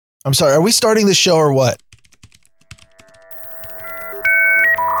I'm sorry, are we starting the show or what?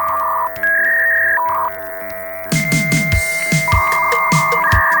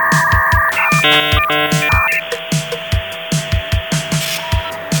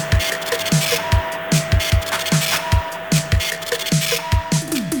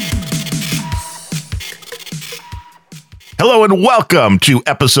 Hello and welcome to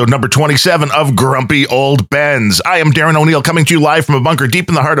episode number 27 of Grumpy Old Ben's. I am Darren O'Neill coming to you live from a bunker deep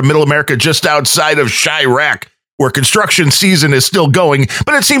in the heart of Middle America just outside of Chirac, where construction season is still going,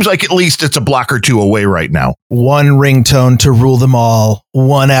 but it seems like at least it's a block or two away right now. One ringtone to rule them all,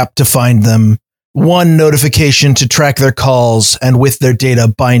 one app to find them, one notification to track their calls, and with their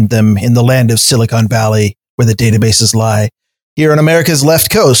data bind them in the land of Silicon Valley, where the databases lie. Here on America's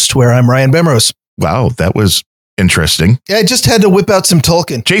left coast, where I'm Ryan Bemrose. Wow, that was interesting. Yeah, I just had to whip out some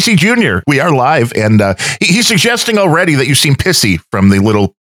Tolkien. JC Jr., we are live, and he's suggesting already that you seem pissy from the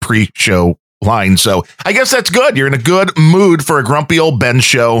little pre-show line. So I guess that's good. You're in a good mood for a Grumpy Old Ben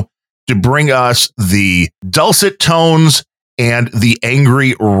show to bring us the dulcet tones and the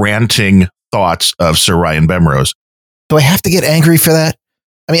angry ranting thoughts of Sir Ryan Bemrose. Do I have to get angry for that?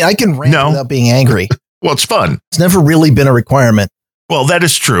 I mean, I can rant without being angry. Well, it's fun. It's never really been a requirement. Well, that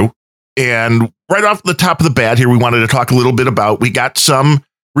is true. And right off the top of the bat here, we wanted to talk a little bit about, we got some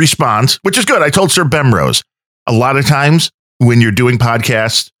response, which is good. I told Sir Bemrose, a lot of times when you're doing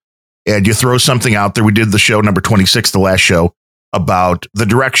podcasts and you throw something out there, we did the show number 26, the last show, about the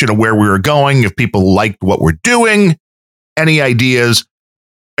direction of where we were going, if people liked what we're doing, any ideas.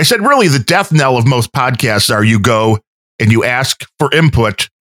 I said, really, the death knell of most podcasts are you go and you ask for input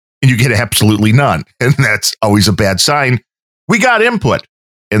and you get absolutely none. And that's always a bad sign. We got input.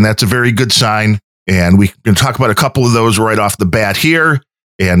 And that's a very good sign. And we can talk about a couple of those right off the bat here.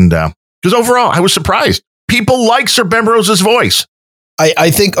 And because overall, I was surprised. People like Sir Bemrose's voice. I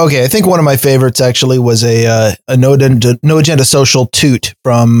think one of my favorites actually was a no agenda social toot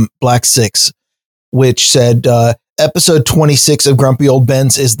from Black Six, which said episode 26 of Grumpy Old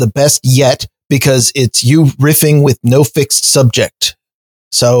Ben's is the best yet because it's you riffing with no fixed subject.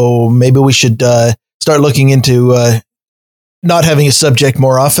 So maybe we should start looking into not having a subject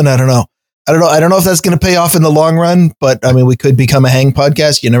more often. I don't know if that's going to pay off in the long run, but I mean, we could become a hang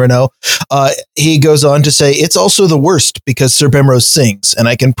podcast. You never know. He goes on to say it's also the worst because Sir Bemrose sings. And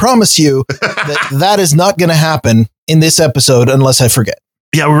I can promise you that is not going to happen in this episode unless I forget.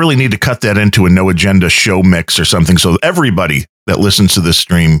 Yeah, we really need to cut that into a no agenda show mix or something. So everybody that listens to this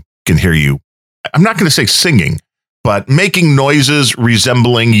stream can hear you. I'm not going to say singing, but making noises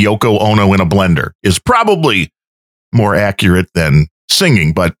resembling Yoko Ono in a blender is probably more accurate than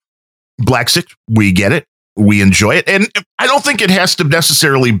singing, but Black Six, we get it. We enjoy it. And I don't think it has to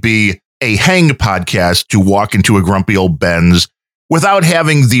necessarily be a hang podcast to walk into a Grumpy Old Ben's without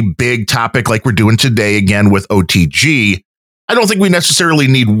having the big topic like we're doing today again with OTG. I don't think we necessarily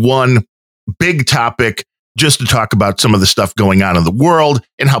need one big topic just to talk about some of the stuff going on in the world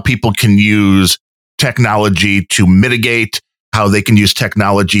and how people can use technology to mitigate, how they can use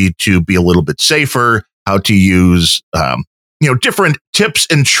technology to be a little bit safer, how to use, different tips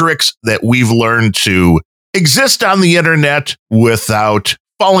and tricks that we've learned to exist on the internet without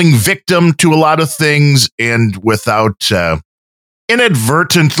falling victim to a lot of things and without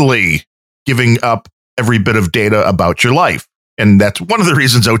inadvertently giving up every bit of data about your life. And that's one of the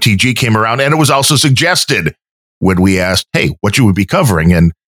reasons OTG came around. And it was also suggested when we asked, hey, what you would be covering.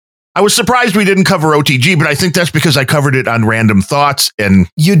 And I was surprised we didn't cover OTG, but I think that's because I covered it on Random Thoughts. And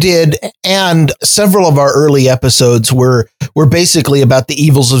you did. And several of our early episodes were basically about the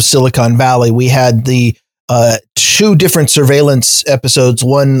evils of Silicon Valley. We had the two different surveillance episodes,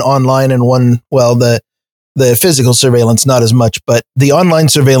 one online and one, well, the physical surveillance, not as much, but the online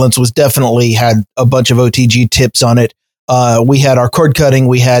surveillance was definitely had a bunch of OTG tips on it. We had our cord cutting.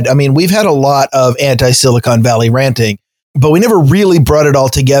 we've had a lot of anti-Silicon Valley ranting. But we never really brought it all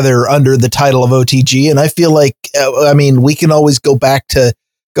together under the title of OTG. And I feel like, we can always go back to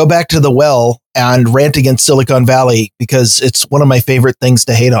the well and rant against Silicon Valley because it's one of my favorite things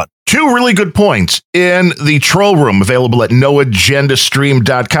to hate on. Two really good points in the troll room available at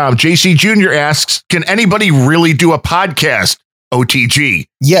noagendastream.com. JC Jr. asks, can anybody really do a podcast? OTG.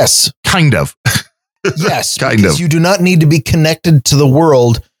 Yes. Kind of. Yes. Because you do not need to be connected to the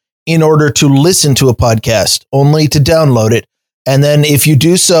world in order to listen to a podcast, only to download it. And then if you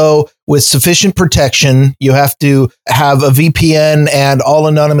do so with sufficient protection, you have to have a VPN and all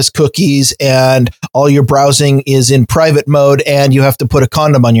anonymous cookies and all your browsing is in private mode and you have to put a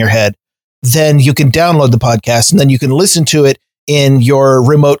condom on your head. Then you can download the podcast and then you can listen to it in your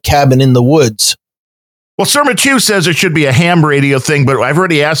remote cabin in the woods. Well, Sir Machu says it should be a ham radio thing, but I've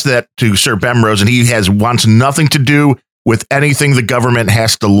already asked that to Sir Bemrose, and he wants nothing to do with anything the government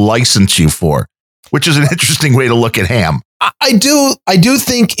has to license you for, which is an interesting way to look at ham. I do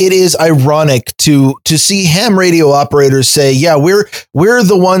think it is ironic to see ham radio operators say, yeah, we're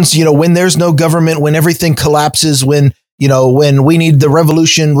the ones, when there's no government, when everything collapses, when we need the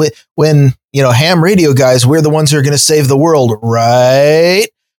revolution, when ham radio guys, we're the ones who are going to save the world, right?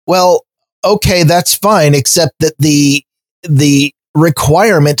 Well, okay, that's fine, except that the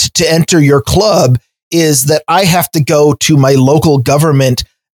requirement to enter your club is that I have to go to my local government,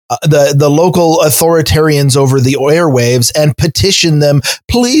 the local authoritarians over the airwaves, and petition them,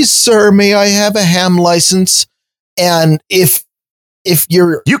 please, sir, may I have a ham license? And if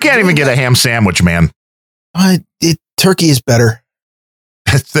you can't even get a ham sandwich, man. Turkey is better.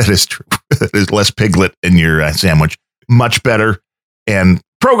 That is true. There's less piglet in your sandwich. Much better. And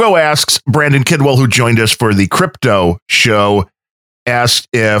Progo asks, Brandon Kidwell, who joined us for the crypto show, asked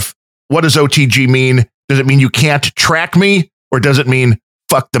what does OTG mean? Does it mean you can't track me, or does it mean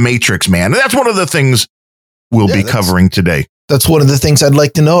fuck the Matrix, man? And that's one of the things we'll be covering today. That's one of the things I'd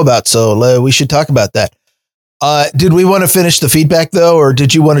like to know about. So we should talk about that. Did we want to finish the feedback though, or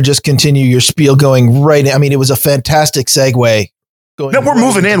did you want to just continue your spiel going right? I mean, it was a fantastic segue. No, we're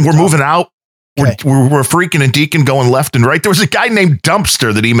moving in. We're moving out. Okay. We're freaking and deacon going left and right. There was a guy named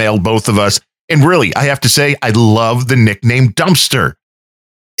Dumpster that emailed both of us. And really, I have to say, I love the nickname Dumpster.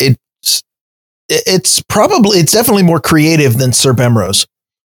 It's definitely more creative than Sir Bemrose.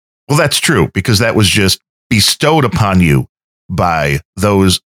 Well, that's true, because that was just bestowed upon you by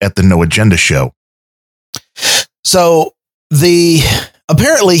those at the No Agenda show. So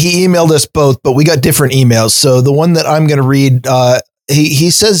apparently he emailed us both, but we got different emails. So the one that I'm going to read, he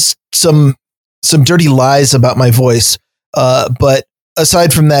says some dirty lies about my voice. But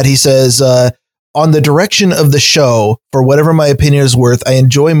aside from that, he says, on the direction of the show, for whatever my opinion is worth, I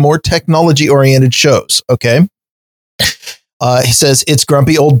enjoy more technology oriented shows. Okay. He says it's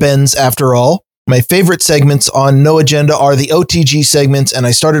grumpy old Ben's after all. My favorite segments on No Agenda are the OTG segments, and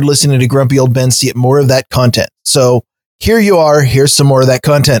I started listening to Grumpy Old Ben's to get more of that content. So here you are. Here's some more of that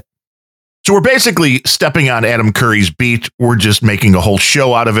content. So we're basically stepping on Adam Curry's beat. We're just making a whole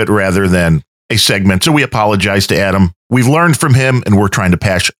show out of it rather than a segment. So we apologize to Adam. We've learned from him, and we're trying to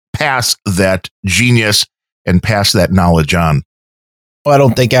pass that genius and pass that knowledge on. Well, I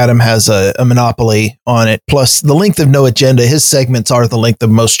don't think Adam has a monopoly on it. Plus, the length of No Agenda, his segments are the length of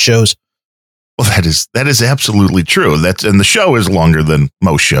most shows. Well, that is absolutely true. And the show is longer than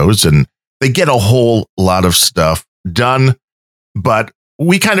most shows, and they get a whole lot of stuff done. But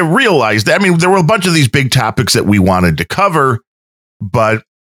we kind of realized that, I mean, there were a bunch of these big topics that we wanted to cover, but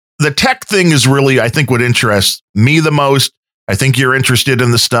the tech thing is really, I think, what interests me the most. I think you're interested in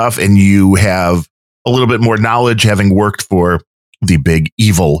the stuff, and you have a little bit more knowledge, having worked for the big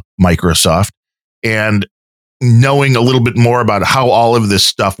evil Microsoft, and knowing a little bit more about how all of this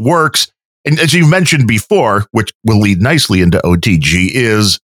stuff works. And as you mentioned before, which will lead nicely into OTG,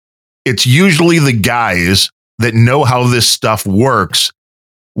 is it's usually the guys that know how this stuff works,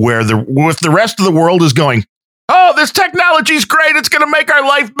 where if the rest of the world is going, oh, this technology is great, it's going to make our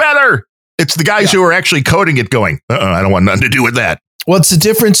life better. It's the guys who are actually coding it going, I don't want nothing to do with that. Well, it's the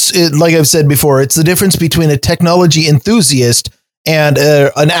difference, like I've said before, it's the difference between a technology enthusiast and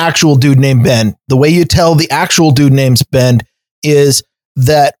an actual dude named Ben. The way you tell the actual dude named Ben is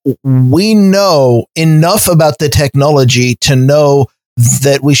that we know enough about the technology to know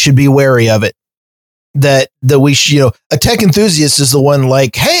that we should be wary of it. That we should, a tech enthusiast is the one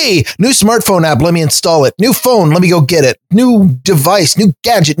like, hey, new smartphone app, let me install it. New phone, let me go get it. New device, new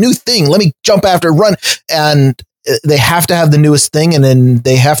gadget, new thing, let me jump after, run. And they have to have the newest thing, and then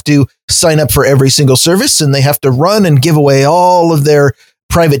they have to sign up for every single service, and they have to run and give away all of their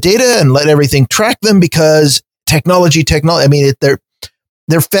private data and let everything track them, because technology. I mean, they're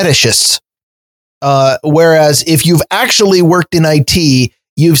fetishists. Whereas if you've actually worked in IT,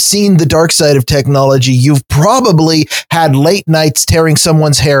 you've seen the dark side of technology. You've probably had late nights tearing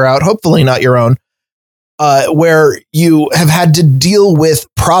someone's hair out, hopefully not your own, where you have had to deal with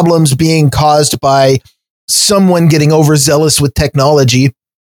problems being caused by someone getting overzealous with technology.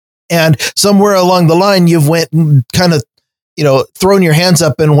 And somewhere along the line, you've went kind of, thrown your hands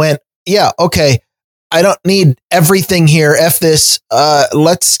up and went, yeah, okay, I don't need everything here. F this.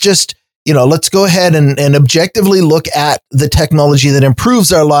 Let's just, let's go ahead and objectively look at the technology that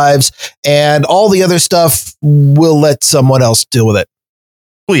improves our lives, and all the other stuff, we'll let someone else deal with it.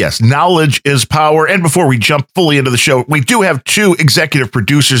 Well, yes, knowledge is power. And before we jump fully into the show, we do have two executive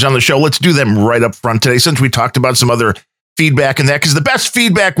producers on the show. Let's do them right up front today, since we talked about some other feedback and that, because the best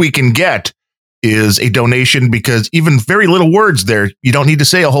feedback we can get is a donation because even very little words there, you don't need to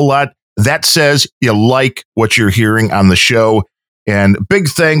say a whole lot. That says you like what you're hearing on the show. And big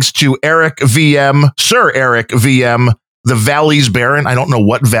thanks to Eric VM, Sir Eric VM, the Valley's Baron. I don't know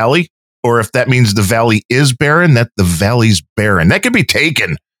what valley, or if that means the valley is barren, that the valley's barren. That could be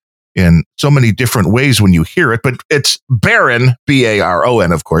taken in so many different ways when you hear it, but it's Baron,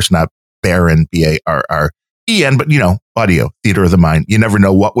 B-A-R-O-N, of course, not Baron, B-A-R-R-E-N, but, audio, theater of the mind. You never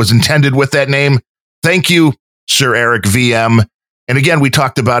know what was intended with that name. Thank you, Sir Eric VM. And again, we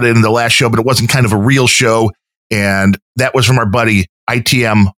talked about it in the last show, but it wasn't kind of a real show. And that was from our buddy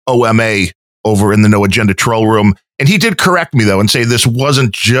ITM OMA over in the No Agenda Troll Room. And he did correct me, though, and say this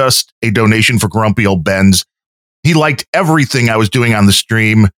wasn't just a donation for Grumpy Old Ben's. He liked everything I was doing on the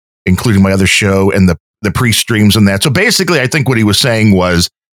stream, including my other show and the pre-streams and that. So basically, I think what he was saying was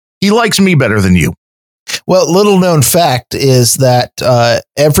he likes me better than you. Well, little known fact is that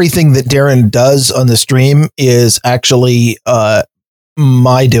everything that Darren does on the stream is actually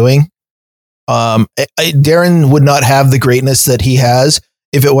my doing. Darren would not have the greatness that he has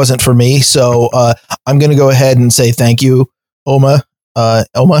if it wasn't for me. So I'm going to go ahead and say thank you, Oma,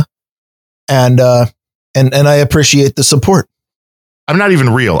 and I appreciate the support. I'm not even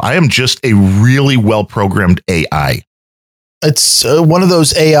real. I am just a really well-programmed AI. It's one of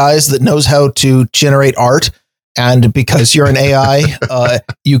those AIs that knows how to generate art. And because you're an AI,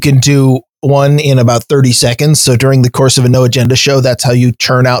 you can do one in about 30 seconds. So during the course of a No Agenda show, that's how you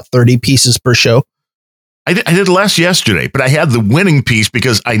churn out 30 pieces per show. I did less yesterday, but I had the winning piece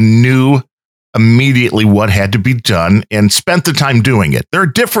because I knew immediately what had to be done and spent the time doing it. There are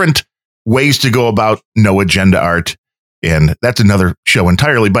different ways to go about No Agenda art, and that's another show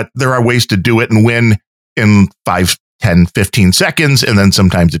entirely, but there are ways to do it and win in 5, 10, 15 seconds, and then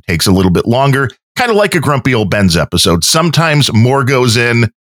sometimes it takes a little bit longer, kind of like a Grumpy Old Ben's episode. Sometimes more goes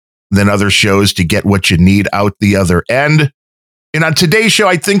in than other shows to get what you need out the other end. And on today's show,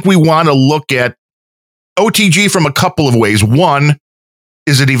 I think we want to look at OTG from a couple of ways. One,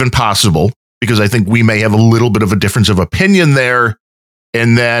 is it even possible? Because I think we may have a little bit of a difference of opinion there.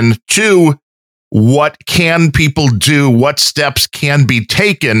 And then two, what can people do? What steps can be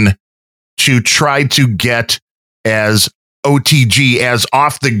taken to try to get as OTG, as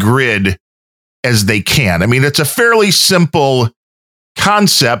off the grid as they can? I mean, it's a fairly simple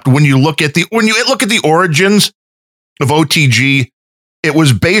concept when you look at the origins of OTG. It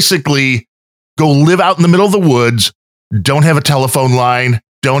was basically go live out in the middle of the woods, don't have a telephone line,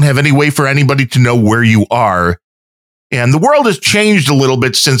 don't have any way for anybody to know where you are. And the world has changed a little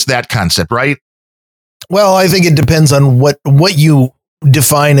bit since that concept, right? Well, I think it depends on what you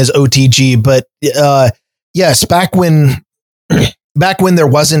define as OTG, but yes, back when there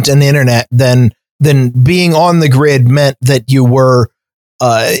wasn't an internet, then being on the grid meant that you were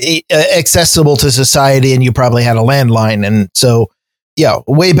accessible to society and you probably had a landline. And so, yeah,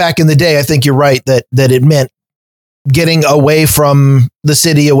 way back in the day, I think you're right that it meant getting away from the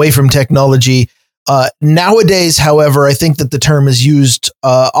city, away from technology. Nowadays, however, I think that the term is used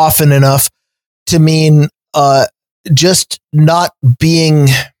often enough to mean just not being,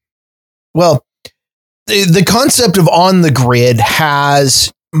 well, the concept of on the grid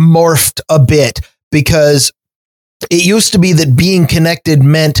has morphed a bit, because it used to be that being connected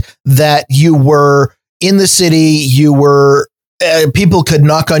meant that you were in the city, you were people could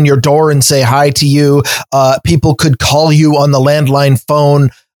knock on your door and say hi to you. People could call you on the landline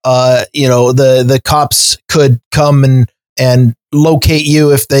phone. The cops could come and locate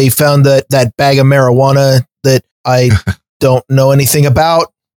you if they found that bag of marijuana that I don't know anything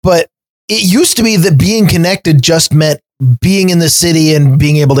about. But it used to be that being connected just meant being in the city and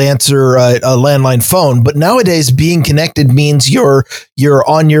being able to answer a landline phone. But nowadays, being connected means you're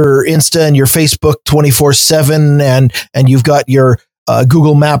on your Insta and your Facebook 24/7, and you've got your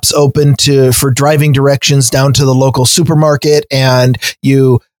Google Maps open for driving directions down to the local supermarket, and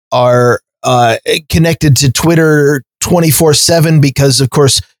you are connected to Twitter 24/7 because, of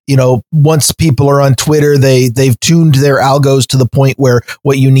course, once people are on Twitter, they've tuned their algos to the point where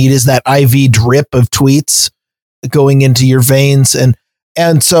what you need is that IV drip of tweets going into your veins.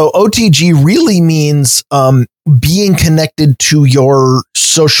 And so OTG really means being connected to your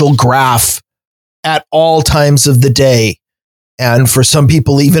social graph at all times of the day. And for some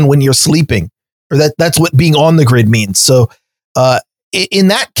people, even when you're sleeping, or that's what being on the grid means. So in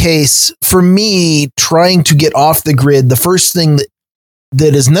that case, for me, trying to get off the grid, the first thing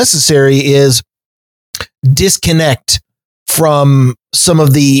that is necessary is disconnect from some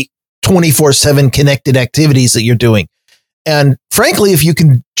of the 24/7 connected activities that you're doing. And frankly, if you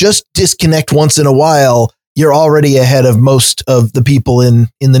can just disconnect once in a while, you're already ahead of most of the people in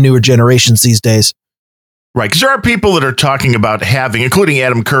the newer generations these days. Right. Because there are people that are talking about having, including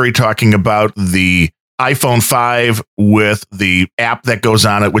Adam Curry, talking about the iPhone 5 with the app that goes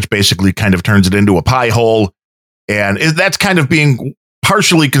on it, which basically kind of turns it into a pie hole. And that's kind of being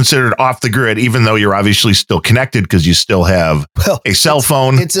partially considered off the grid, even though you're obviously still connected because you still have a cell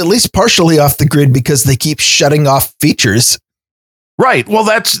phone. It's at least partially off the grid because they keep shutting off features. Right. Well,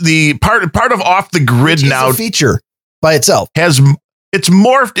 that's the part of off the grid now. A feature by itself it's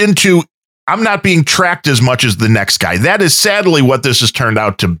morphed into, I'm not being tracked as much as the next guy. That is sadly what this has turned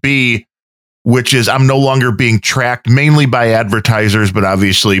out to be, which is I'm no longer being tracked mainly by advertisers, but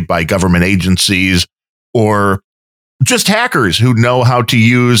obviously by government agencies or just hackers who know how to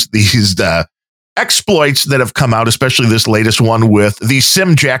use these exploits that have come out, especially this latest one with the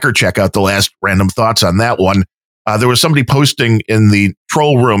SIM jacker. Check out the last random thoughts on that one. There was somebody posting in the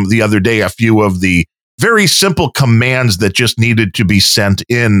troll room the other day a few of the very simple commands that just needed to be sent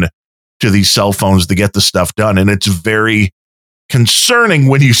in to these cell phones to get the stuff done. And it's very concerning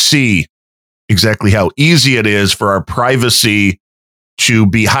when you see exactly how easy it is for our privacy to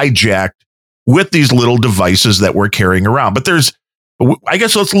be hijacked with these little devices that we're carrying around. But I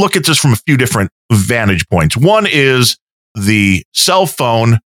guess let's look at this from a few different vantage points. One is the cell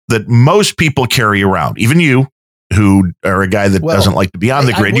phone that most people carry around, even you, who are a guy that doesn't like to be on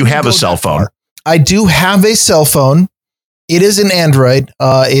the grid. You have a cell phone. I do have a cell phone. It is an Android.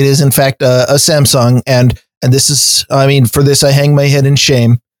 It is, in fact, a Samsung. And this is, for this, I hang my head in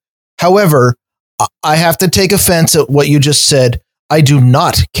shame. However, I have to take offense at what you just said. I do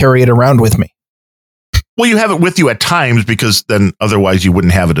not carry it around with me. Well, you have it with you at times because then otherwise you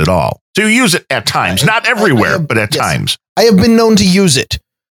wouldn't have it at all. So you use it at times, not everywhere, but at times. I have been known to use it.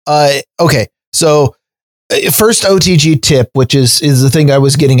 Okay. So first OTG tip, which is the thing I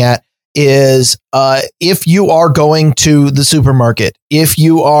was getting at, is if you are going to the supermarket, if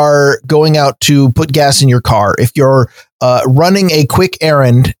you are going out to put gas in your car, if you're running a quick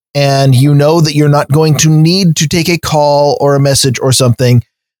errand and you know that you're not going to need to take a call or a message or something,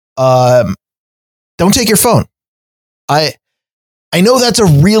 don't take your phone. I know that's a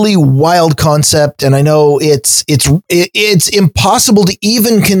really wild concept, and I know it's impossible to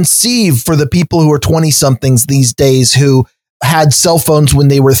even conceive for the people who are 20-somethings these days who had cell phones when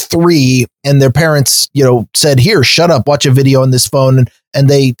they were 3 and their parents, said, here, shut up, watch a video on this phone. And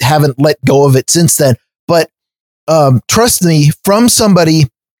they haven't let go of it since then. But trust me, from somebody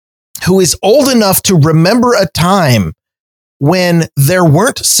who is old enough to remember a time when there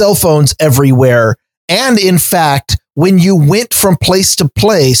weren't cell phones everywhere. And in fact, when you went from place to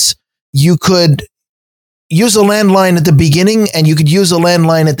place, you could use a landline at the beginning and you could use a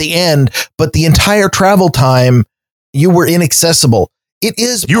landline at the end, but the entire travel time, you were inaccessible.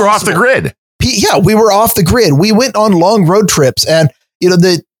 You were off the grid. Yeah, we were off the grid. We went on long road trips. And,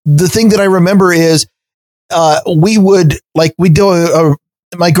 the thing that I remember is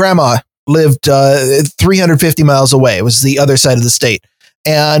my grandma lived 350 miles away. It was the other side of the state.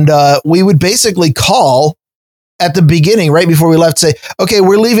 And we would basically call at the beginning, right before we left, say, okay,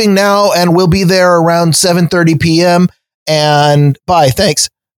 we're leaving now and we'll be there around 7:30 p.m. and bye, thanks.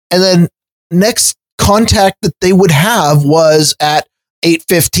 And then next contact that they would have was at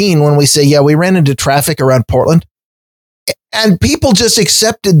 8:15 when we say, yeah, we ran into traffic around Portland. And people just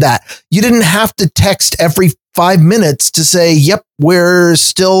accepted that. You didn't have to text every 5 minutes to say, yep, we're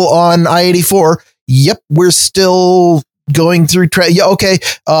still on I-84. Yep, we're still going through. Okay,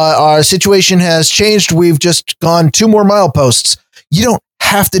 our situation has changed. We've just gone 2 more mileposts. You don't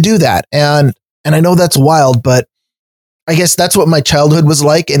have to do that. And I know that's wild, but I guess that's what my childhood was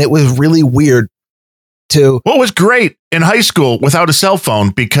like. And it was really weird. Well, it was great in high school without a cell phone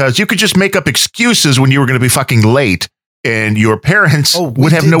because you could just make up excuses when you were going to be fucking late and your parents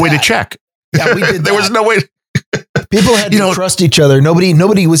would have no way to check. Yeah, we did. There was no way. People had to trust each other. Nobody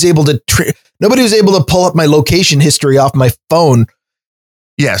was able to pull up my location history off my phone.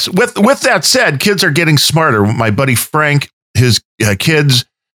 Yes. With that said, kids are getting smarter. My buddy Frank, his kids,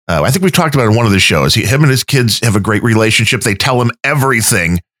 I think we've talked about it in one of the shows. Him and his kids have a great relationship. They tell him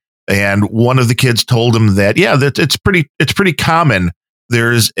everything. And one of the kids told him that, it's pretty common.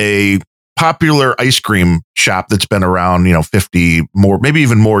 There's a popular ice cream shop that's been around, 50 more, maybe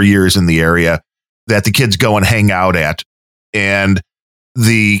even more years in the area that the kids go and hang out at. And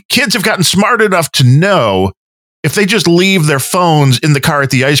the kids have gotten smart enough to know if they just leave their phones in the car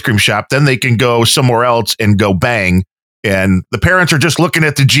at the ice cream shop, then they can go somewhere else and go bang. And the parents are just looking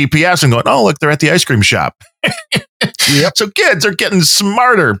at the GPS and going, oh, look, they're at the ice cream shop. Yep. So kids are getting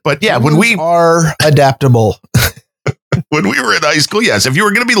smarter. But yeah, when we are adaptable, when we were in high school, yes, if you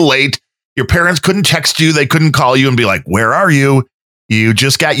were going to be late, Your parents couldn't text you. They couldn't call you and be like, where are you? You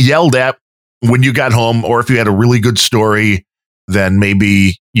just got yelled at when you got home. Or if you had a really good story, then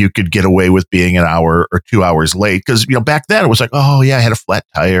maybe you could get away with being an hour or 2 hours late. Because, back then it was like, oh, yeah, I had a flat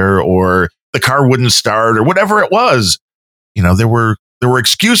tire or the car wouldn't start or whatever it was. There were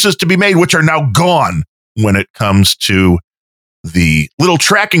excuses to be made, which are now gone when it comes to the little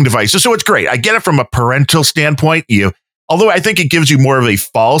tracking devices. So it's great. I get it from a parental standpoint. Although I think it gives you more of a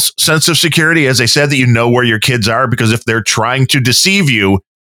false sense of security, as I said, that you know where your kids are, because if they're trying to deceive you,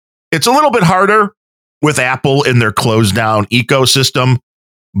 it's a little bit harder with Apple in their closed down ecosystem,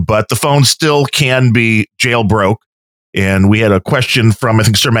 but the phone still can be jailbroke. And we had a question from, I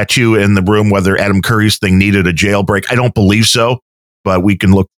think, Sir Matthew in the room, whether Adam Curry's thing needed a jailbreak. I don't believe so, but we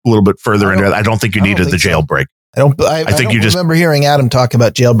can look a little bit further into it. I don't think you needed the jailbreak. I don't remember hearing Adam talk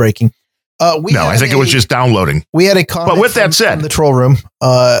about jailbreaking. I think it was just downloading. We had a comment. But with that said, from the troll room,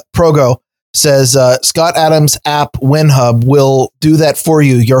 Progo says Scott Adams' app WinHub will do that for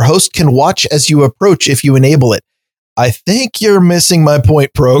you. Your host can watch as you approach if you enable it. I think you're missing my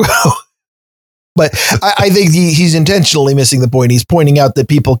point, Progo. But I think he's intentionally missing the point. He's pointing out that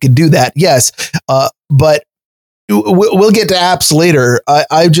people can do that. Yes, but we'll get to apps later.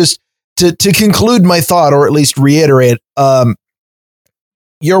 I just to conclude my thought, or at least reiterate.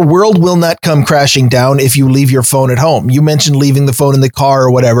 Your world will not come crashing down if you leave your phone at home. You mentioned leaving the phone in the car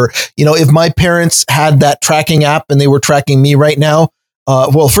or whatever. If my parents had that tracking app and they were tracking me right now,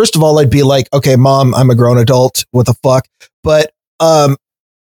 well, first of all, I'd be like, okay, Mom, I'm a grown adult. What the fuck? But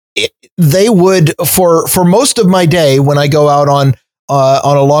they would, for most of my day when I go out on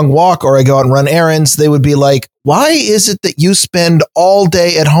a long walk or I go out and run errands, they would be like, why is it that you spend all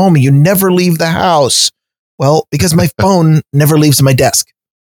day at home? You never leave the house. Well, because my phone never leaves my desk.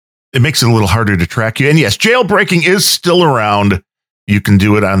 It makes it a little harder to track you. And yes, jailbreaking is still around. You can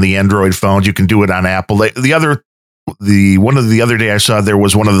do it on the Android phones. You can do it on Apple. One of the other day I saw there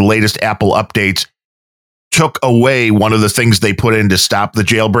was one of the latest Apple updates took away one of the things they put in to stop the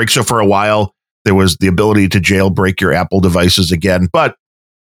jailbreak. So for a while, there was the ability to jailbreak your Apple devices again. But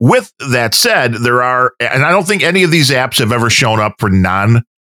with that said, there are, and I don't think any of these apps have ever shown up for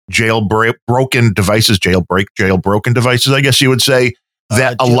non-jailbroken devices, jailbroken devices, I guess you would say,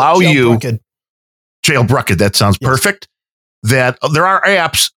 that allow you jailbroken. That sounds perfect. That there are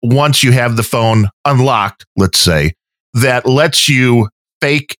apps once you have the phone unlocked, let's say, that lets you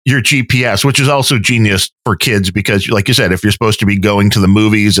fake your GPS, which is also genius for kids because, like you said, if you're supposed to be going to the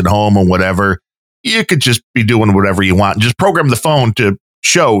movies at home or whatever, you could just be doing whatever you want. Just program the phone to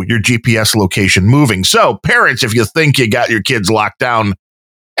show your GPS location moving. So parents, if you think you got your kids locked down,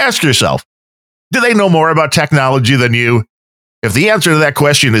 ask yourself, do they know more about technology than you? If the answer to that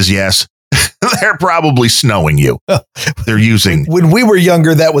question is yes, they're probably snowing you. They're using. When we were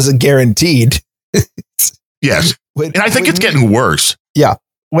younger, that was a guaranteed. Yes. And I think it's getting worse. Yeah.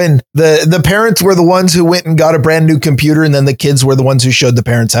 When the parents were the ones who went and got a brand new computer, and then the kids were the ones who showed the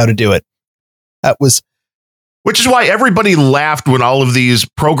parents how to do it. Which is why everybody laughed when all of these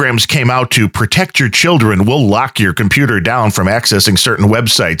programs came out to protect your children. We'll lock your computer down from accessing certain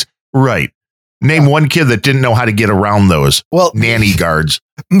websites. Right. Name one kid that didn't know how to get around those. Well, nanny guards.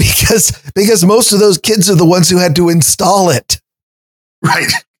 Because most of those kids are the ones who had to install it.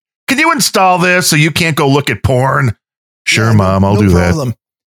 Right. Can you install this so you can't go look at porn? Sure, Mom, I'll do problem.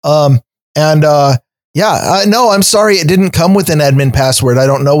 That. No, I'm sorry. It didn't come with an admin password. I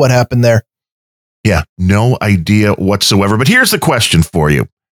don't know what happened there. Yeah, no idea whatsoever. But here's the question for you,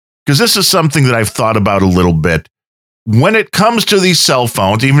 because this is something that I've thought about a little bit. When it comes to these cell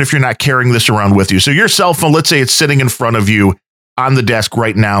phones, even if you're not carrying this around with you, so your cell phone, let's say it's sitting in front of you on the desk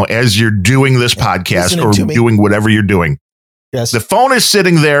right now as you're doing this podcast or doing whatever you're doing. Yes. The phone is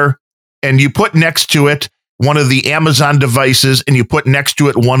sitting there and you put next to it one of the Amazon devices and you put next to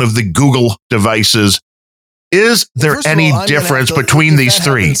it one of the Google devices. Is there any difference between these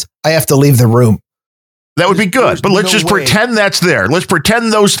three? I have to leave the room. That would be good. But let's just pretend that's there. Let's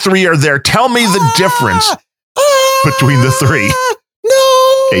pretend those three are there. Tell me the difference between the three.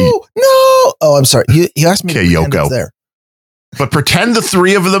 No. Oh, I'm sorry. You asked me to pretend it's there. But pretend the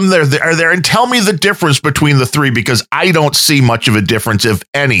three of them are there and tell me the difference between the three, because I don't see much of a difference, if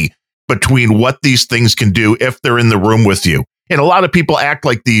any, between what these things can do if they're in the room with you. And a lot of people act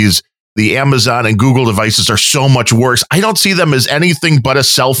like the Amazon and Google devices are so much worse. I don't see them as anything but a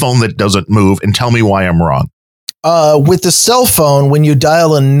cell phone that doesn't move. And tell me why I'm wrong. With the cell phone, when you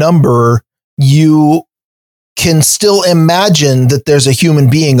dial a number, you can still imagine that there's a human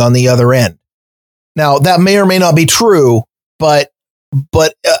being on the other end. Now, that may or may not be true, but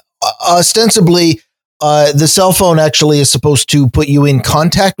ostensibly, the cell phone actually is supposed to put you in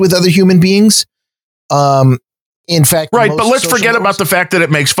contact with other human beings. In fact, right. But let's forget about the fact that it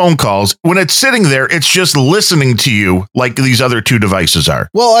makes phone calls. When it's sitting there, it's just listening to you like these other two devices are.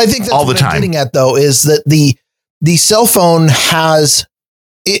 Well, I think that's all the what time. I'm getting at, though, is that the cell phone has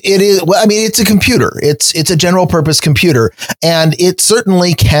it is. Well, I mean, it's a computer. It's a general purpose computer, and it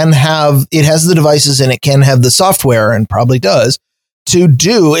certainly can have. It has the devices and it can have the software, and probably does, to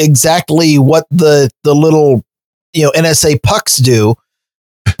do exactly what the little NSA pucks do,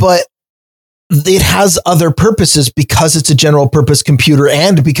 but it has other purposes because it's a general purpose computer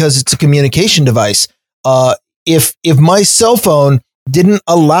and because it's a communication device. If my cell phone didn't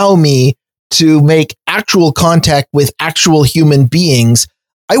allow me to make actual contact with actual human beings,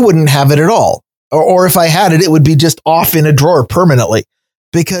 I wouldn't have it at all. Or if I had it, it would be just off in a drawer permanently.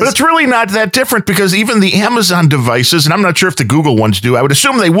 But it's really not that different, because even the Amazon devices, and I'm not sure if the Google ones do, I would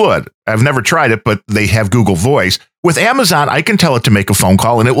assume they would. I've never tried it, but they have Google Voice. With Amazon, I can tell it to make a phone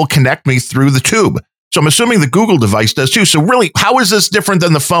call and it will connect me through the tube. So I'm assuming the Google device does too. So really, how is this different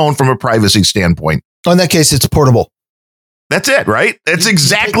than the phone from a privacy standpoint? In that case, it's portable. That's it, right? It's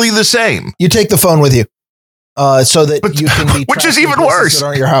exactly the same. You take the phone with you so that you can be which is even worse. That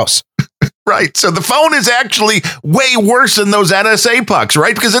aren't your house. Right. So the phone is actually way worse than those NSA pucks,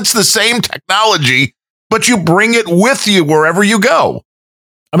 right? Because it's the same technology, but you bring it with you wherever you go.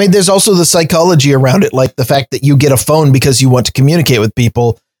 I mean, there's also the psychology around it, like the fact that you get a phone because you want to communicate with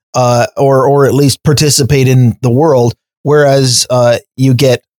people or at least participate in the world, whereas you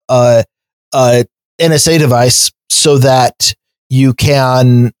get a NSA device so that you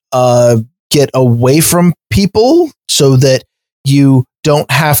can get away from people, so that you don't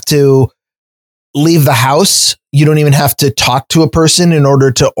have to leave the house. You don't even have to talk to a person in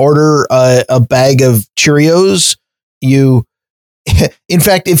order to order a bag of Cheerios. In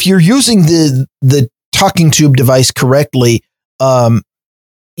fact, if you're using the talking tube device correctly,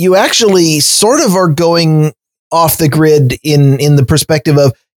 you actually sort of are going off the grid in the perspective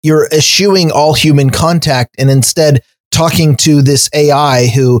of you're eschewing all human contact and instead talking to this AI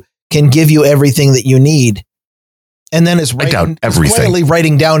who can give you everything that you need. And then is quietly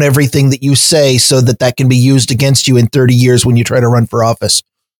writing down everything that you say so that can be used against you in 30 years when you try to run for office.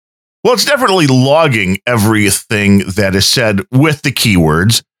 Well, it's definitely logging everything that is said with the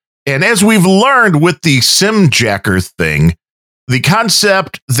keywords. And as we've learned with the SIM jacker thing, the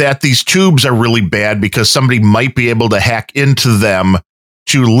concept that these tubes are really bad because somebody might be able to hack into them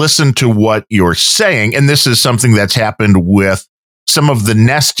to listen to what you're saying. And this is something that's happened with some of the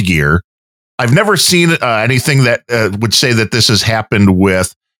Nest gear. I've never seen anything that would say that this has happened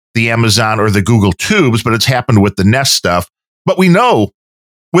with the Amazon or the Google tubes, but it's happened with the Nest stuff. But we know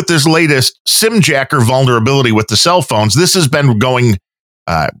with this latest SIM jacker vulnerability with the cell phones, this has been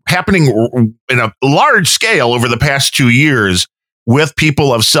happening in a large scale over the past 2 years with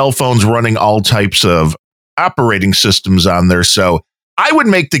people of cell phones running all types of operating systems on there. So I would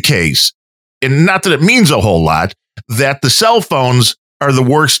make the case, and not that it means a whole lot, that the cell phones are the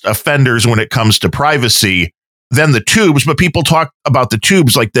worst offenders when it comes to privacy than the tubes, but people talk about the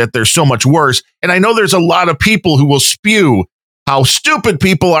tubes like that they're so much worse. And I know there's a lot of people who will spew how stupid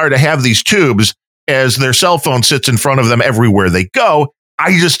people are to have these tubes as their cell phone sits in front of them everywhere they go.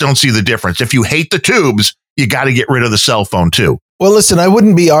 I just don't see the difference. If you hate the tubes, you got to get rid of the cell phone too. Well, listen, I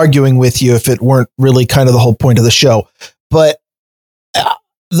wouldn't be arguing with you if it weren't really kind of the whole point of the show. But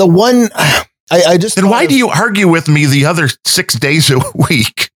the one... Then why do you argue with me the other 6 days a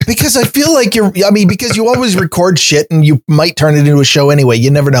week? Because I feel like because you always record shit and you might turn it into a show anyway.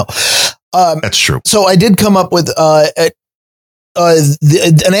 You never know. That's true. So I did come up with an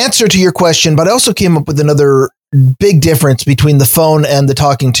answer to your question, but I also came up with another big difference between the phone and the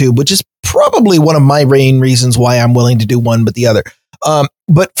talking tube, which is probably one of my main reasons why I'm willing to do one but the other.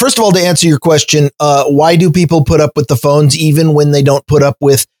 But first of all, to answer your question, why do people put up with the phones even when they don't put up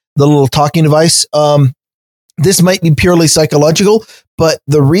with the little talking device? This might be purely psychological, but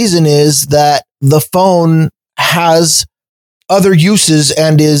the reason is that the phone has other uses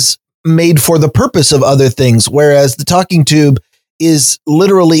and is made for the purpose of other things, whereas the talking tube is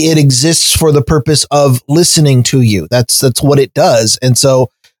literally, it exists for the purpose of listening to you. That's what it does. And so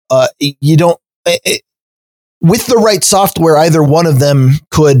you don't, with the right software, either one of them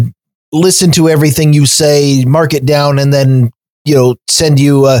could listen to everything you say, mark it down, and then send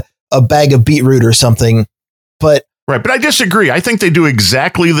you a bag of beetroot or something. But I disagree. I think they do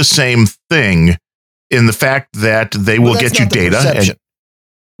exactly the same thing in the fact that they will get you data.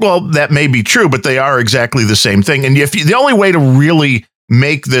 Well, that may be true, but they are exactly the same thing. And the only way to really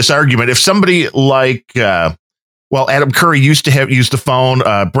make this argument, if somebody like Well, Adam Curry used to use the phone.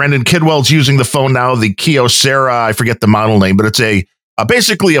 Brendan Kidwell's using the phone now, the Kyocera, I forget the model name, but it's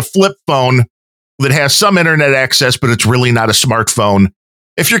basically a flip phone that has some internet access, but it's really not a smartphone.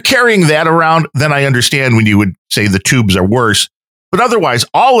 If you're carrying that around, then I understand when you would say the tubes are worse. But otherwise,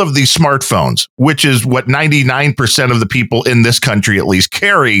 all of these smartphones, which is what 99% of the people in this country at least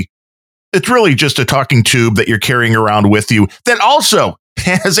carry, it's really just a talking tube that you're carrying around with you that also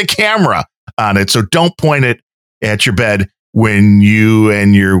has a camera on it. So don't point it at your bed when you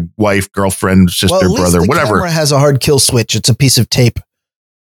and your wife, girlfriend, sister, brother, whatever. The camera has a hard kill switch. It's a piece of tape.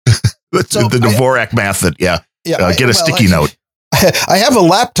 The Dvorak method. Yeah. Get a sticky note. I have a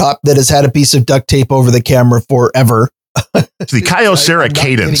laptop that has had a piece of duct tape over the camera forever. It's the Kyocera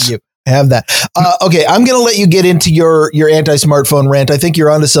Cadence. I have that. Okay, I'm going to let you get into your anti-smartphone rant. I think you're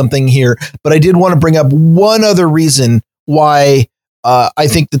onto something here, but I did want to bring up one other reason why I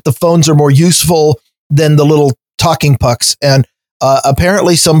think that the phones are more useful than the little talking pucks. And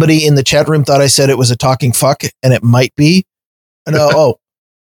apparently somebody in the chat room thought I said it was a talking fuck, and it might be. No,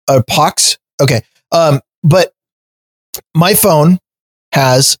 pox. Okay. But my phone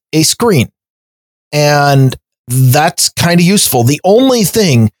has a screen, and that's kind of useful. The only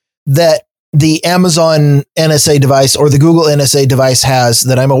thing that the Amazon NSA device or the Google NSA device has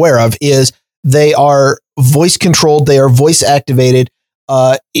that I'm aware of is they are voice controlled. They are voice activated.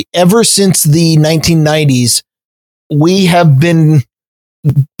 Ever since the 1990s, we have been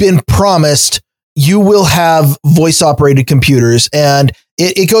promised you will have voice operated computers. And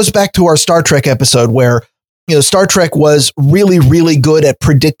it goes back to our Star Trek episode where, Star Trek was really, really good at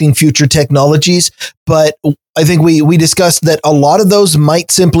predicting future technologies. But I think we discussed that a lot of those might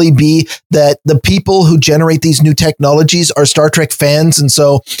simply be that the people who generate these new technologies are Star Trek fans. And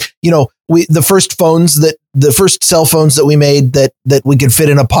so, the first cell phones that we made that we could fit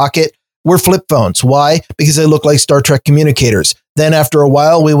in a pocket were flip phones. Why? Because they look like Star Trek communicators. Then after a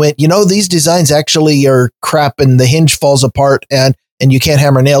while we went, these designs actually are crap and the hinge falls apart and you can't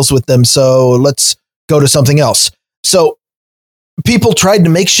hammer nails with them. So let's go to something else. So people tried to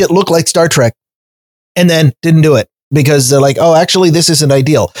make shit look like Star Trek and then didn't do it because they're like, oh, actually, this isn't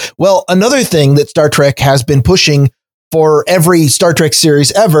ideal. Well, another thing that Star Trek has been pushing for every Star Trek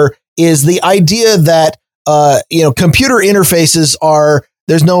series ever is the idea that, computer interfaces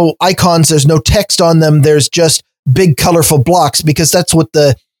there's no icons, there's no text on them. There's just big colorful blocks because that's what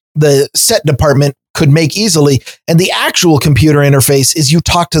the set department could make easily. And the actual computer interface is you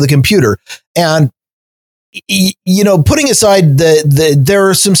talk to the computer. And putting aside there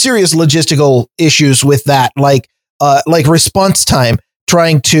are some serious logistical issues with that, like response time,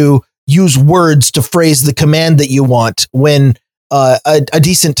 trying to use words to phrase the command that you want when a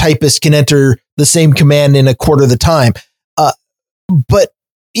decent typist can enter the same command in a quarter of the time. But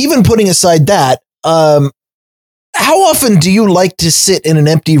even putting aside that, how often do you like to sit in an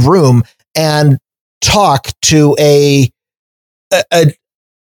empty room and talk to a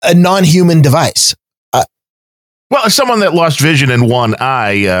non-human device? Well, as someone that lost vision in one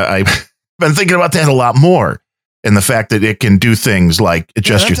eye, I've been thinking about that a lot more. And the fact that it can do things like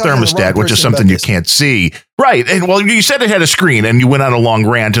adjust your thermostat, which is something you can't see. Right. And well, you said it had a screen and you went on a long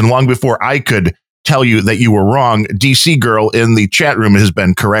rant. And long before I could tell you that you were wrong, DC Girl in the chat room has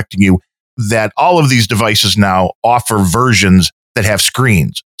been correcting you that all of these devices now offer versions that have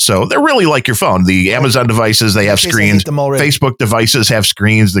screens. So they're really like your phone. The Amazon devices, they have screens. Facebook devices have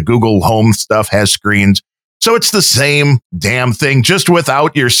screens. The Google Home stuff has screens. So it's the same damn thing, just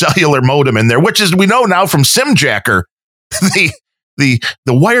without your cellular modem in there, which is, we know now from SimJacker, the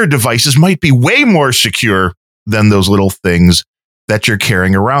wired devices might be way more secure than those little things that you're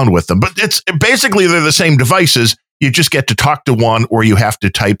carrying around with them. But it's basically, they're the same devices. You just get to talk to one, or you have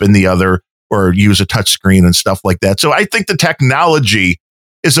to type in the other, or use a touch screen and stuff like that. So I think the technology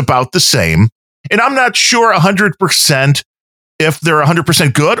is about the same. And I'm not sure 100% if they're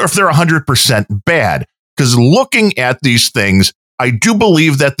 100% good or if they're 100% bad. Because looking at these things, I do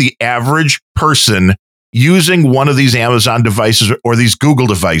believe that the average person using one of these Amazon devices or these Google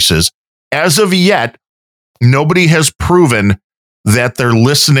devices, as of yet, nobody has proven that they're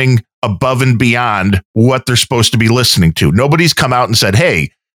listening above and beyond what they're supposed to be listening to. Nobody's come out and said, hey,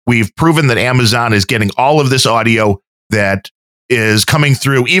 we've proven that Amazon is getting all of this audio that is coming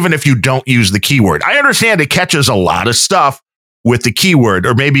through, even if you don't use the keyword. I understand it catches a lot of stuff with the keyword,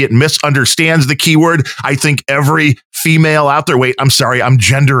 or maybe it misunderstands the keyword. I think every female out there, wait, I'm sorry, I'm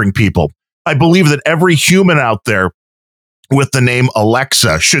gendering people. I believe that every human out there with the name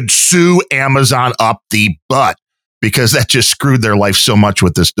Alexa should sue Amazon up the butt, because that just screwed their life so much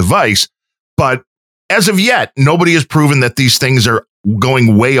with this device. But as of yet, nobody has proven that these things are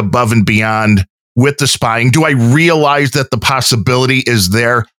going way above and beyond with the spying? Do I realize that the possibility is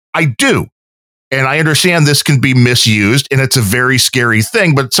there? I do. And I understand this can be misused, and it's a very scary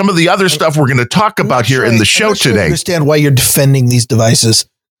thing. But some of the other stuff we're going to talk about here in the show today. I understand why you're defending these devices.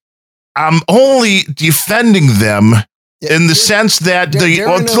 I'm only defending them in the sense that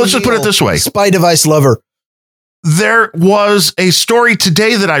let's just put it this way. Spy device lover. There was a story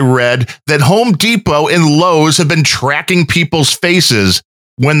today that I read that Home Depot and Lowe's have been tracking people's faces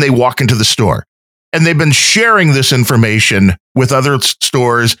when they walk into the store. And they've been sharing this information with other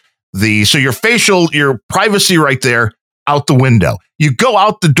stores. So your privacy right there out the window. You go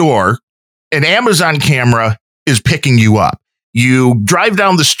out the door, an Amazon camera is picking you up. You drive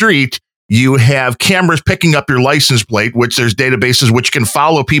down the street, you have cameras picking up your license plate, which there's databases which can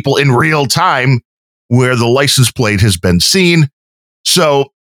follow people in real time where the license plate has been seen.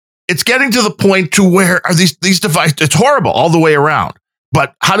 So it's getting to the point to where are these devices, it's horrible all the way around.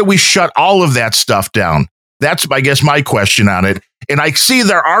 But how do we shut all of that stuff down? That's, I guess, my question on it. And I see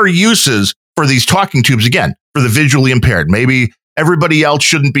there are uses for these talking tubes, again, for the visually impaired. Maybe everybody else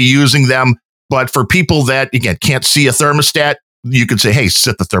shouldn't be using them, but for people that, again, can't see a thermostat, you could say, hey,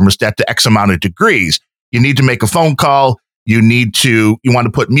 set the thermostat to X amount of degrees. You need to make a phone call. You want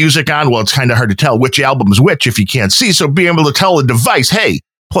to put music on. Well, it's kind of hard to tell which album is which if you can't see. So being able to tell a device, hey,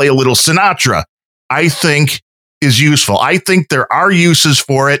 play a little Sinatra, I think is useful. I think there are uses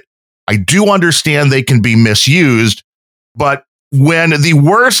for it. I do understand they can be misused, but when the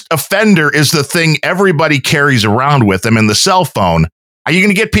worst offender is the thing everybody carries around with them in the cell phone, are you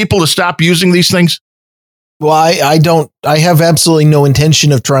going to get people to stop using these things? Well, I have absolutely no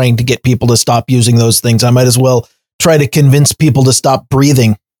intention of trying to get people to stop using those things. I might as well try to convince people to stop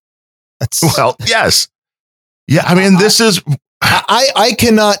breathing. Well, yes. Yeah. I mean, I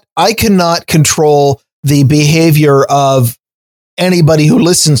cannot control the behavior of anybody who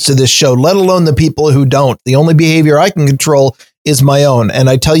listens to this show, let alone the people who don't. The only behavior I can control is my own. And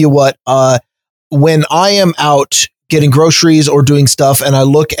I tell you what, when I am out getting groceries or doing stuff and I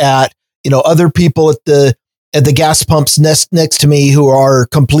look at, other people at the gas pumps next to me who are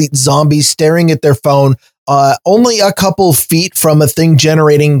complete zombies staring at their phone, only a couple feet from a thing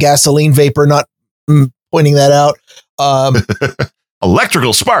generating gasoline vapor, not pointing that out.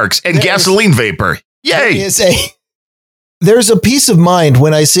 Electrical sparks and gasoline vapor. Yay. There's a peace of mind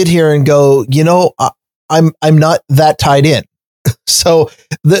when I sit here and go, I'm not that tied in. So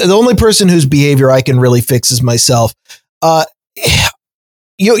the only person whose behavior I can really fix is myself.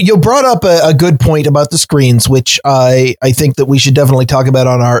 You brought up a good point about the screens, which I think that we should definitely talk about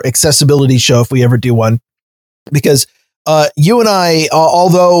on our accessibility show if we ever do one, because you and I,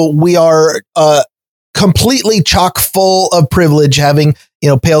 although we are completely chock full of privilege, having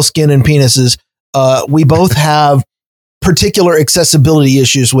pale skin and penises, we both have particular accessibility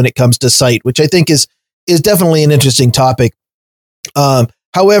issues when it comes to sight, which I think is definitely an interesting topic.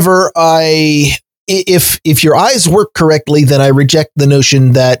 However, if your eyes work correctly, then I reject the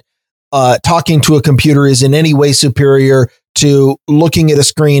notion that talking to a computer is in any way superior to looking at a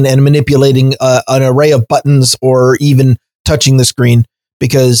screen and manipulating an array of buttons or even touching the screen,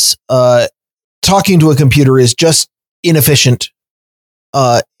 because talking to a computer is just inefficient.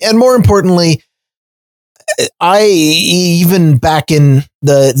 And more importantly, even back in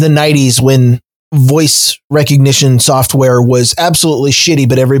the 90s when voice recognition software was absolutely shitty,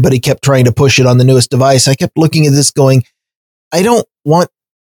 but everybody kept trying to push it on the newest device, I kept looking at this going, I don't want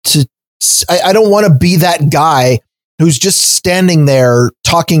to be that guy who's just standing there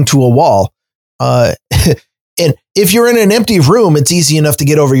talking to a wall. And if you're in an empty room, it's easy enough to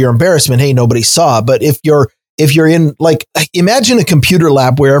get over your embarrassment. Hey, nobody saw. But if you're in, like, imagine a computer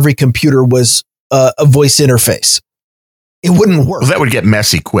lab where every computer was a voice interface. It wouldn't work. Well, that would get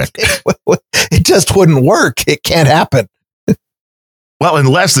messy quick. It just wouldn't work. It can't happen. Well,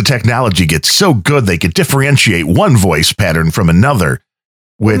 unless the technology gets so good they could differentiate one voice pattern from another,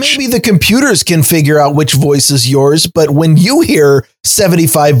 which maybe the computers can figure out which voice is yours. But when you hear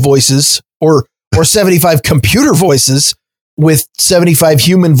 75 voices or 75 computer voices with 75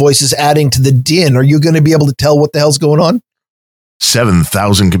 human voices adding to the din, are you going to be able to tell what the hell's going on?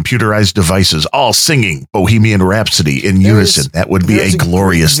 7,000 computerized devices all singing Bohemian Rhapsody in unison. That would be a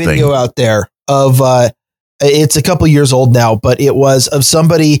glorious thing. Video out there of it's a couple years old now, but it was of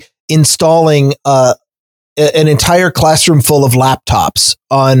somebody installing an entire classroom full of laptops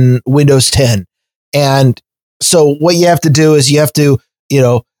on Windows 10. And so what you have to do is you have to,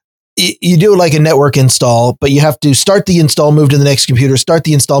 you do like a network install, but you have to start the install, move to the next computer, start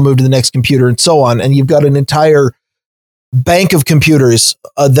the install, move to the next computer, and so on. And you've got an entire bank of computers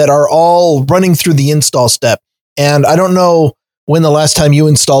that are all running through the install step. And I don't know when the last time you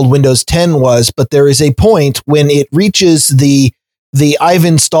installed Windows 10 was, but there is a point when it reaches the I've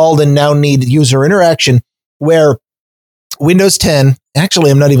installed and now need user interaction where Windows 10,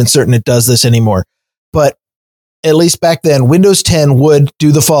 actually, I'm not even certain it does this anymore, but at least back then, Windows 10 would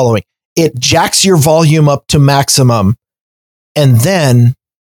do the following. It jacks your volume up to maximum, and then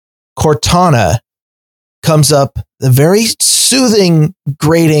Cortana comes up, the very soothing,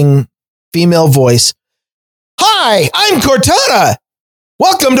 grating female voice. Hi, I'm Cortana.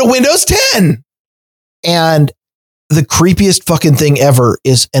 Welcome to Windows 10. And the creepiest fucking thing ever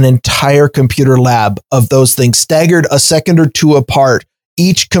is an entire computer lab of those things staggered a second or two apart,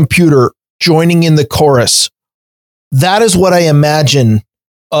 each computer joining in the chorus. That is what I imagine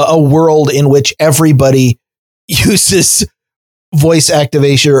a world in which everybody uses voice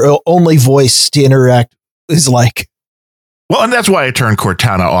activation or only voice to interact is like. Well, and that's why I turn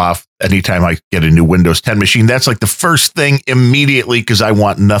Cortana off anytime I get a new Windows 10 machine. That's like the first thing immediately because I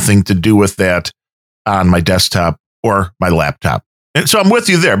want nothing to do with that on my desktop or my laptop. And so I'm with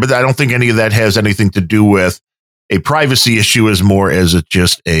you there, but I don't think any of that has anything to do with a privacy issue as more as it's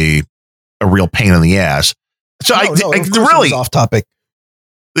just a real pain in the ass. So I really off topic.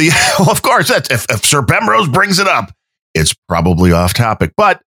 Well, of course, that's if Sir Bemrose brings it up, it's probably off topic.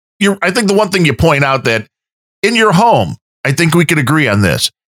 But I think the one thing you point out that in your home, I think we could agree on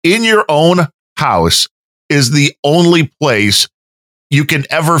this. In your own house is the only place you can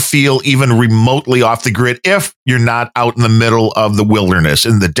ever feel even remotely off the grid if you're not out in the middle of the wilderness,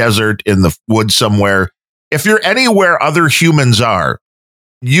 in the desert, in the woods somewhere. If you're anywhere other humans are,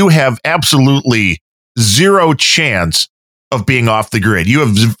 you have absolutely zero chance of being off the grid. You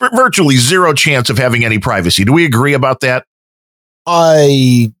have virtually zero chance of having any privacy. Do we agree about that?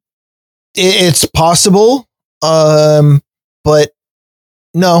 It's possible, but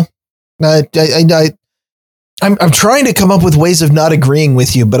no. I'm trying to come up with ways of not agreeing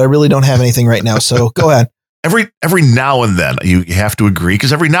with you, but I really don't have anything right now. So go ahead. Every now and then you have to agree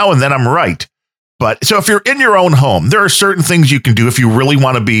because every now and then I'm right. But so if you're in your own home, there are certain things you can do if you really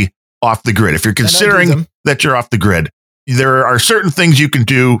want to be off the grid. If you're considering that you're off the grid, there are certain things you can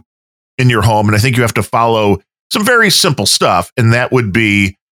do in your home. And I think you have to follow some very simple stuff. And that would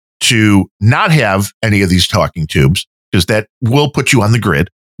be to not have any of these talking tubes because that will put you on the grid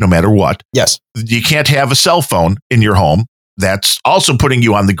no matter what. Yes. You can't have a cell phone in your home. That's also putting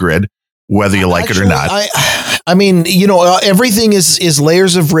you on the grid, whether you like it or not. I mean, everything is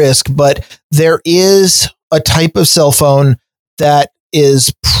layers of risk, but there is a type of cell phone that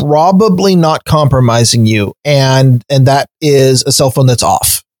is probably not compromising you. And that is a cell phone that's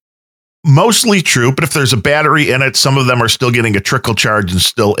off. Mostly true. But if there's a battery in it, some of them are still getting a trickle charge and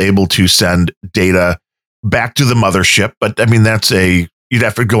still able to send data back to the mothership. But I mean, you'd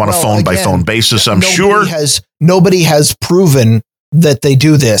have to go on a phone by phone basis. I'm sure nobody has proven that they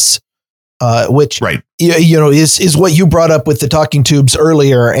do this, which, right. Is what you brought up with the talking tubes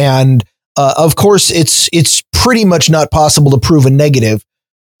earlier. And of course, it's pretty much not possible to prove a negative.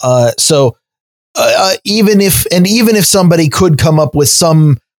 So even if somebody could come up with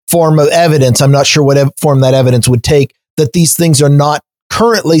some form of evidence, I'm not sure what form that evidence would take, that these things are not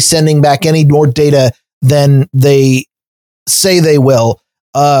currently sending back any more data than they say they will.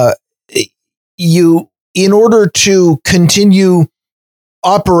 In order to continue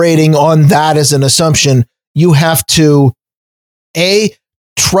operating on that as an assumption, you have to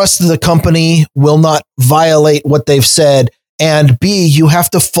trust the company will not violate what they've said, and B, you have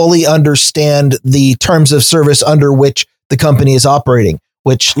to fully understand the terms of service under which the company is operating,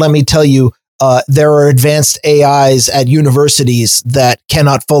 which, let me tell you, there are advanced AIs at universities that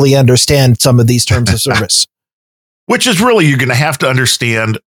cannot fully understand some of these terms of service. Which is really, you're going to have to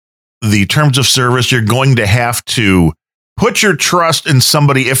understand the terms of service. You're going to have to put your trust in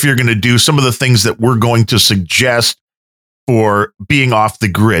somebody if you're going to do some of the things that we're going to suggest for being off the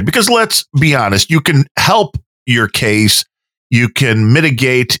grid. Because let's be honest, you can help your case, you can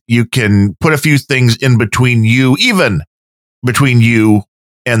mitigate, you can put a few things in between you, even between you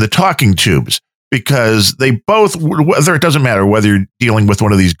and the talking tubes, because they both, whether it doesn't matter whether you're dealing with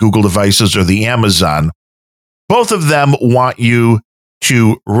one of these Google devices or the Amazon, both of them want you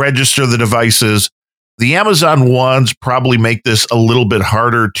to register the devices. The Amazon ones probably make this a little bit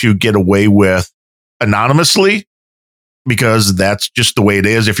harder to get away with anonymously, because that's just the way it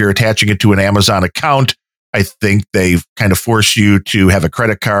is. If you're attaching it to an Amazon account, I think they kind of force you to have a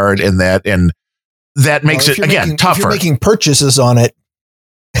credit card, and that makes it, again, tougher. If you're making purchases on it.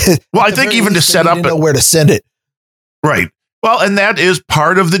 Well, I think even to set up, know where to send it. Right. Well, and that is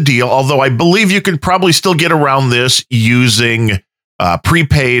part of the deal, although I believe you can probably still get around this using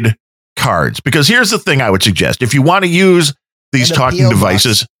prepaid cards. Because here's the thing I would suggest. If you want to use these And a talking P.O.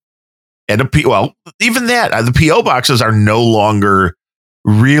 devices. And even that, the PO boxes are no longer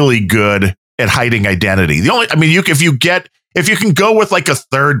really good at hiding identity. If you can go with like a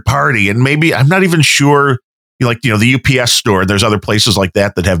third party, and maybe I'm not even sure, the UPS store, there's other places like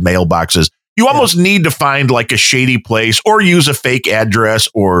that have mailboxes. You almost need to find like a shady place or use a fake address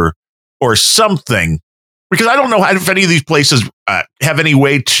or something, because I don't know if any of these places have any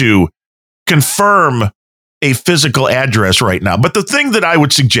way to confirm a physical address right now. But the thing that I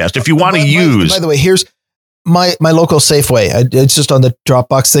would suggest, if you want to use, by the way, here's my local Safeway. It's just on the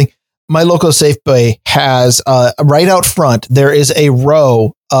Dropbox thing. My local Safeway has right out front, there is a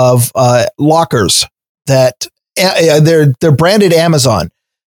row of lockers that they're branded Amazon.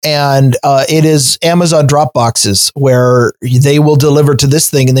 And it is Amazon drop boxes where they will deliver to this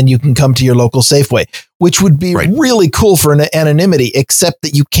thing, and then you can come to your local Safeway, which would be really cool for anonymity, except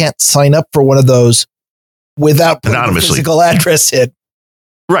that you can't sign up for one of those without putting a physical address in.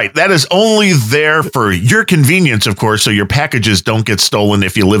 Right. That is only there for your convenience, of course, so your packages don't get stolen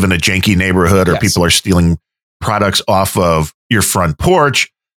if you live in a janky neighborhood or people are stealing products off of your front porch.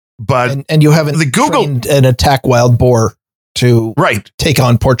 But and you haven't trained an attack wild boar to take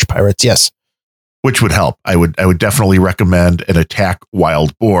on porch pirates. Yes. Which would help. I would definitely recommend an attack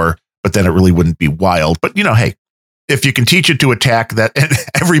wild boar, but then it really wouldn't be wild. But hey, if you can teach it to attack that and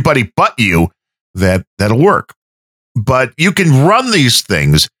everybody but you, that'll work. But you can run these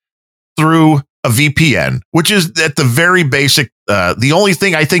things through a VPN, which is at the very basic. The only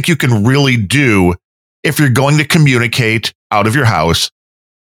thing I think you can really do if you're going to communicate out of your house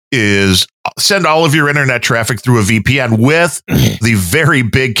is send all of your internet traffic through a VPN, with the very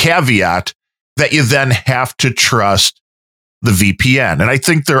big caveat that you then have to trust the VPN. And I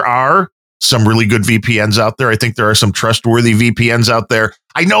think there are some really good VPNs out there. I think there are some trustworthy VPNs out there.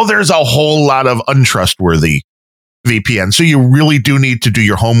 I know there's a whole lot of untrustworthy VPNs. So you really do need to do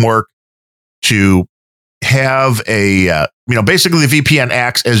your homework to have basically the VPN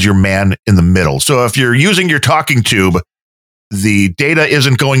acts as your man in the middle. So if you're using your talking tube, the data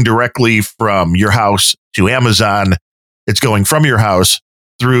isn't going directly from your house to Amazon. It's going from your house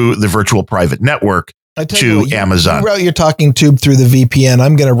through the virtual private network to Amazon. You route your talking tube through the VPN.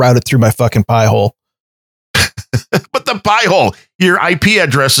 I'm going to route it through my fucking pie hole. But the pie hole, your IP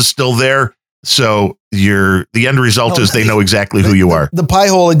address is still there. So the end result is they know exactly who you are. The pie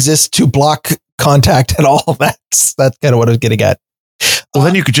hole exists to block contact at all. That's kind of what I was getting at. Well,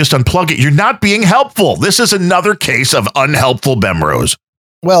 then you could just unplug it. You're not being helpful. This is another case of unhelpful Bemrose.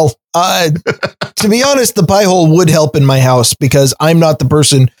 Well, to be honest, the pie hole would help in my house because I'm not the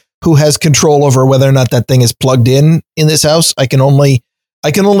person who has control over whether or not that thing is plugged in this house. I can only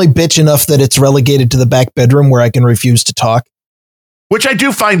bitch enough that it's relegated to the back bedroom where I can refuse to talk. Which I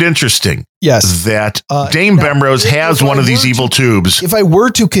do find interesting. Yes. That Dame Bemrose has one of these evil tubes. If I were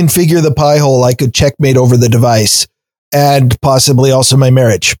to configure the pie hole, I could checkmate over the device and possibly also my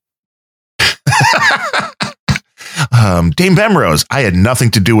marriage. Dame Bemrose, I had nothing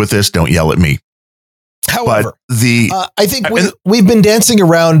to do with this. Don't yell at me. However, I think we've been dancing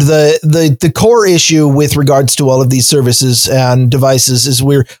around the core issue with regards to all of these services and devices is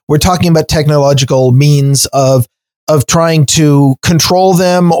we're talking about technological means of trying to control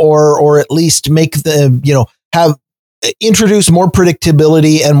them or at least make them, introduce more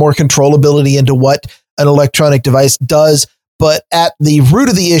predictability and more controllability into what an electronic device does. But at the root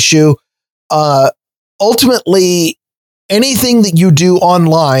of the issue, ultimately, anything that you do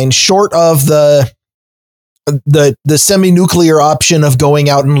online, short of the semi-nuclear option of going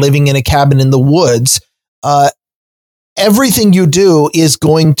out and living in a cabin in the woods, everything you do is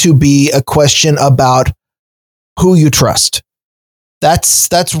going to be a question about who you trust. That's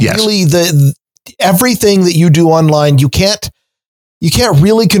really everything that you do online. You can't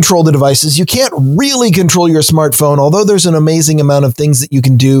really control the devices. You can't really control your smartphone, although there's an amazing amount of things that you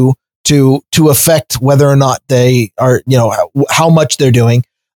can do to affect whether or not they are, how much they're doing.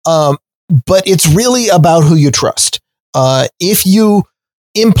 But it's really about who you trust. If you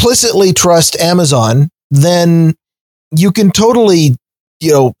implicitly trust Amazon, then you can totally,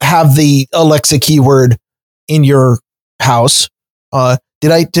 have the Alexa keyword in your house.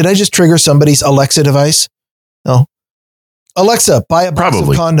 Did I just trigger somebody's Alexa device? No. Alexa, buy a box of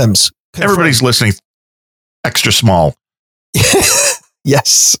condoms. Confirm. Everybody's listening. Extra small.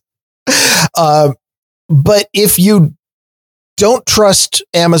 Yes. But if you don't trust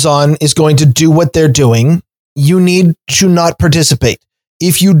Amazon is going to do what they're doing, you need to not participate.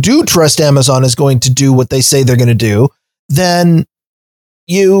 If you do trust Amazon is going to do what they say they're going to do, then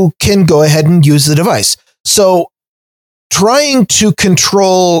you can go ahead and use the device. So trying to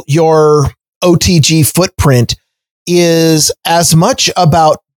control your OTG footprint is as much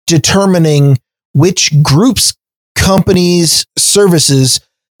about determining which groups, companies, services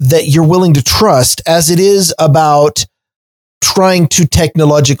that you're willing to trust as it is about trying to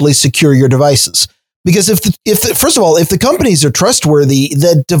technologically secure your devices. Because first of all, if the companies are trustworthy,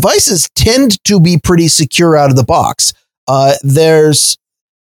 the devices tend to be pretty secure out of the box.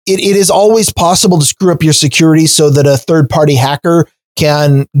 It is always possible to screw up your security so that a third-party hacker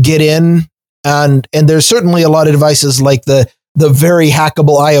can get in. And there's certainly a lot of devices like the very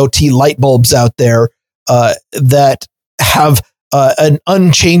hackable IoT light bulbs out there that have an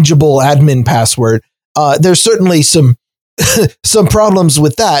unchangeable admin password. There's certainly some problems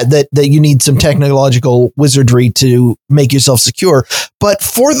with that you need some technological wizardry to make yourself secure. But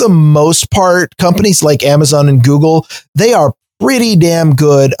for the most part, companies like Amazon and Google, they are pretty damn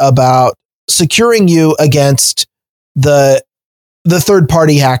good about securing you against the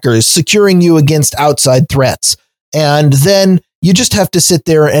third-party hackers, securing you against outside threats. And then you just have to sit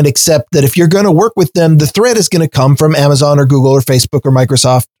there and accept that if you're going to work with them, the threat is going to come from Amazon or Google or Facebook or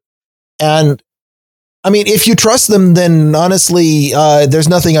Microsoft. And I mean, if you trust them, then honestly, there's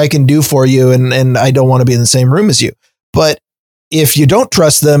nothing I can do for you, and I don't want to be in the same room as you. But if you don't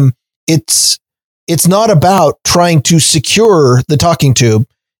trust them, it's not about trying to secure the talking tube.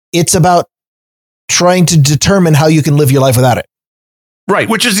 It's about trying to determine how you can live your life without it. Right,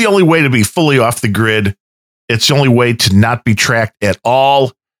 which is the only way to be fully off the grid. It's the only way to not be tracked at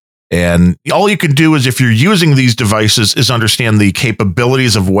all. And all you can do is, if you're using these devices, is understand the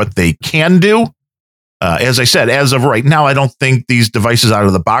capabilities of what they can do. As I said, as of right now, I don't think these devices out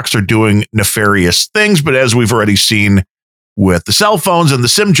of the box are doing nefarious things. But as we've already seen with the cell phones and the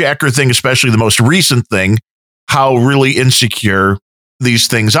SIM jacker thing, especially the most recent thing, how really insecure these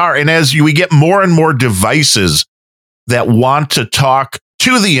things are. And as we get more and more devices that want to talk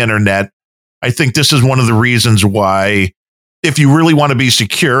to the internet, I think this is one of the reasons why, if you really want to be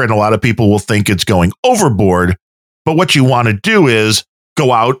secure, and a lot of people will think it's going overboard, but what you want to do is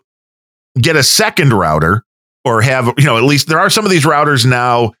go out, get a second router, or have, at least there are some of these routers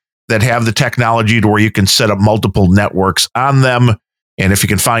now that have the technology to where you can set up multiple networks on them. And if you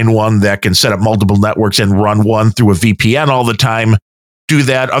can find one that can set up multiple networks and run one through a VPN all the time, do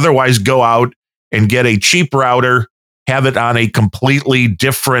that. Otherwise, go out and get a cheap router, have it on a completely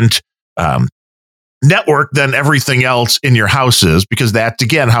different network than everything else in your houses, because that's,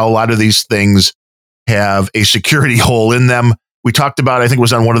 again, how a lot of these things have a security hole in them. We talked about, I think it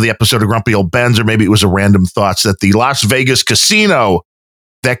was on one of the episodes of Grumpy Old Ben's, or maybe it was a Random Thoughts, that the Las Vegas casino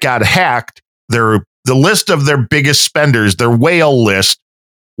that got hacked, the list of their biggest spenders, their whale list,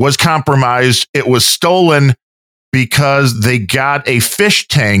 was compromised. It was stolen because they got a fish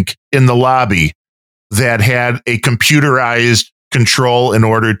tank in the lobby that had a computerized control in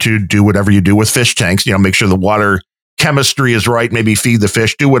order to do whatever you do with fish tanks, make sure the water chemistry is right, maybe feed the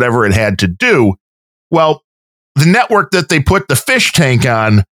fish, do whatever it had to do. Well, the network that they put the fish tank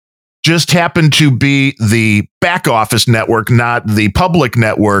on just happened to be the back office network, not the public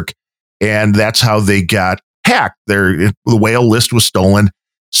network. And that's how they got hacked. The whale list was stolen.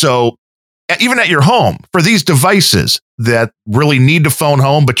 So even at your home, for these devices that really need to phone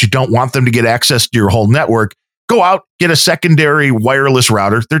home, but you don't want them to get access to your whole network, go out, get a secondary wireless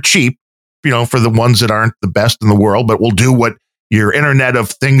router. They're cheap, for the ones that aren't the best in the world, but will do what your Internet of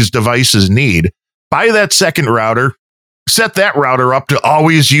Things devices need. Buy that second router, set that router up to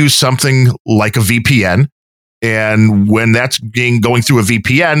always use something like a VPN. And when that's going through a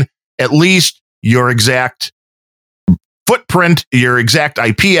VPN, at least your exact footprint, your exact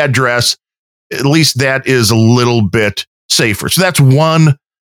IP address, at least that is a little bit safer. So that's one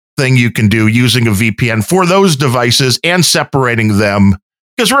thing you can do, using a VPN for those devices and separating them,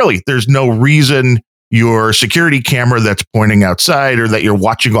 because really there's no reason your security camera that's pointing outside or that you're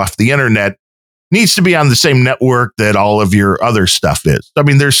watching off the internet needs to be on the same network that all of your other stuff is. I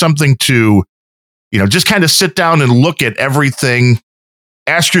mean, there's something to, just kind of sit down and look at everything.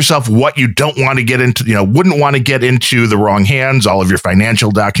 Ask yourself what you don't want to get into, wouldn't want to get into the wrong hands, all of your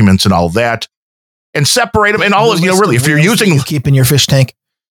financial documents and all that, and separate them. And all of, really, if you're using, you keep in your fish tank.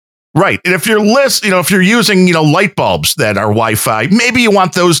 Right. And if if you're using, light bulbs that are Wi-Fi, maybe you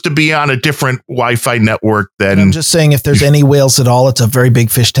want those to be on a different Wi-Fi network than. I'm just saying, if there's any whales at all, it's a very big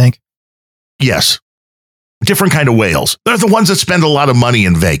fish tank. Yes. Different kind of whales. They're the ones that spend a lot of money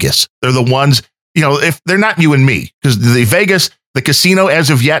in Vegas. They're the ones, if they're not you and me, because the casino as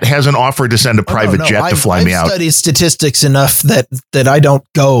of yet hasn't offered to send a private jet to fly me out. I've studied statistics enough that I don't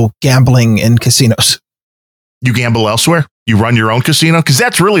go gambling in casinos. You gamble elsewhere? You run your own casino? Because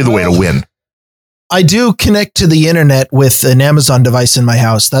that's really the way to win. I do connect to the internet with an Amazon device in my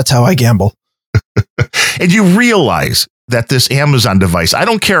house. That's how I gamble. And you realize that this Amazon device, I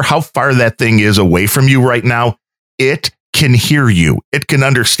don't care how far that thing is away from you right now, it can hear you. It can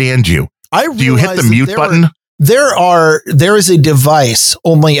understand you. Do you hit the mute button? There is a device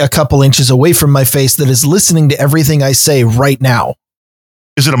only a couple inches away from my face that is listening to everything I say right now.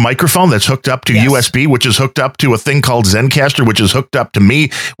 Is it a microphone that's hooked up to USB, which is hooked up to a thing called Zencaster, which is hooked up to me,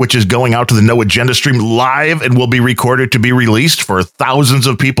 which is going out to the No Agenda stream live and will be recorded to be released for thousands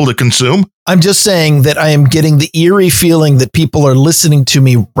of people to consume? I'm just saying that I am getting the eerie feeling that people are listening to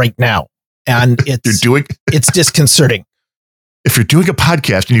me right now. And it's disconcerting. If you're doing a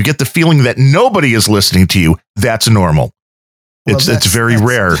podcast and you get the feeling that nobody is listening to you, that's normal. Well, it's very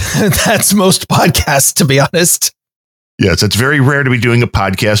rare. That's most podcasts, to be honest. Yes, it's very rare to be doing a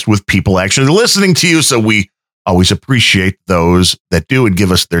podcast with people actually listening to you. So we always appreciate those that do and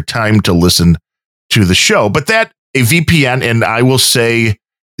give us their time to listen to the show. But a VPN, and I will say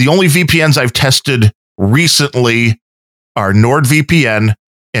the only VPNs I've tested recently are NordVPN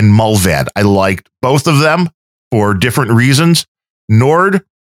and Mullvad. I liked both of them for different reasons. Nord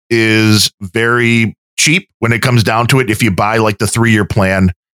is very cheap when it comes down to it. If you buy like the 3-year plan,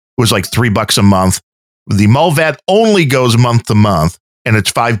 it was like $3 a month. The Mullvad only goes month to month, and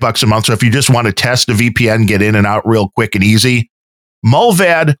it's $5 a month. So if you just want to test a VPN, get in and out real quick and easy.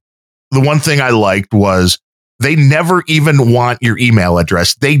 Mullvad, the one thing I liked was they never even want your email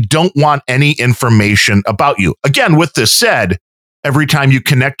address. They don't want any information about you. Again, with this said, every time you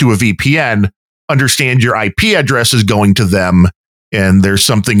connect to a VPN, understand your IP address is going to them, and there's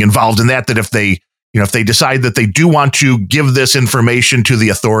something involved in that if they decide that they do want to give this information to the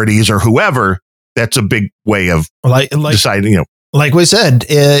authorities or whoever, that's a big way of deciding, Like we said,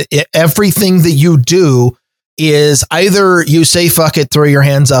 everything that you do is either you say, fuck it, throw your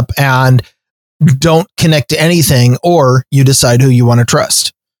hands up and don't connect to anything, or you decide who you want to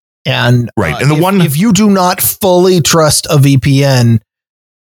trust. And right. And if you do not fully trust a VPN,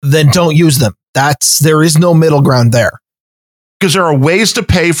 then don't use them. There is no middle ground there. Because there are ways to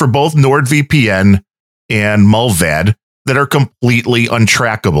pay for both NordVPN and Mullvad that are completely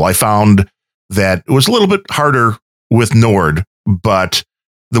untrackable. I found that it was a little bit harder with Nord, but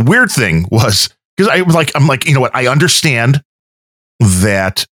the weird thing was, because I'm like, you know what? I understand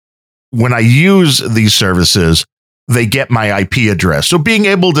that when I use these services, they get my IP address. So being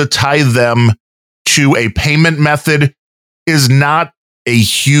able to tie them to a payment method is not a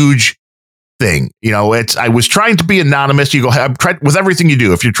huge thing. I was trying to be anonymous. You go, I'm trying with everything you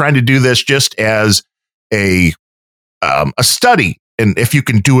do. If you're trying to do this just as a study, and if you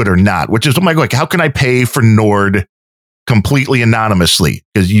can do it or not, which is, how can I pay for Nord completely anonymously?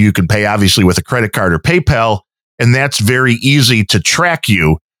 Because you can pay obviously with a credit card or PayPal, and that's very easy to track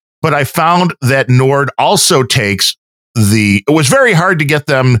you. But I found that Nord also takes it was very hard to get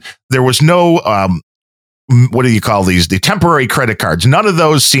them. There was no, what do you call these? The temporary credit cards. None of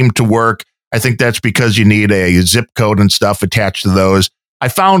those seem to work. I think that's because you need a zip code and stuff attached to those. I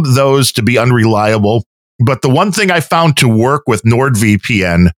found those to be unreliable. But the one thing I found to work with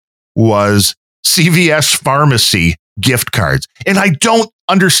NordVPN was CVS pharmacy gift cards. And I don't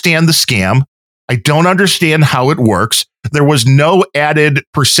understand the scam. I don't understand how it works. There was no added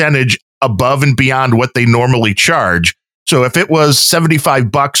percentage above and beyond what they normally charge. So if it was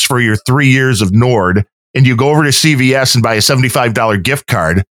 $75 for your 3 years of Nord, and you go over to CVS and buy a $75 gift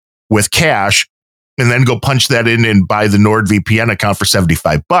card with cash, and then go punch that in and buy the NordVPN account for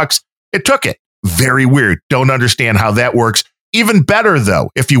 $75, it took it. Very weird. Don't understand how that works. Even better, though,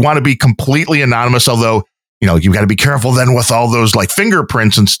 if you want to be completely anonymous, although, you got to be careful then with all those like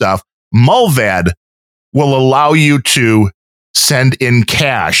fingerprints and stuff. Mullvad will allow you to send in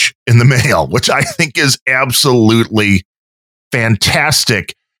cash in the mail, which I think is absolutely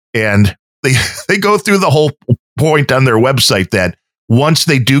fantastic. And they go through the whole point on their website that once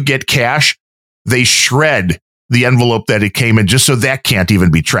they do get cash, they shred the envelope that it came in just so that can't even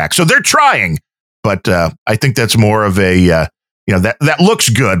be tracked. So they're trying, but I think that's more of a, that looks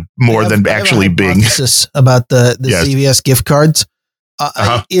good more than actually being about the yes. CVS gift cards.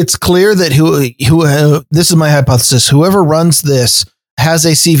 It's clear that who this is my hypothesis. Whoever runs this has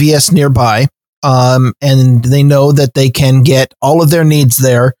a CVS nearby, and they know that they can get all of their needs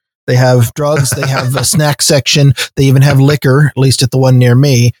there. They have drugs, they have a snack section, they even have liquor, at least at the one near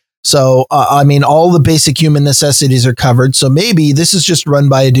me. So, all the basic human necessities are covered. So maybe this is just run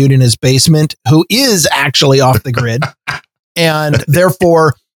by a dude in his basement who is actually off the grid, and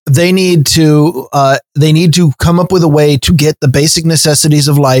therefore they need to come up with a way to get the basic necessities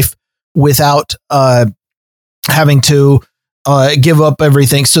of life without having to give up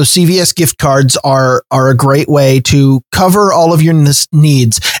everything. So CVS gift cards are a great way to cover all of your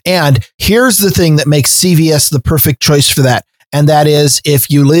needs. And here's the thing that makes CVS the perfect choice for that. And that is if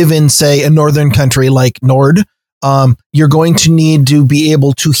you live in, say, a northern country like Nord, you're going to need to be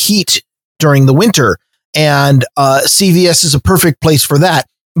able to heat during the winter. And CVS is a perfect place for that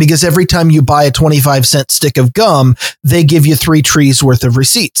because every time you buy a 25-cent stick of gum, they give you 3 trees worth of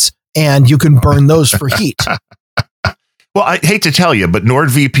receipts and you can burn those for heat. Well, I hate to tell you, but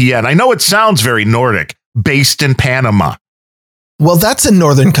NordVPN, I know it sounds very Nordic, based in Panama. Well, that's a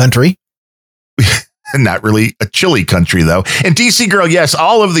northern country. Not really a chilly country, though. And DC Girl, yes,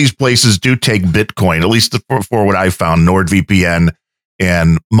 all of these places do take Bitcoin, at least for what I found, NordVPN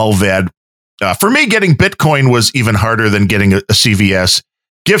and Mulvad. For me, getting Bitcoin was even harder than getting a CVS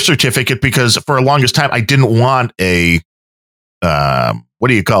gift certificate because for the longest time, I didn't want a, what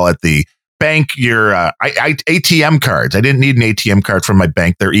do you call it? The bank, your ATM cards. I didn't need an ATM card from my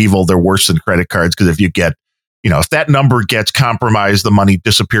bank. They're evil. They're worse than credit cards because if you get, if that number gets compromised, the money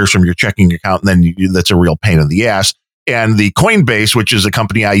disappears from your checking account, and then that's a real pain in the ass. And the Coinbase, which is a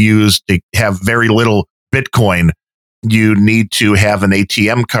company I use to have very little Bitcoin, you need to have an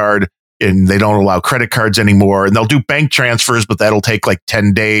ATM card, and they don't allow credit cards anymore. And they'll do bank transfers, but that'll take like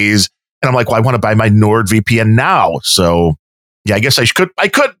 10 days. And I'm like, well, I want to buy my NordVPN now. So yeah, I guess I could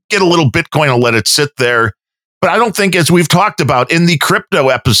get a little Bitcoin and let it sit there. But I don't think, as we've talked about in the crypto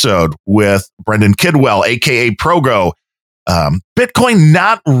episode with Brendan Kidwell, aka Progo, Bitcoin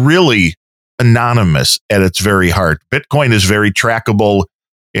not really anonymous at its very heart. Bitcoin is very trackable.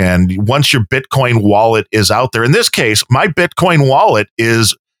 And once your Bitcoin wallet is out there, in this case, my Bitcoin wallet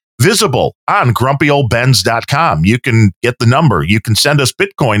is visible on grumpyoldbens.com. You can get the number. You can send us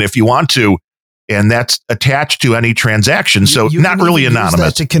Bitcoin if you want to. And that's attached to any transaction. So you not really anonymous.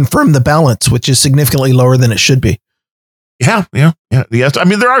 Use that to confirm the balance, which is significantly lower than it should be. Yeah. Yes. I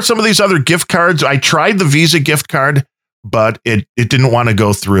mean, there are some of these other gift cards. I tried the Visa gift card, but it didn't want to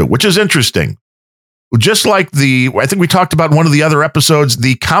go through, which is interesting. Just like I think we talked about in one of the other episodes,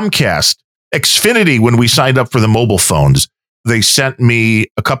 the Comcast Xfinity, when we signed up for the mobile phones, they sent me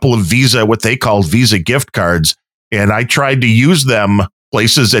a couple of Visa, what they called Visa gift cards. And I tried to use them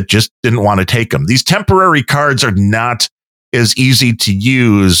places that just didn't want to take them. These temporary cards are not as easy to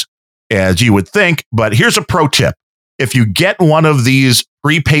use as you would think. But here's a pro tip. If you get one of these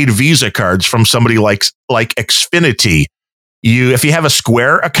prepaid Visa cards from somebody like Xfinity, if you have a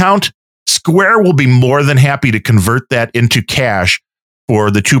Square account, Square will be more than happy to convert that into cash for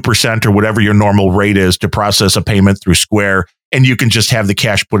the 2% or whatever your normal rate is to process a payment through Square. And you can just have the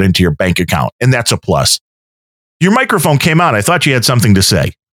cash put into your bank account. And that's a plus. Your microphone came on. I thought you had something to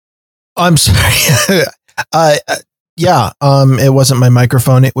say. I'm sorry. It wasn't my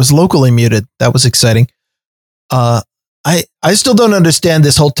microphone. It was locally muted. That was exciting. I still don't understand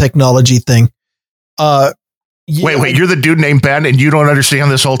this whole technology thing. Wait, you're the dude named Ben and you don't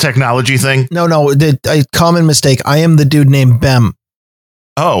understand this whole technology thing? No, common mistake. I am the dude named Bem.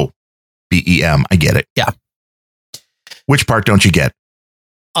 Oh, BEM. I get it. Yeah. Which part don't you get?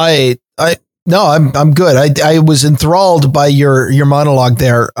 No, I'm good. I was enthralled by your monologue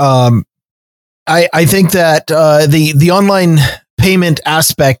there. I think that the online payment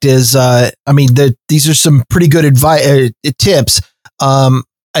aspect is, these are some pretty good tips. I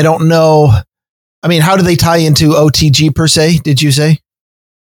don't know. I mean, how do they tie into OTG per se? Did you say?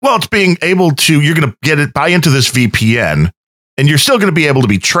 Well, it's being able to, you're going to buy into this VPN and you're still going to be able to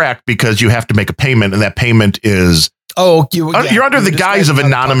be tracked because you have to make a payment and that payment is you're under the guise of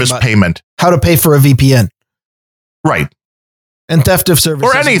anonymous payment. How to pay for a VPN. Right. And theft of service.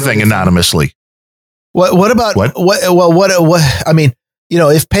 Or anything really anonymously. What about I mean,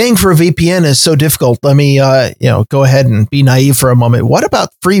 if paying for a VPN is so difficult, let me go ahead and be naive for a moment. What about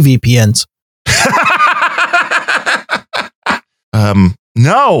free VPNs?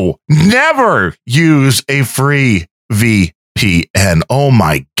 No, never use a free VPN. Oh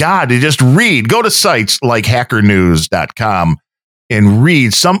my God. Go to sites like hackernews.com and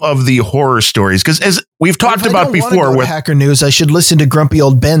read some of the horror stories. Because as we've talked about before with Hacker News, I should listen to Grumpy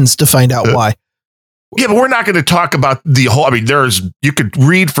Old Ben's to find out why. Yeah, but we're not going to talk about the whole. I mean, you could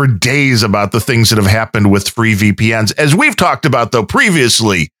read for days about the things that have happened with free VPNs. As we've talked about, though,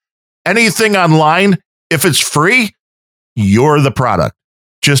 previously, anything online, if it's free, you're the product.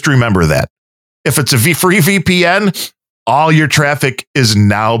 Just remember that. If it's a free VPN, all your traffic is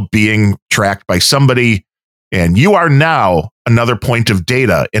now being tracked by somebody, and you are now another point of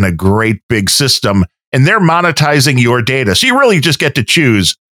data in a great big system, and they're monetizing your data. So you really just get to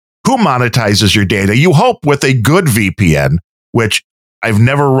choose who monetizes your data. You hope with a good VPN, which I've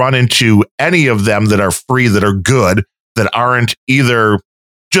never run into any of them that are free that are good. that aren't either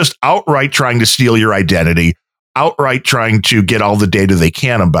just outright trying to steal your identity, outright trying to get all the data they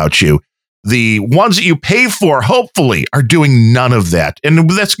can about you. The ones that you pay for, hopefully, are doing none of that. And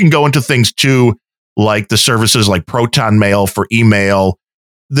this can go into things too, like the services like Proton Mail for email.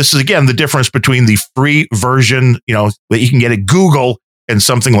 This is, again, the difference between the free version, that you can get at Google and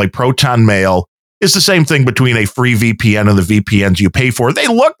something like Proton Mail is the same thing between a free VPN and the VPNs you pay for. They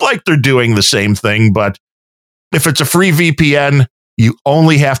look like they're doing the same thing, but if it's a free VPN, you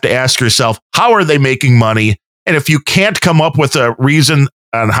only have to ask yourself, how are they making money? And if you can't come up with a reason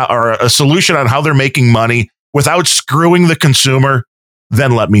on how, or a solution on how they're making money without screwing the consumer,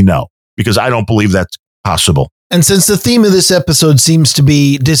 then let me know, because I don't believe that's possible. And since the theme of this episode seems to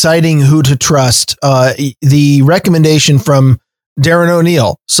be deciding who to trust, the recommendation from Darren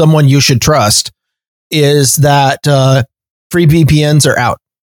O'Neill, someone you should trust, is that free VPNs are out.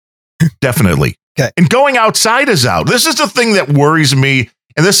 Definitely. Okay. And going outside is out. This is the thing that worries me.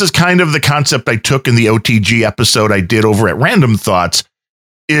 And this is kind of the concept I took in the OTG episode I did over at Random Thoughts,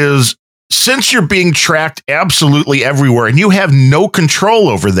 is since you're being tracked absolutely everywhere and you have no control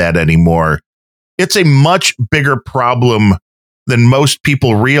over that anymore, it's a much bigger problem than most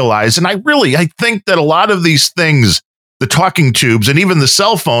people realize. And I think that a lot of these things, the talking tubes and even the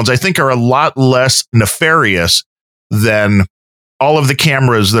cell phones, I think are a lot less nefarious than all of the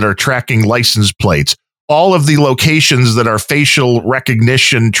cameras that are tracking license plates, all of the locations that are facial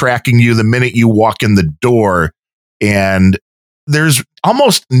recognition tracking you the minute you walk in the door. And there's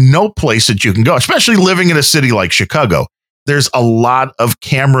almost no place that you can go, especially living in a city like Chicago. There's a lot of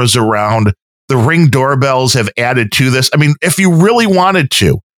cameras around. The Ring doorbells have added to this. I mean, if you really wanted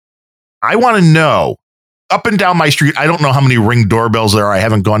to, I want to know up and down my street. I don't know how many Ring doorbells there are. I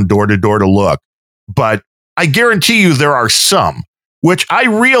haven't gone door to door to look, but I guarantee you there are some, which I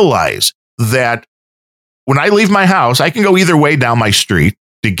realize that when I leave my house, I can go either way down my street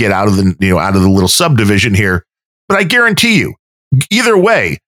to get out of the, out of the little subdivision here. But I guarantee you, either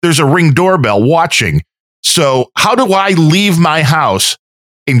way, there's a Ring doorbell watching. So how do I leave my house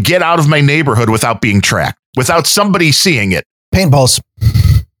and get out of my neighborhood without being tracked, without somebody seeing it? Paintballs.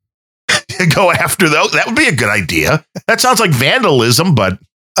 Go after those. That would be a good idea. That sounds like vandalism, but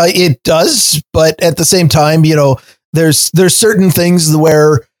it does. But at the same time, there's certain things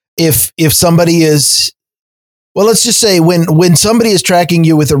where if somebody is, well, let's just say when somebody is tracking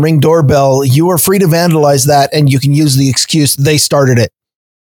you with a Ring doorbell, you are free to vandalize that, and you can use the excuse they started it.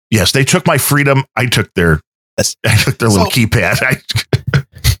 Yes, they took my freedom. I took their little keypad.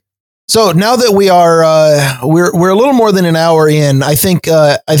 So now that we are we're a little more than an hour in, I think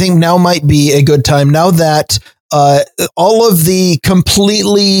now might be a good time. Now that all of the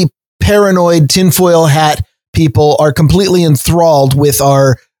completely paranoid tinfoil hat people are completely enthralled with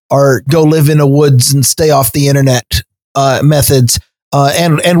our go live in a woods and stay off the internet methods,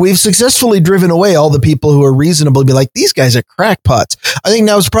 and we've successfully driven away all the people who are reasonable to be like, these guys are crackpots. I think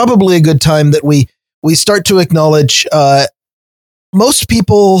now is probably a good time that we start to acknowledge most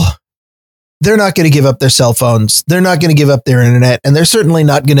people. They're not going to give up their cell phones. They're not going to give up their internet, and they're certainly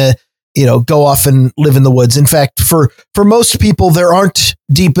not going to, go off and live in the woods. In fact, for most people, there aren't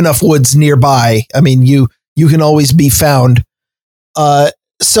deep enough woods nearby. I mean, you can always be found.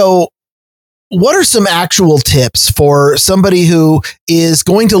 So what are some actual tips for somebody who is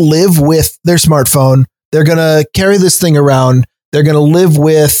going to live with their smartphone? They're going to carry this thing around. They're going to live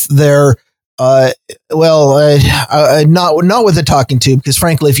with their not with a talking tube, because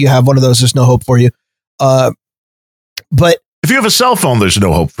frankly, if you have one of those, there's no hope for you. But if you have a cell phone, there's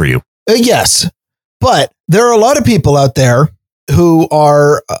no hope for you. Yes, but there are a lot of people out there who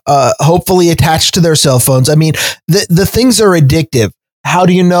are hopefully attached to their cell phones. I mean, the things are addictive. How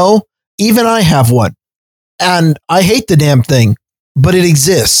do you know? Even I have one, and I hate the damn thing, but it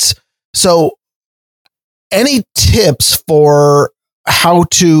exists. So, any tips for how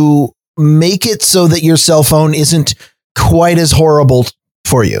to make it so that your cell phone isn't quite as horrible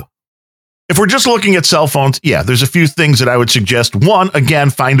for you? If we're just looking at cell phones, there's a few things that I would suggest. One,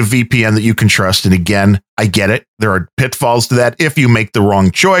 again, find a VPN that you can trust. And again, I get it. There are pitfalls to that if you make the wrong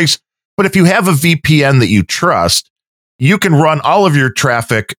choice. But if you have a VPN that you trust, you can run all of your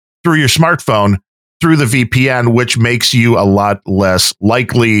traffic through your smartphone through the VPN, which makes you a lot less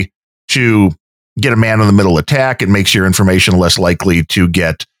likely to get a man-in-the-middle attack. It makes your information less likely to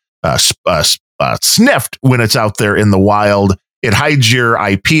get sniffed when it's out there in the wild. It hides your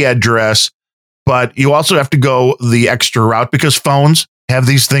IP address, but you also have to go the extra route because phones have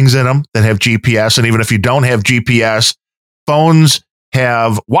these things in them that have GPS. And even if you don't have GPS, phones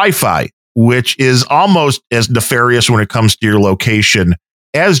have Wi-Fi, which is almost as nefarious when it comes to your location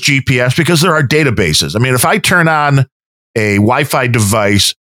as GPS, because there are databases. I mean, if I turn on a Wi-Fi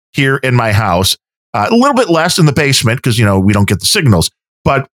device here in my house, a little bit less in the basement because, we don't get the signals.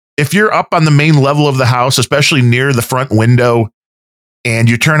 But if you're up on the main level of the house, especially near the front window, and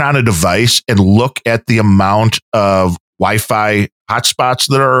you turn on a device and look at the amount of Wi-Fi hotspots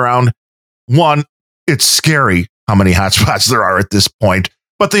that are around, one, it's scary how many hotspots there are at this point,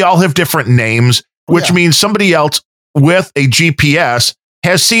 but they all have different names, which means somebody else with a GPS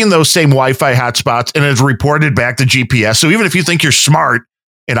has seen those same Wi-Fi hotspots and has reported back to GPS. So even if you think you're smart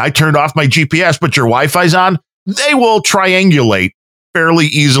and I turned off my GPS, but your Wi-Fi's on, they will triangulate fairly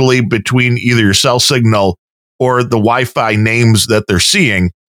easily between either your cell signal or the Wi-Fi names that they're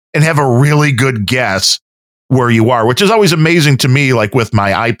seeing and have a really good guess where you are, which is always amazing to me, like with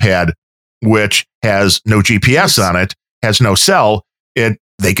my iPad, which has no GPS on it, has no cell.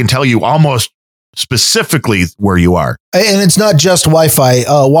 They can tell you almost specifically where you are. And it's not just Wi-Fi.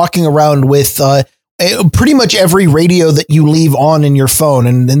 Walking around with pretty much every radio that you leave on in your phone,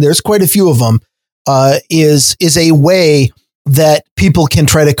 and there's quite a few of them, is a way that people can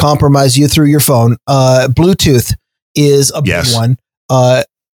try to compromise you through your phone. Bluetooth is a big one. Let's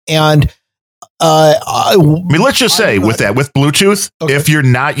just say with Bluetooth, if you're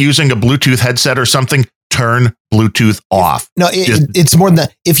not using a Bluetooth headset or something, turn Bluetooth off. No, it's more than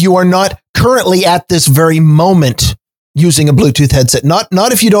that. If you are not currently at this very moment using a Bluetooth headset, not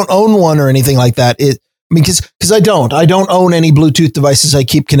if you don't own one or anything like that. Because I don't own any Bluetooth devices. I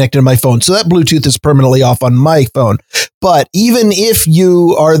keep connected to my phone. So that Bluetooth is permanently off on my phone. But even if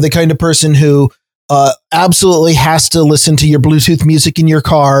you are the kind of person who absolutely has to listen to your Bluetooth music in your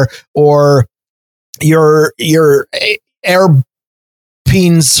car or your air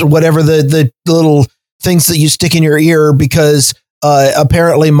pins or whatever, the little things that you stick in your ear, because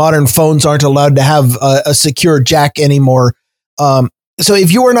apparently modern phones aren't allowed to have a secure jack anymore. So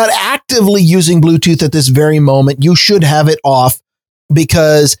if you are not actively using Bluetooth at this very moment, you should have it off,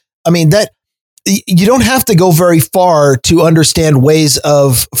 because that you don't have to go very far to understand ways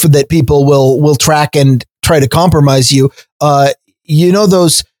that people will track and try to compromise you.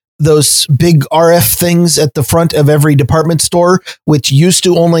 Those big RF things at the front of every department store, which used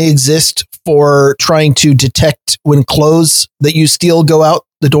to only exist for trying to detect when clothes that you steal go out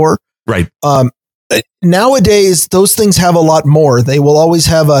the door. Right. Nowadays, those things have a lot more. They will always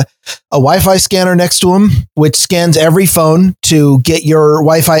have a Wi-Fi scanner next to them, which scans every phone to get your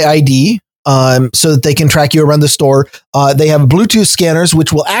Wi-Fi ID, so that they can track you around the store. They have Bluetooth scanners,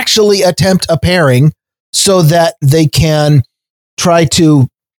 which will actually attempt a pairing so that they can try to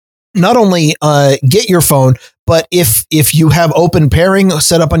not only get your phone, but if you have open pairing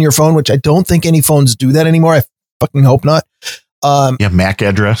set up on your phone, which I don't think any phones do that anymore. I fucking hope not. MAC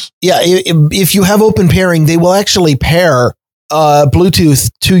address. Yeah, if you have open pairing, they will actually pair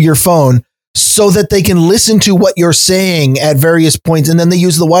Bluetooth to your phone so that they can listen to what you're saying at various points, and then they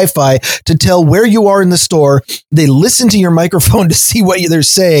use the Wi-Fi to tell where you are in the store. They listen to your microphone to see what they're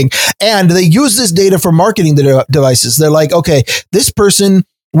saying, and they use this data for marketing the devices. They're like, okay, this person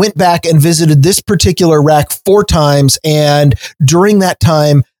went back and visited this particular rack 4 times, and during that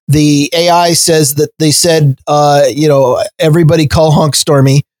time, the AI says that they said, everybody call Honk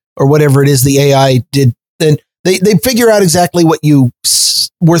Stormy or whatever it is the AI did. Then they figure out exactly what you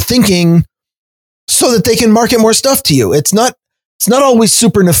were thinking so that they can market more stuff to you. It's not always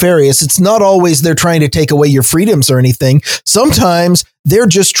super nefarious. It's not always they're trying to take away your freedoms or anything. Sometimes they're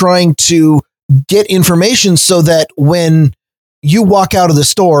just trying to get information so that when you walk out of the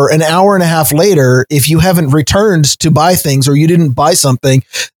store an hour and a half later, if you haven't returned to buy things or you didn't buy something,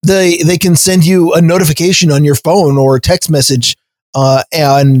 they can send you a notification on your phone or a text message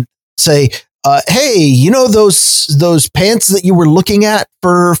and say, hey, those pants that you were looking at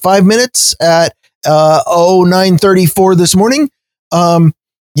for 5 minutes at 9:34 this morning?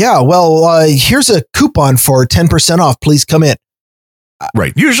 Here's a coupon for 10% off. Please come in.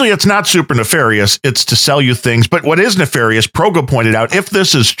 Right. Usually it's not super nefarious. It's to sell you things. But what is nefarious, Progo pointed out, if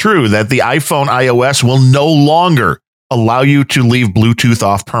this is true, that the iPhone iOS will no longer allow you to leave Bluetooth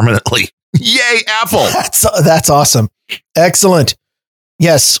off permanently. Yay, Apple. That's awesome. Excellent.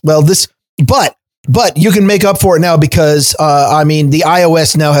 Yes. Well, but you can make up for it now because, the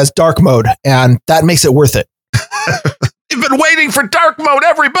iOS now has dark mode, and that makes it worth it. You've been waiting for dark mode,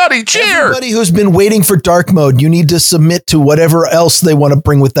 everybody. Cheer! Everybody who's been waiting for dark mode, you need to submit to whatever else they want to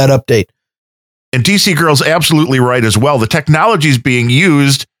bring with that update. And DC Girl's absolutely right as well. The technology is being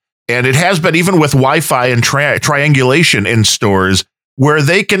used, and it has been even with Wi-Fi and triangulation in stores where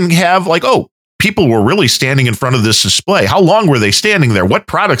they can have people were really standing in front of this display. How long were they standing there? What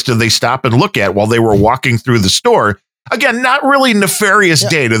products did they stop and look at while they were walking through the store? Again, not really nefarious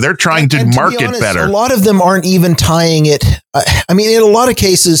data. They're trying to market honest, better. A lot of them aren't even tying it. I mean, in a lot of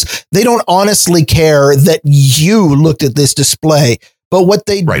cases, they don't honestly care that you looked at this display. But what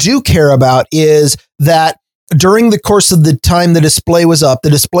they do care about is that during the course of the time the display was up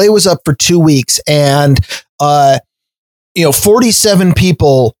for 2 weeks, and 47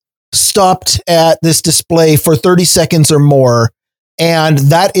 people stopped at this display for 30 seconds or more, and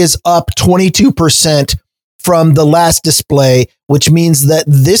that is up 22% from the last display, which means that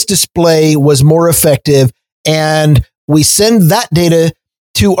this display was more effective. And we send that data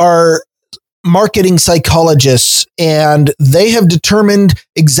to our marketing psychologists, and they have determined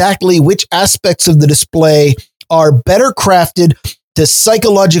exactly which aspects of the display are better crafted to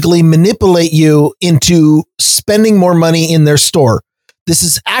psychologically manipulate you into spending more money in their store. This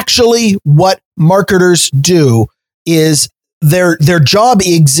is actually what marketers do. Is their job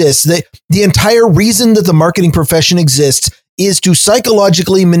exists. The entire reason that the marketing profession exists is to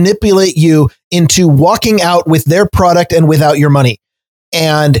psychologically manipulate you into walking out with their product and without your money.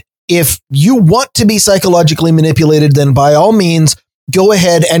 And if you want to be psychologically manipulated, then by all means, go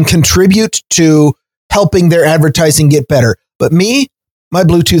ahead and contribute to helping their advertising get better. But me, my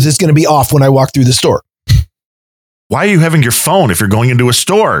Bluetooth is going to be off when I walk through the store. Why are you having your phone if you're going into a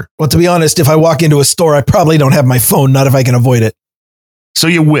store? Well, to be honest, if I walk into a store, I probably don't have my phone, not if I can avoid it. So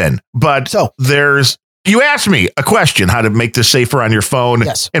you win. But you asked me a question, how to make this safer on your phone.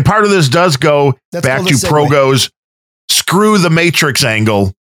 Yes. And part of this does go back to Progo's screw the matrix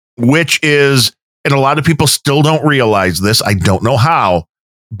angle, which is, and a lot of people still don't realize this, I don't know how,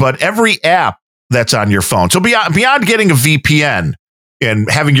 but every app that's on your phone. So beyond getting a VPN, and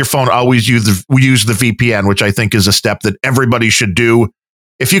having your phone always use the VPN, which I think is a step that everybody should do.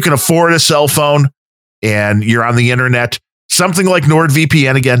 If you can afford a cell phone and you're on the internet, something like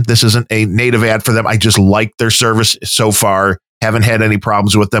NordVPN, again, this isn't a native ad for them. I just like their service so far. Haven't had any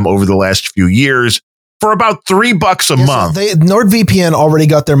problems with them over the last few years. For about $3 a month. NordVPN already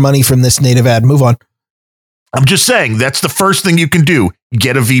got their money from this native ad. Move on. I'm just saying, that's the first thing you can do.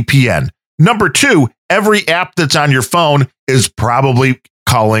 Get a VPN. Number 2, every app that's on your phone is probably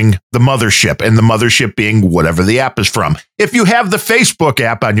calling the mothership, and the mothership being whatever the app is from. If you have the Facebook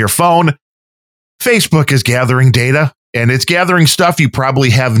app on your phone, Facebook is gathering data, and it's gathering stuff you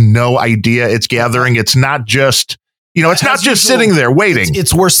probably have no idea it's gathering. It's not just, it's not just sitting there waiting.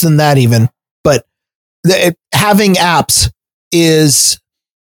 It's worse than that even. But having apps is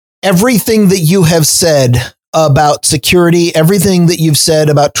everything that you have said about security, everything that you've said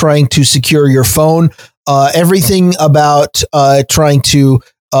about trying to secure your phone, everything about trying to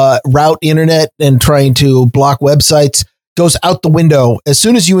route internet and trying to block websites goes out the window. As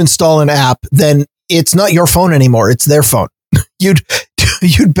soon as you install an app, then it's not your phone anymore. It's their phone. You'd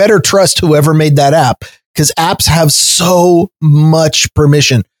better trust whoever made that app, because apps have so much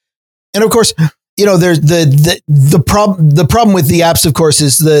permission. And of course, there's the problem with the apps, of course,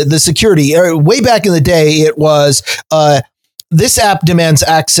 is the security. Way back in the day, it was this app demands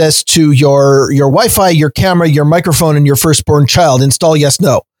access to your Wi-Fi, your camera, your microphone, and your firstborn child. Install yes,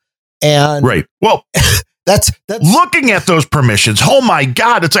 no. And right. Well, that's looking at those permissions. Oh my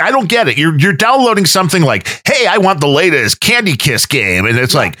God. It's like, I don't get it. You're downloading something like, hey, I want the latest Candy Kiss game. And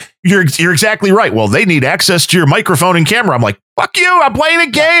it's like, you're exactly right. Well, they need access to your microphone and camera. I'm like, fuck you. I'm playing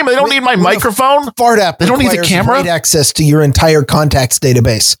a game. They don't need my microphone. Fart app. They don't need the camera. Great access to your entire contacts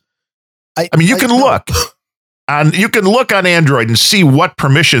database. I mean, you can look on Android and see what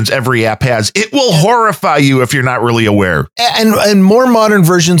permissions every app has. It will horrify you if you're not really aware. And more modern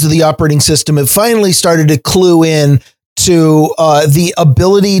versions of the operating system have finally started to clue in to the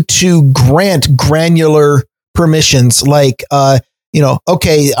ability to grant granular permissions, like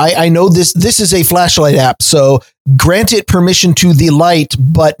okay, I know this is a flashlight app, so grant it permission to the light,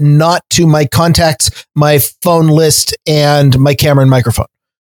 but not to my contacts, my phone list, and my camera and microphone.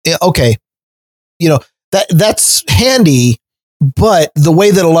 Okay, that's handy, but the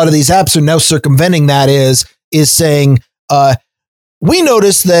way that a lot of these apps are now circumventing that is saying, we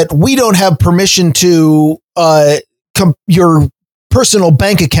notice that we don't have permission to your personal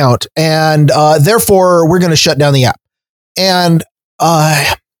bank account, and therefore we're going to shut down the app. And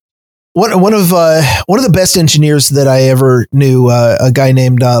one of the best engineers that I ever knew, a guy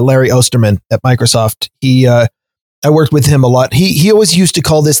named Larry Osterman at Microsoft. I worked with him a lot. He always used to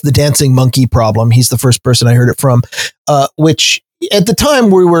call this the dancing monkey problem. He's the first person I heard it from, which at the time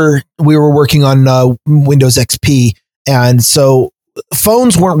we were working on Windows XP, and so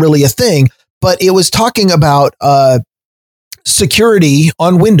phones weren't really a thing. But it was talking about security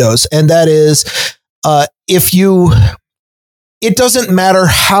on Windows, and that is if you it doesn't matter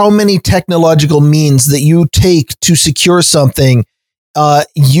how many technological means that you take to secure something,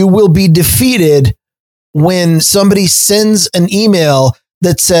 you will be defeated when somebody sends an email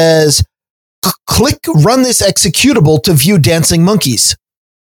that says, click run this executable to view dancing monkeys.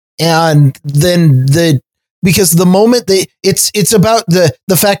 And then because the moment it's about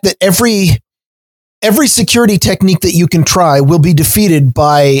the fact that every security technique that you can try will be defeated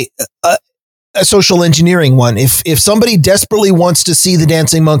by a social engineering one. If somebody desperately wants to see the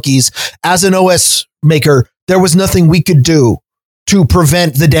dancing monkeys, as an OS maker, there was nothing we could do to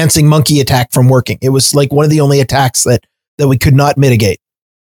prevent the dancing monkey attack from working. It was like one of the only attacks that we could not mitigate.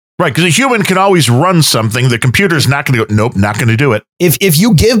 Right, because a human can always run something. The computer's not going to go, nope, not going to do it. If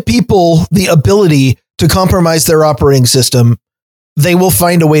you give people the ability to compromise their operating system, they will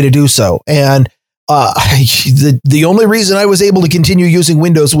find a way to do so. And the only reason I was able to continue using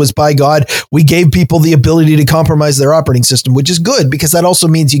Windows was, by God, we gave people the ability to compromise their operating system, which is good because that also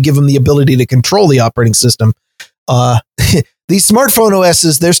means you give them the ability to control the operating system. These smartphone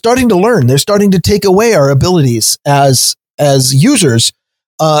OSs, they're starting to learn. They're starting to take away our abilities as users.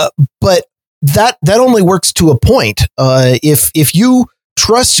 But that only works to a point. If you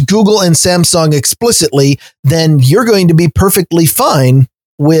trust Google and Samsung explicitly, then you're going to be perfectly fine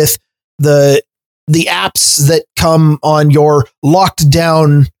with the apps that come on your locked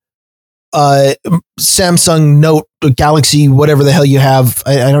down Samsung Note, Galaxy, whatever the hell you have.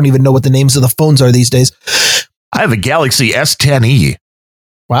 I don't even know what the names of the phones are these days. I have a Galaxy S10e.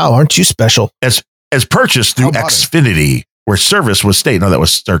 Wow, aren't you special? As purchased through Xfinity, where service was state. No, that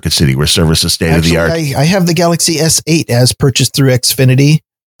was Circuit City, where service is state of the art. I have the Galaxy S8 as purchased through Xfinity.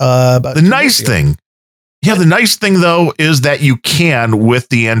 The nice thing though is that you can, with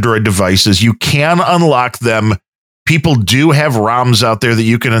the Android devices, you can unlock them. People do have ROMs out there that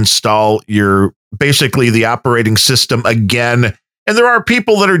you can install basically the operating system again. And there are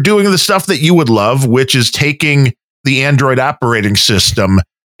people that are doing the stuff that you would love, which is taking the Android operating system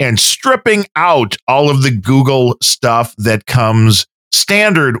and stripping out all of the Google stuff that comes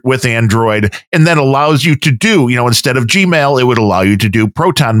standard with Android, and then allows you to do, instead of Gmail, it would allow you to do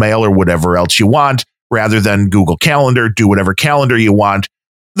Proton Mail or whatever else you want, rather than Google Calendar, do whatever calendar you want.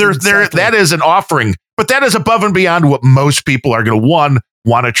 That is an offering, but that is above and beyond what most people are going to want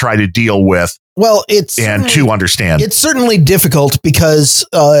to try to deal with. Well, to understand. It's certainly difficult because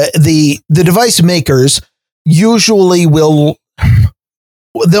the device makers usually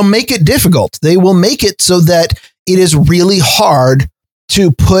they'll make it difficult. They will make it so that it is really hard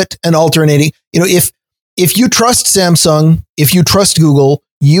to put an alternating. If you trust Samsung, if you trust Google,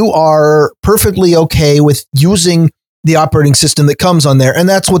 you are perfectly okay with using the operating system that comes on there, and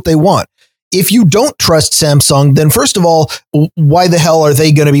that's what they want. If you don't trust Samsung, then first of all, why the hell are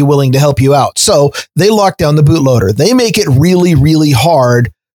they going to be willing to help you out? So they lock down the bootloader. They make it really, really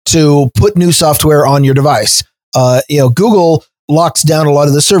hard to put new software on your device. Google locks down a lot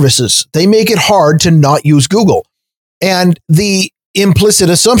of the services. They make it hard to not use Google. And the implicit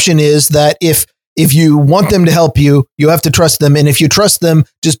assumption is that if you want them to help you, you have to trust them. And if you trust them,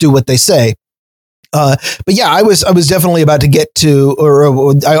 just do what they say. But yeah, I was definitely about to get to,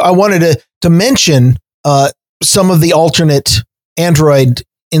 or I wanted to mention some of the alternate Android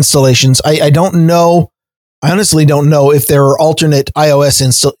installations. I don't know. I honestly don't know if there are alternate iOS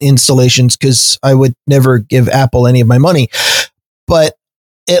installations, because I would never give Apple any of my money. But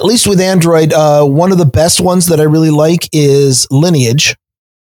at least with Android, one of the best ones that I really like is Lineage.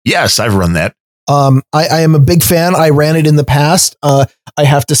 Yes, I've run that. I am a big fan. I ran it in the past. I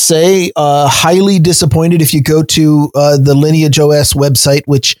have to say, highly disappointed if you go to the Lineage OS website,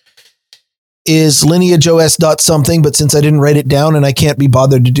 which is lineageos.something. But since I didn't write it down and I can't be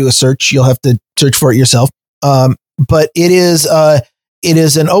bothered to do a search, you'll have to search for it yourself. But it is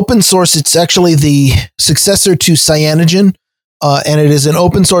an open source. It's actually the successor to Cyanogen. And it is an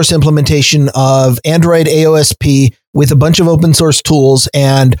open source implementation of Android AOSP with a bunch of open source tools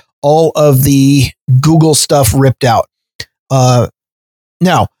and all of the Google stuff ripped out. Now,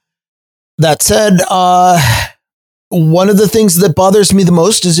 that said, one of the things that bothers me the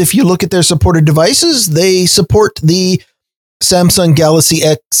most is if you look at their supported devices, they support the Samsung Galaxy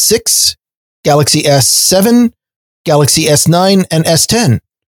S6, Galaxy S7, Galaxy S9, and S10.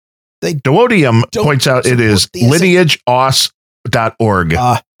 Duodium points out it is lineageos.org.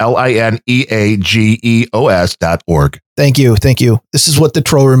 lineageos.org. Thank you. This is what the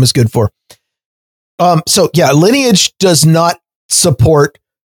troll room is good for. So yeah, Lineage does not support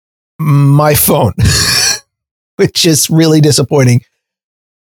my phone, which is really disappointing.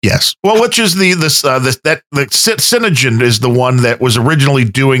 Yes. Well, which is the Cynogen is the one that was originally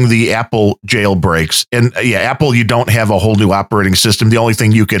doing the Apple jailbreaks. And yeah, Apple, you don't have a whole new operating system. The only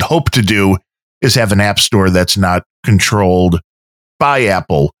thing you could hope to do is have an app store that's not controlled by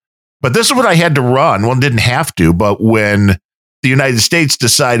Apple. But this is what I had to run. Well, didn't have to, but when the United States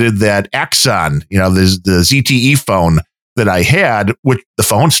decided that Axon, the ZTE phone that I had, which the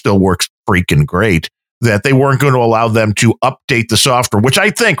phone still works freaking great, that they weren't going to allow them to update the software, which I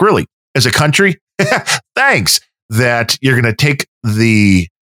think really, as a country, thanks, that you're going to take the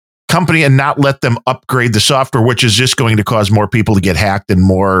company and not let them upgrade the software, which is just going to cause more people to get hacked and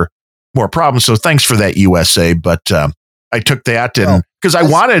more problems. So thanks for that, USA. But I took that, and because I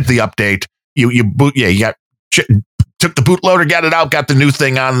wanted the update, you took the bootloader, got it out, got the new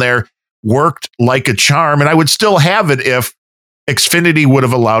thing on there, worked like a charm, and I would still have it if Xfinity would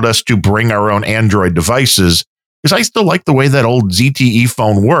have allowed us to bring our own Android devices, because I still like the way that old ZTE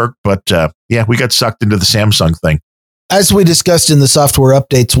phone worked. But we got sucked into the Samsung thing. As we discussed in the software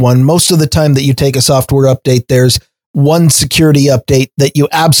updates one, most of the time that you take a software update, there's one security update that you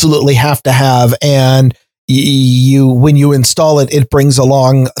absolutely have to have. And when you install it, it brings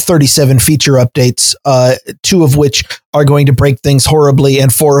along 37 feature updates, 2 of which are going to break things horribly,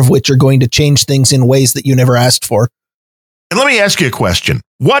 and 4 of which are going to change things in ways that you never asked for. And let me ask you a question.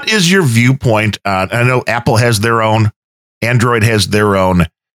 What is your viewpoint on, I know Apple has their own, Android has their own,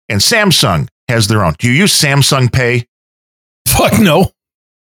 and Samsung has their own. Do you use Samsung Pay? Fuck no.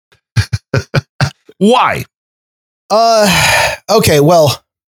 Why? Okay, well,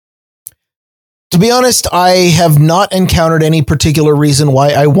 to be honest, I have not encountered any particular reason why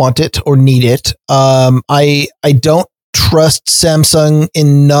I want it or need it. I don't trust Samsung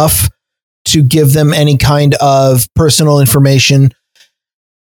enough to give them any kind of personal information.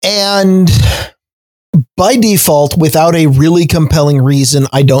 And by default, without a really compelling reason,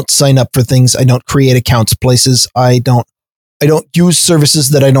 I don't sign up for things. I don't create accounts places. I don't use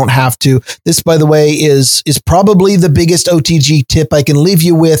services that I don't have to. This, by the way, is probably the biggest OTG tip I can leave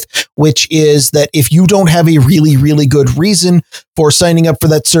you with, which is that if you don't have a really, really good reason for signing up for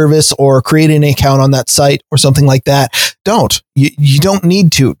that service or creating an account on that site or something like that, don't. You don't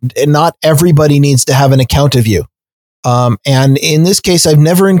need to. Not everybody needs to have an account of you. And in this case, I've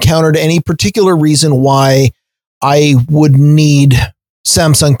never encountered any particular reason why I would need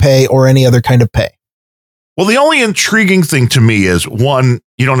Samsung Pay or any other kind of pay. Well, the only intriguing thing to me is, one,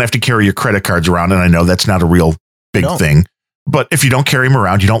 you don't have to carry your credit cards around. And I know that's not a real big thing, but if you don't carry them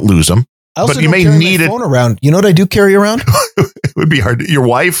around, you don't lose them. But you may need it around. You know what I do carry around? It would be hard. Your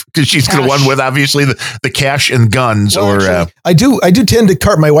wife, because she's the one with obviously the cash and guns. Well, actually, I do tend to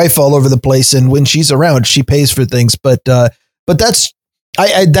cart my wife all over the place, and when she's around, she pays for things. But that's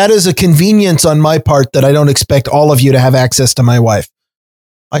that is a convenience on my part that I don't expect all of you to have access to my wife.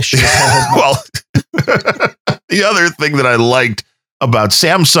 I should. Well, the other thing that I liked about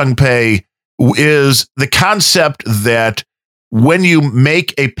Samsung Pay is the concept that when you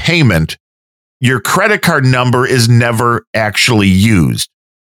make a payment, your credit card number is never actually used.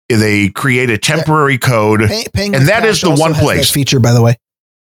 They create a temporary code, and that is the one place. That feature, by the way.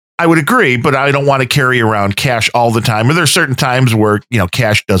 I would agree, but I don't want to carry around cash all the time. Or there are certain times where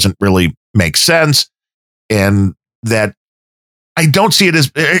cash doesn't really make sense, and that I don't see it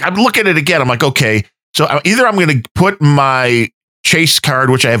as. I'm looking at it again. I'm like, okay, so either I'm going to put my Chase card,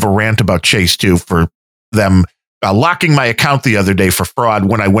 which I have a rant about Chase too, for them locking my account the other day for fraud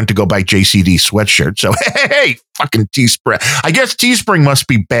when I went to go buy JCD sweatshirt. So, hey, fucking Teespring. I guess Teespring must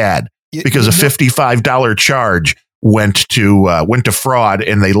be bad because a $55 charge went to fraud,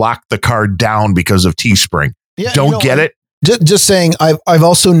 and they locked the card down because of Teespring. Yeah, don't get it. Just saying, I've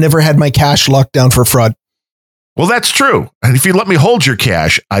also never had my cash locked down for fraud. Well, that's true. And if you let me hold your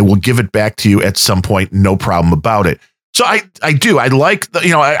cash, I will give it back to you at some point. No problem about it. So I do. I like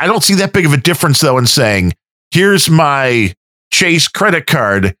I don't see that big of a difference though in saying, here's my Chase credit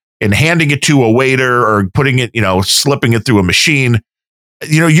card and handing it to a waiter or putting it, slipping it through a machine.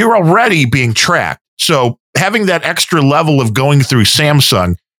 You're already being tracked. So having that extra level of going through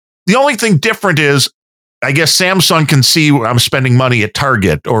Samsung, the only thing different is, I guess Samsung can see I'm spending money at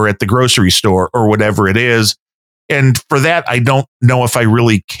Target or at the grocery store or whatever it is. And for that, I don't know if I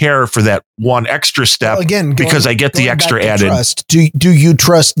really care for that one extra step because I get the extra added. Trust. Do you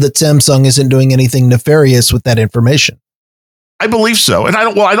trust that Samsung isn't doing anything nefarious with that information? I believe so. And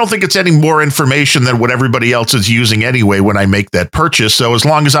I don't think it's any more information than what everybody else is using anyway when I make that purchase. So as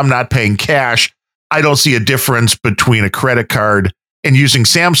long as I'm not paying cash, I don't see a difference between a credit card and using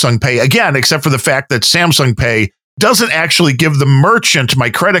Samsung Pay, again, except for the fact that Samsung Pay doesn't actually give the merchant my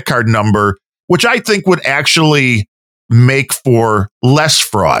credit card number, which I think would actually make for less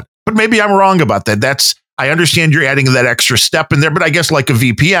fraud. But maybe I'm wrong about that. I understand you're adding that extra step in there, but I guess like a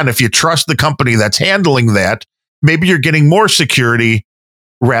VPN, if you trust the company that's handling that, maybe you're getting more security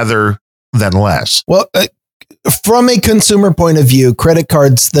rather than less. Well, from a consumer point of view, credit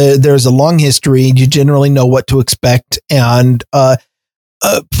cards, there's a long history. You generally know what to expect. And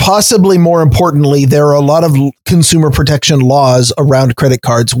possibly more importantly, there are a lot of consumer protection laws around credit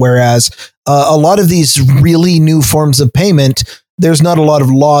cards, whereas a lot of these really new forms of payment, there's not a lot of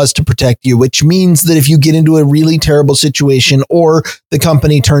laws to protect you, which means that if you get into a really terrible situation or the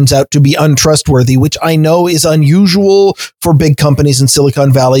company turns out to be untrustworthy, which I know is unusual for big companies in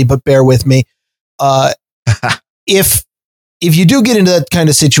Silicon Valley, but bear with me. If you do get into that kind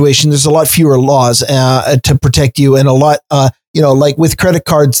of situation, there's a lot fewer laws to protect you, and a lot, like with credit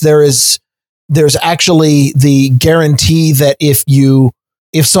cards, there's actually the guarantee that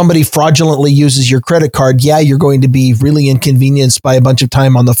if somebody fraudulently uses your credit card, you're going to be really inconvenienced by a bunch of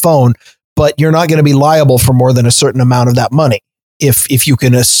time on the phone, but you're not going to be liable for more than a certain amount of that money if you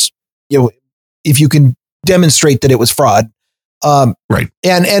can demonstrate that it was fraud. Right.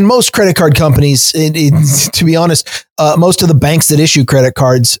 And most credit card companies, to be honest, most of the banks that issue credit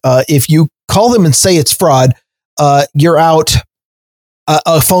cards, if you call them and say it's fraud, you're out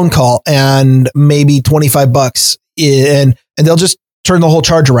a phone call and maybe $25, and they'll just turn the whole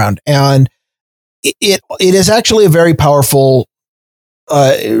charge around. And it is actually a very powerful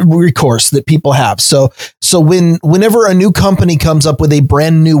recourse that people have. So whenever a new company comes up with a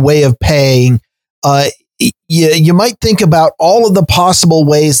brand new way of paying, you might think about all of the possible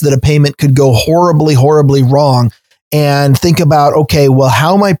ways that a payment could go horribly, horribly wrong, and think about, okay, well,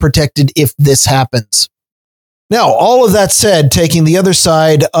 how am I protected if this happens? Now, all of that said, taking the other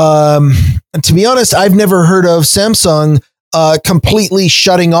side, to be honest, I've never heard of Samsung completely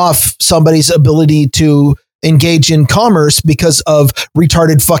shutting off somebody's ability to engage in commerce because of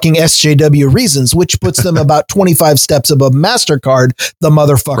retarded fucking SJW reasons, which puts them about 25 steps above MasterCard, the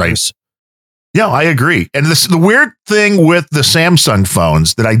motherfuckers. Right. Yeah, I agree. And the weird thing with the Samsung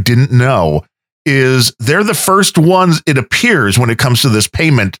phones that I didn't know is they're the first ones, it appears, when it comes to this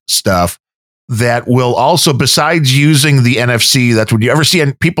payment stuff, that will also, besides using the NFC, that's what you ever see,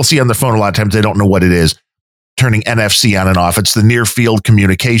 and people see on the phone a lot of times, they don't know what it is, turning NFC on and off. It's the near field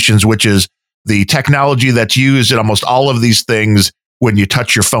communications, which is the technology that's used in almost all of these things when you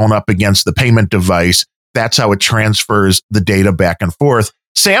touch your phone up against the payment device. That's how it transfers the data back and forth.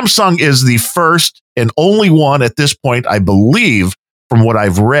 Samsung is the first and only one at this point, I believe, from what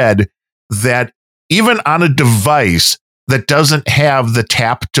I've read, that even on a device that doesn't have the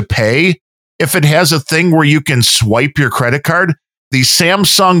tap to pay, if it has a thing where you can swipe your credit card, the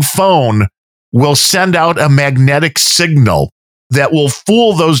Samsung phone will send out a magnetic signal that will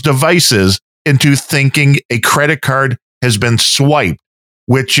fool those devices into thinking a credit card has been swiped,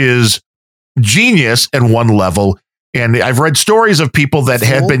 which is genius at one level. And I've read stories of people that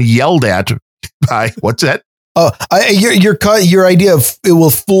had been yelled at by, what's that? Oh, your idea of it will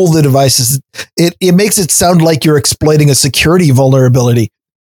fool the devices. It makes it sound like you're exploiting a security vulnerability.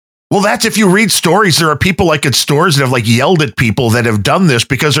 Well, that's if you read stories. There are people like at stores that have like yelled at people that have done this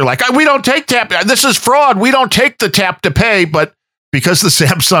because they're like, we don't take tap. This is fraud. We don't take the tap to pay. But because the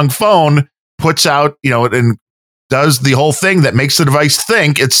Samsung phone puts out, and does the whole thing that makes the device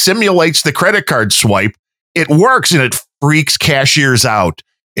think, it simulates the credit card swipe. It works and it freaks cashiers out.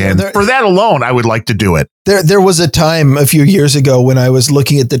 And for that alone, I would like to do it. There was a time a few years ago when I was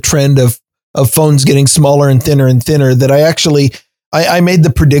looking at the trend of phones getting smaller and thinner that I made the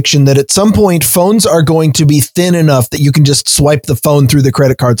prediction that at some point phones are going to be thin enough that you can just swipe the phone through the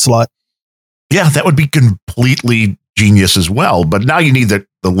credit card slot. Yeah, that would be completely genius as well. But now you need the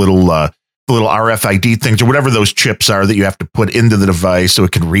little RFID things or whatever those chips are that you have to put into the device so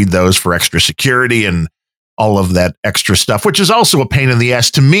it can read those for extra security and all of that extra stuff, which is also a pain in the ass.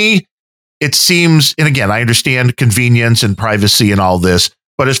 To me, it seems, and again, I understand convenience and privacy and all this,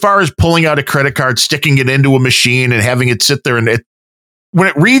 but as far as pulling out a credit card, sticking it into a machine and having it sit there, and when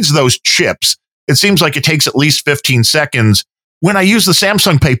it reads those chips, it seems like it takes at least 15 seconds. When I use the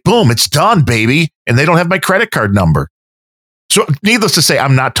Samsung Pay, boom, it's done, baby. And they don't have my credit card number. So needless to say,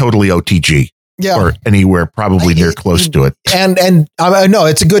 I'm not totally OTG or anywhere probably near close to it. And I know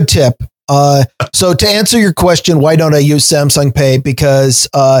it's a good tip. So to answer your question, why don't I use Samsung Pay? Because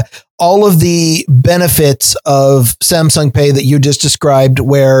all of the benefits of Samsung Pay that you just described,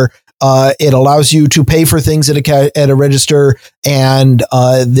 where it allows you to pay for things at a register, and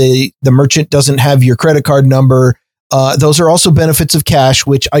the merchant doesn't have your credit card number. Those are also benefits of cash,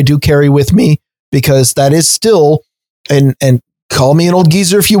 which I do carry with me, because that is still, and call me an old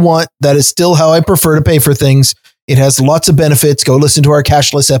geezer if you want, that is still how I prefer to pay for things, It has lots of benefits. Go listen to our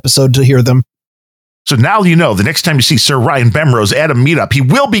cashless episode to hear them. So now you know, the next time you see Sir Ryan Bemrose at a meetup, he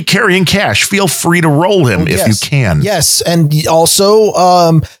will be carrying cash. Feel free to roll him if you can. Yes, and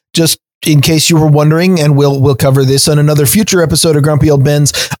also just in case you were wondering, and we'll cover this on another future episode of Grumpy Old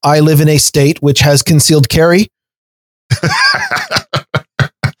Ben's, I live in a state which has concealed carry.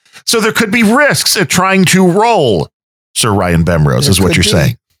 So there could be risks at trying to roll, Sir Ryan Bemrose, is what you're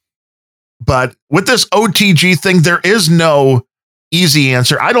saying. But with this OTG thing, there is no easy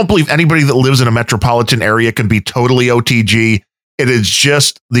answer. I don't believe anybody that lives in a metropolitan area can be totally OTG. It is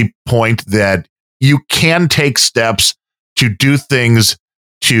just the point that you can take steps to do things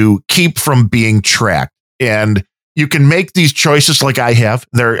to keep from being tracked. And you can make these choices like I have.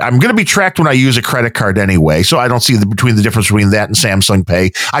 I'm going to be tracked when I use a credit card anyway, so I don't see the difference between that and Samsung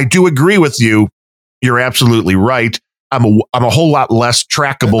Pay. I do agree with you. You're absolutely right. I'm a whole lot less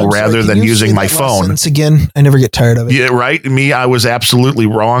trackable rather than using my phone. Once again, I never get tired of it. Yeah, right. Me, I was absolutely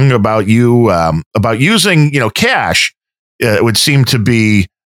wrong about you about using cash. It would seem to be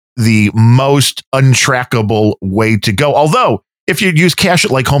the most untrackable way to go. Although, if you use cash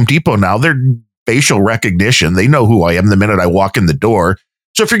at like Home Depot now, they're facial recognition. They know who I am the minute I walk in the door.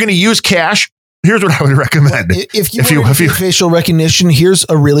 So if you're going to use cash, here's what I would recommend. If you facial recognition, here's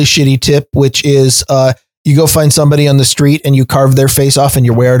a really shitty tip, which is you go find somebody on the street and you carve their face off and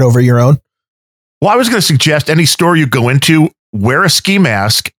you wear it over your own. Well, I was going to suggest any store you go into, wear a ski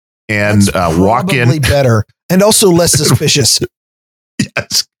mask and walk in. Probably better and also less suspicious.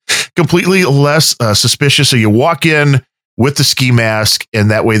 Yes, completely less suspicious. So you walk in with the ski mask, and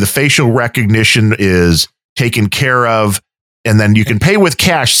that way the facial recognition is taken care of, and then you can pay with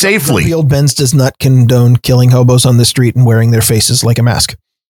cash safely. The old Benz does not condone killing hobos on the street and wearing their faces like a mask.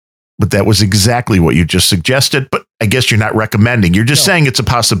 But that was exactly what you just suggested. But I guess you're not recommending. You're just saying it's a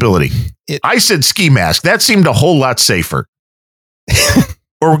possibility. I said ski mask. That seemed a whole lot safer.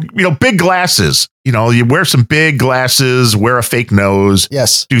 Or, big glasses. You wear some big glasses, wear a fake nose.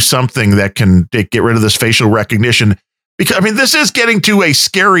 Yes. Do something that can get rid of this facial recognition. Because, this is getting to a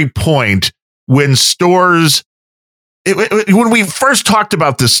scary point when stores, when we first talked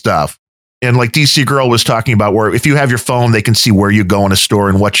about this stuff, and like DC Girl was talking about, where if you have your phone, they can see where you go in a store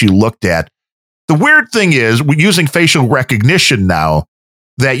and what you looked at. The weird thing is, we're using facial recognition now,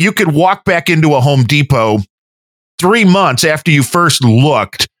 that you could walk back into a Home Depot 3 months after you first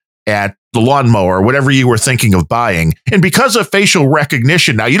looked at the lawnmower or whatever you were thinking of buying. And because of facial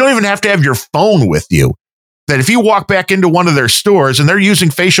recognition now, you don't even have to have your phone with you. That if you walk back into one of their stores and they're using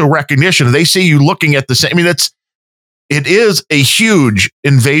facial recognition, they see you looking at the same. It is a huge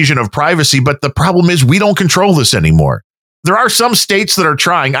invasion of privacy, but the problem is we don't control this anymore. There are some states that are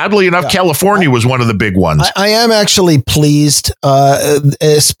trying. Oddly enough, California was one of the big ones. I am actually pleased,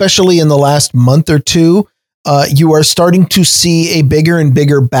 especially in the last month or two. You are starting to see a bigger and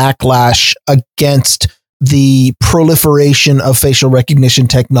bigger backlash against the proliferation of facial recognition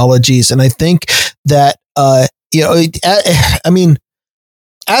technologies. And I think that,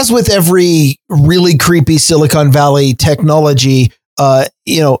 as with every really creepy Silicon Valley technology,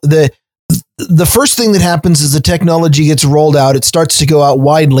 the first thing that happens is the technology gets rolled out. It starts to go out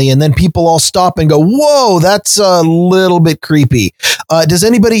widely, and then people all stop and go, whoa, that's a little bit creepy. Does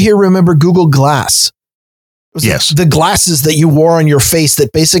anybody here remember Google Glass? Yes. The glasses that you wore on your face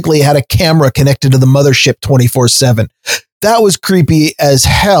that basically had a camera connected to the mothership 24/7. That was creepy as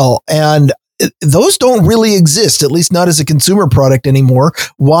hell. And those don't really exist, at least not as a consumer product anymore.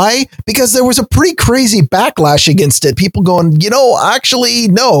 Why? Because there was a pretty crazy backlash against it. People going, actually,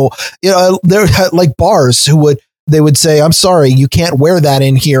 no. They're like bars they would say, I'm sorry, you can't wear that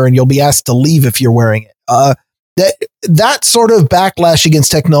in here and you'll be asked to leave if you're wearing it. That sort of backlash against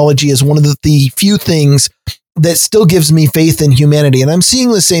technology is one of the few things that still gives me faith in humanity. And I'm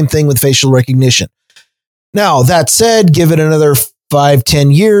seeing the same thing with facial recognition. Now, that said, give it another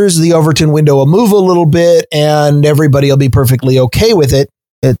 5-10 years, the Overton window will move a little bit and everybody will be perfectly okay with it.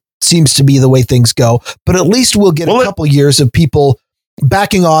 It seems to be the way things go, but at least we'll get a couple years of people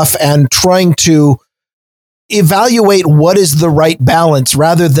backing off and trying to evaluate what is the right balance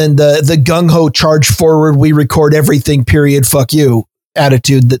rather than the gung-ho charge forward, we record everything, period, fuck you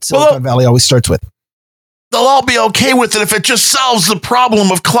attitude that Silicon Valley always starts with. They'll all be okay with it if it just solves the problem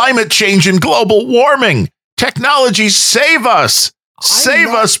of climate change and global warming. Technology, save us. Save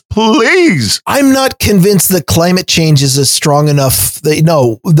us, please. I'm not convinced that climate change is strong enough.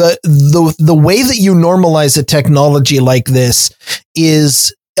 The way that you normalize a technology like this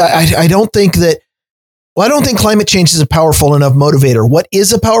is, I don't think climate change is a powerful enough motivator. What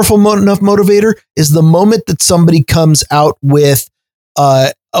is a powerful enough motivator is the moment that somebody comes out with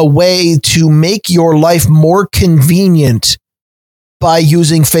a way to make your life more convenient by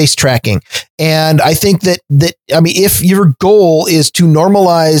using face tracking. And I think that if your goal is to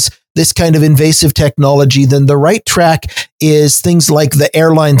normalize this kind of invasive technology, then the right track is things like the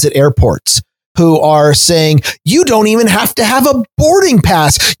airlines at airports, who are saying, you don't even have to have a boarding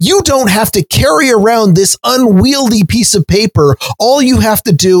pass. You don't have to carry around this unwieldy piece of paper. All you have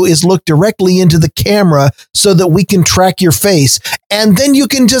to do is look directly into the camera so that we can track your face. And then you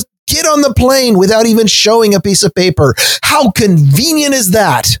can just get on the plane without even showing a piece of paper. How convenient is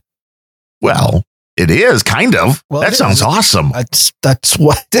that? Well, it is kind of. Well, that sounds awesome. That's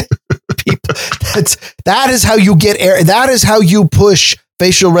what people, that is how you get air. That is how you push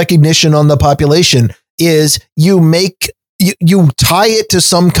facial recognition on the population, is you tie it to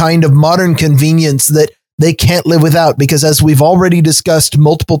some kind of modern convenience that they can't live without, because as we've already discussed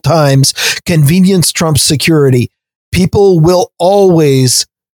multiple times, convenience trumps security. People will always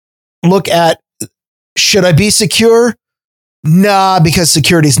look at, should I be secure? Nah, because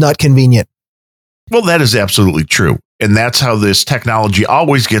security is not convenient. Well, that is absolutely true. And that's how this technology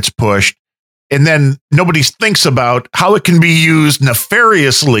always gets pushed. And then nobody thinks about how it can be used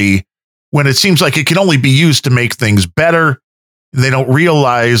nefariously when it seems like it can only be used to make things better. They don't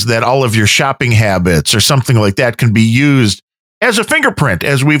realize that all of your shopping habits or something like that can be used as a fingerprint,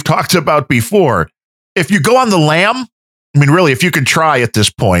 as we've talked about before. If you go on the lam, I mean, really, if you can try at this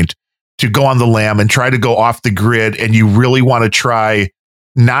point to go on the lam and try to go off the grid, and you really want to try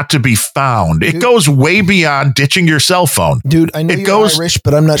not to be found, it goes way beyond ditching your cell phone. Dude, I know you're Irish,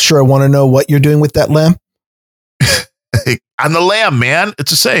 but I'm not sure I want to know what you're doing with that lamb. On the lam, man.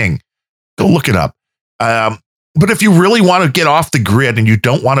 It's a saying. Go look it up. But if you really want to get off the grid and you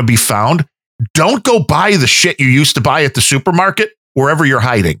don't want to be found, don't go buy the shit you used to buy at the supermarket wherever you're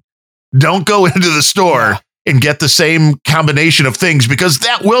hiding. Don't go into the store and get the same combination of things, because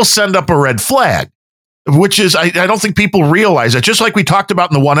that will send up a red flag, which is, I don't think people realize it. Just like we talked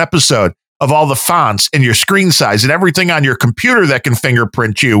about in the one episode of all the fonts and your screen size and everything on your computer that can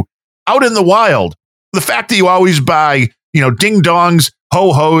fingerprint you out in the wild. The fact that you always buy, ding dongs,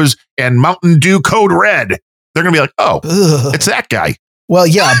 ho-hos, and Mountain Dew Code Red, they're going to be like, oh, it's that guy. Well,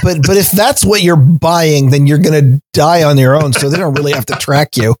 yeah, but if that's what you're buying, then you're going to die on your own. So they don't really have to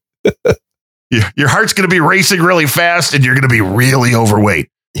track you. Your heart's going to be racing really fast, and you're going to be really overweight.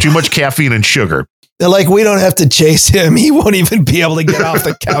 Too much caffeine and sugar. They're like, we don't have to chase him. He won't even be able to get off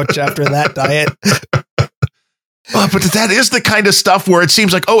the couch after that diet. But that is the kind of stuff where it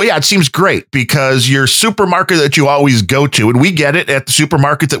seems like, oh, yeah, it seems great, because your supermarket that you always go to, and we get it at the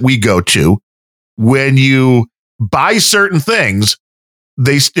supermarket that we go to, when you buy certain things,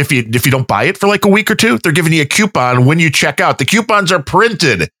 if you don't buy it for like a week or two, they're giving you a coupon when you check out. The coupons are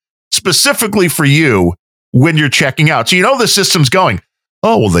printed specifically for you when you're checking out. So the system's going,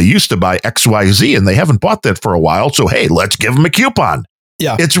 oh, well, they used to buy XYZ and they haven't bought that for a while. So, hey, let's give them a coupon.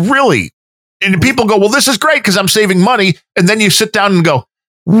 Yeah. It's really, and people go, well, this is great because I'm saving money. And then you sit down and go,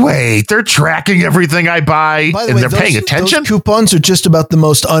 wait, they're tracking everything I buy, and they're paying attention. Those coupons are just about the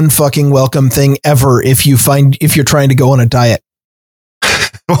most unfucking welcome thing ever if you're trying to go on a diet.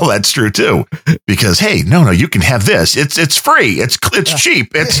 Well, that's true too, because hey, no, you can have this. It's free. It's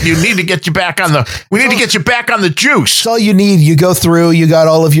cheap. You need to get you back on the juice. It's all you need. You go through, you got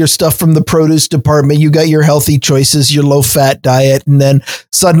all of your stuff from the produce department. You got your healthy choices, your low fat diet. And then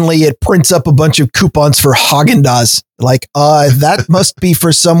suddenly it prints up a bunch of coupons for Haagen-Dazs. Like, that must be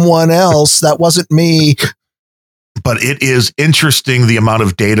for someone else. That wasn't me. But it is interesting the amount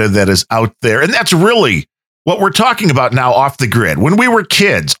of data that is out there. And that's really what we're talking about now, off the grid. When we were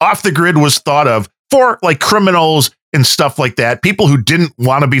kids, off the grid was thought of for like criminals and stuff like that, people who didn't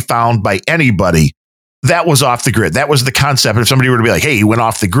want to be found by anybody. That was off the grid. That was the concept. If somebody were to be like, hey, you went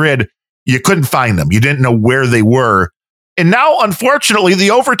off the grid, you couldn't find them. You didn't know where they were. And now, unfortunately,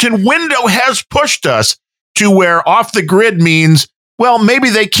 the Overton window has pushed us to where off the grid means, well, maybe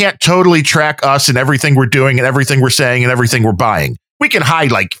they can't totally track us and everything we're doing and everything we're saying and everything we're buying. We can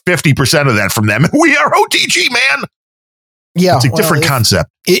hide like 50% of that from them. We are OTG, man. Yeah, it's a different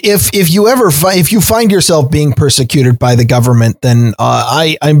concept. If you find yourself being persecuted by the government, then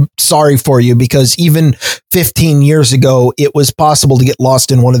I'm sorry for you, because even 15 years ago, it was possible to get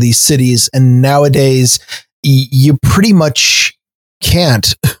lost in one of these cities, and nowadays you pretty much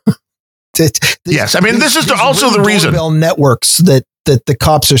can't. Yes, I mean, this is also the reason networks that the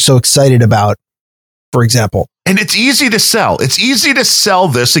cops are so excited about, for example. And it's easy to sell. It's easy to sell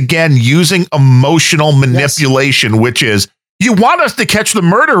this, again, using emotional manipulation, which is, you want us to catch the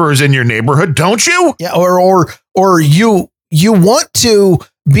murderers in your neighborhood, don't you? Yeah, or you want to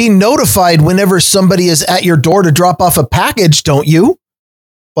be notified whenever somebody is at your door to drop off a package, don't you?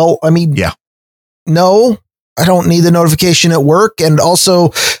 Well, I mean, Yeah. no, I don't need the notification at work. And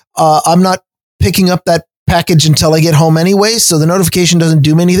also, I'm not picking up that package until I get home anyway. So the notification doesn't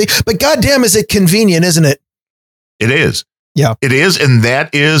do me anything. But goddamn, is it convenient, isn't it? It is. Yeah. It is. And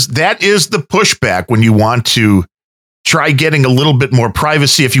that is the pushback when you want to try getting a little bit more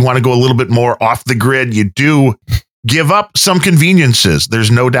privacy. If you want to go a little bit more off the grid, you do give up some conveniences.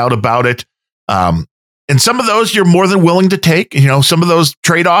 There's no doubt about it. And some of those you're more than willing to take, some of those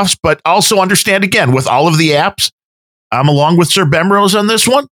trade-offs, but also understand, again, with all of the apps, I'm along with Sir Bemrose on this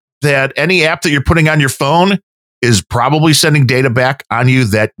one, that any app that you're putting on your phone is probably sending data back on you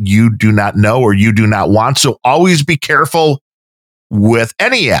that you do not know or you do not want. So always be careful with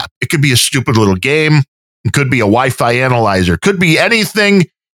any app. It could be a stupid little game. It could be a Wi-Fi analyzer. It could be anything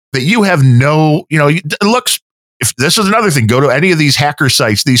that you have if this is another thing, go to any of these hacker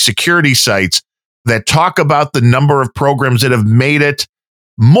sites, these security sites that talk about the number of programs that have made it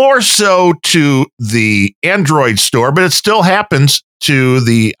more so to the Android store, but it still happens to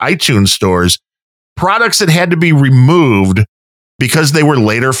the iTunes stores, products that had to be removed because they were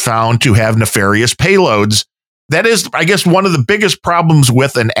later found to have nefarious payloads. That is, I guess, one of the biggest problems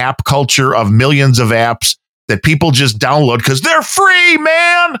with an app culture of millions of apps that people just download because they're free,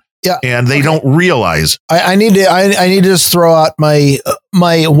 man. Yeah, and they don't realize. I need to just throw out my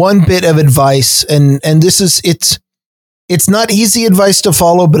one bit of advice, and this is it's not easy advice to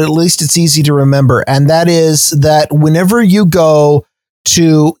follow, but at least it's easy to remember, and that is that whenever you go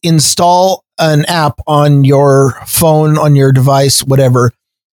to install an app on your phone, on your device, whatever,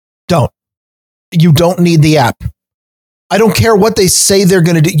 you don't need the app. I don't care what they say they're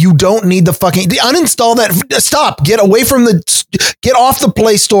going to do. You don't need the fucking uninstall that. Stop. Get off the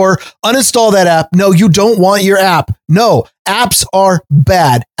Play Store. Uninstall that app. No, you don't want your app. No, apps are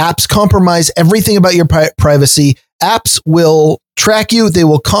bad. Apps compromise everything about your privacy. Apps will track you. They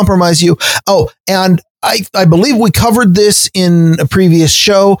will compromise you. Oh, and I believe we covered this in a previous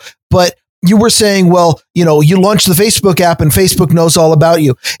show, but you were saying, well, you launch the Facebook app and Facebook knows all about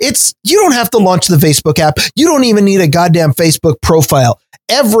you. You don't have to launch the Facebook app. You don't even need a goddamn Facebook profile.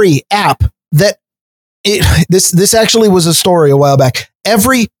 Every app this actually was a story a while back.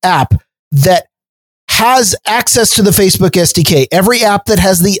 Every app that has access to the Facebook SDK, every app that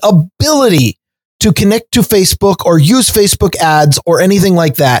has the ability to connect to Facebook or use Facebook ads or anything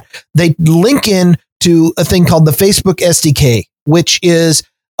like that, they link in to a thing called the Facebook SDK, which is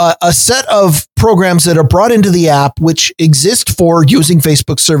a set of programs that are brought into the app, which exist for using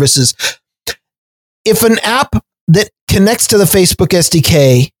Facebook services. If an app that connects to the Facebook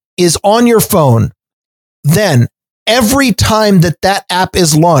SDK is on your phone, then every time that app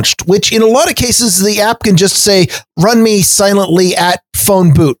is launched, which in a lot of cases, the app can just say, run me silently at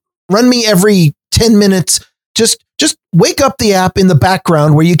phone boot, run me every 10 minutes. Just wake up the app in the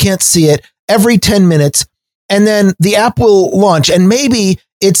background where you can't see it every 10 minutes. And then the app will launch, and maybe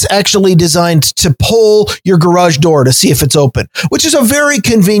it's actually designed to pull your garage door to see if it's open, which is a very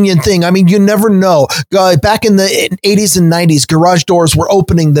convenient thing. I mean, you never know. Back in the 80s and 90s, garage doors were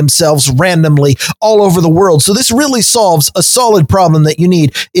opening themselves randomly all over the world. So this really solves a solid problem that you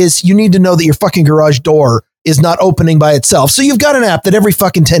need to know that your fucking garage door is not opening by itself. So you've got an app that every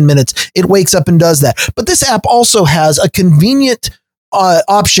fucking 10 minutes, it wakes up and does that. But this app also has a convenient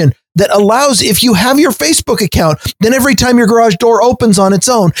option that allows, if you have your Facebook account, then every time your garage door opens on its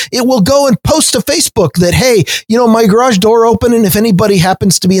own, it will go and post to Facebook that, hey, my garage door open, and if anybody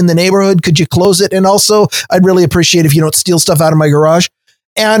happens to be in the neighborhood, could you close it? And also, I'd really appreciate if you don't steal stuff out of my garage.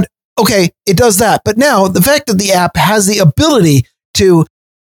 And okay, it does that. But now the fact that the app has the ability to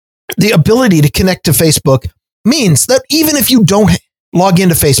connect to Facebook means that even if you don't log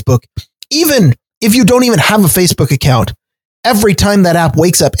into Facebook, even if you don't even have a Facebook account, every time that app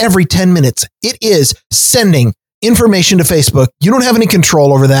wakes up, every 10 minutes, it is sending information to Facebook. You don't have any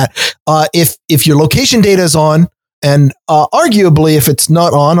control over that. If your location data is on, and arguably if it's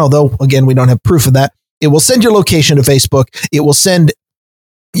not on, although again, we don't have proof of that, it will send your location to Facebook. It will send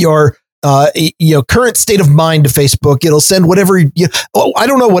your current state of mind to Facebook. It'll send whatever, I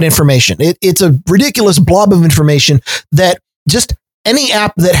don't know what information. It's a ridiculous blob of information that just any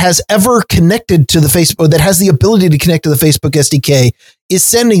app that has ever connected to the Facebook, that has the ability to connect to the Facebook SDK, is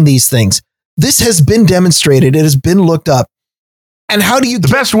sending these things. This has been demonstrated. It has been looked up. And how do you get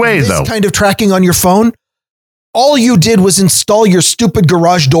the best way, this kind of tracking on your phone? All you did was install your stupid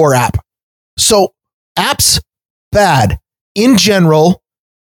garage door app. So apps, bad. In general,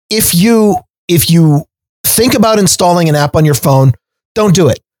 if you think about installing an app on your phone, don't do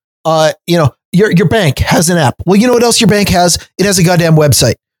it. Your bank has an app. Well, you know what else your bank has? It has a goddamn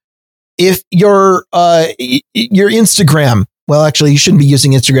website. If your Instagram Well, actually, you shouldn't be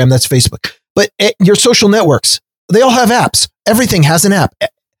using Instagram. That's Facebook. But your social networks, they all have apps. Everything has an app,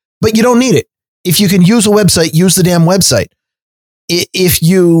 but you don't need it. If you can use a website, use the damn website. If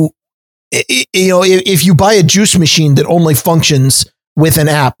you buy a juice machine that only functions with an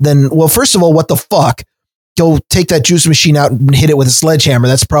app, then, well, first of all, what the fuck? Go take that juice machine out and hit it with a sledgehammer.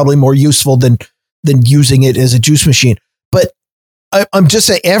 That's probably more useful than using it as a juice machine. But I'm just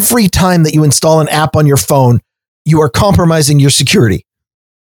saying, every time that you install an app on your phone, you are compromising your security.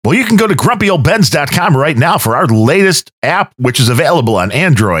 Well, you can go to grumpyoldbens.com right now for our latest app, which is available on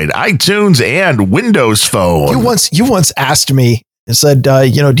Android, iTunes, and Windows Phone. You once asked me and said, do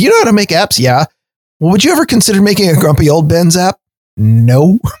you know how to make apps? Yeah. Well, would you ever consider making a Grumpy Old Bens app?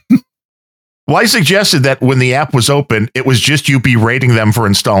 No. Well, I suggested that when the app was open, it was just you berating them for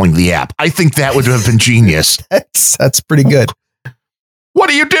installing the app. I think that would have been genius. That's pretty good. What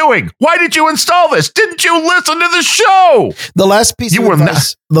are you doing? Why did you install this? Didn't you listen to the show? The last piece of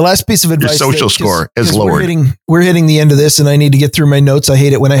advice. Your social score is lowered. We're hitting the end of this, and I need to get through my notes. I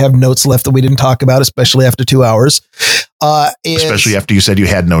hate it when I have notes left that we didn't talk about, especially after 2 hours. Especially after you said you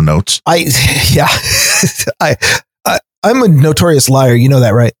had no notes. I'm a notorious liar. You know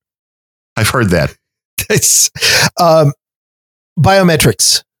that, right? I've heard that. It's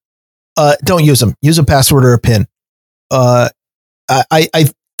biometrics. Don't use them. Use a password or a PIN.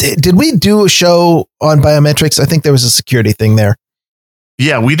 Did we do a show on biometrics? I think there was a security thing there.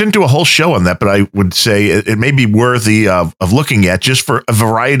 Yeah, we didn't do a whole show on that, but I would say it may be worthy of looking at just for a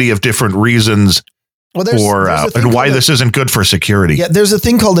variety of different reasons. Well, and why this isn't good for security. Yeah, there's a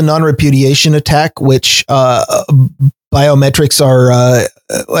thing called a non-repudiation attack, which biometrics are.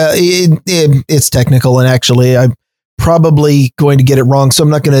 It's technical, and actually, I'm probably going to get it wrong, so I'm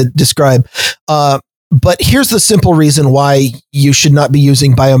not going to describe. But here's the simple reason why you should not be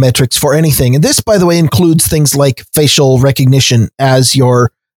using biometrics for anything. And this, by the way, includes things like facial recognition as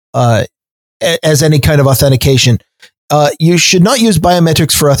as any kind of authentication. You should not use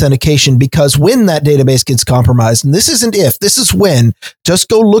biometrics for authentication, because when that database gets compromised, and this isn't if, this is when, just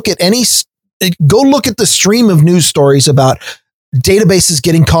go look at the stream of news stories about databases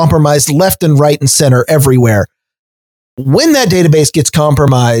getting compromised left and right and center everywhere. When that database gets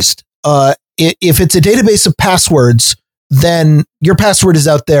compromised, if it's a database of passwords, then your password is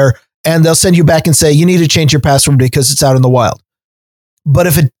out there, and they'll send you back and say, you need to change your password because it's out in the wild. But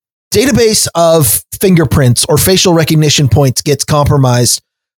if a database of fingerprints or facial recognition points gets compromised,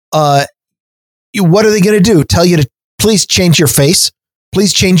 what are they going to do? Tell you to please change your face?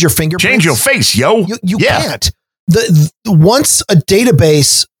 Please change your fingerprints? Change your face, yo. You can't. Once a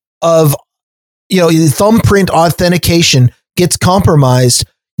database of thumbprint authentication gets compromised,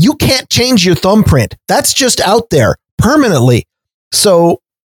 you can't change your thumbprint. That's just out there permanently. So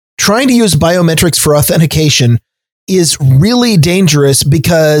trying to use biometrics for authentication is really dangerous,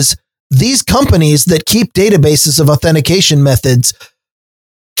 because these companies that keep databases of authentication methods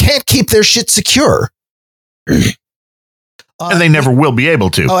can't keep their shit secure. And they never will be able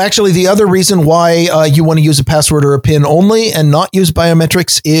to. Oh, actually, the other reason why you want to use a password or a PIN only and not use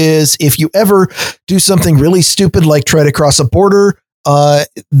biometrics is if you ever do something really stupid like try to cross a border. At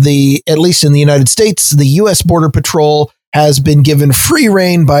least in the United States, the U.S. Border Patrol has been given free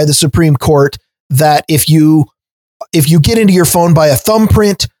rein by the Supreme Court that if you get into your phone by a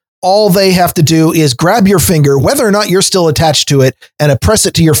thumbprint, all they have to do is grab your finger, whether or not you're still attached to it, and press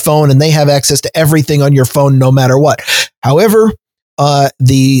it to your phone, and they have access to everything on your phone no matter what. However,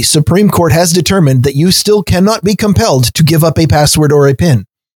 the Supreme Court has determined that you still cannot be compelled to give up a password or a PIN.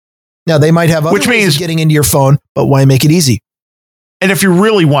 Now, they might have other ways of getting into your phone, but why make it easy? And if you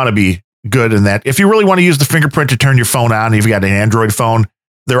really want to be good in that, if you really want to use the fingerprint to turn your phone on, if you got an Android phone,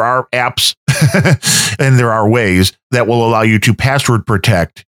 there are apps and there are ways that will allow you to password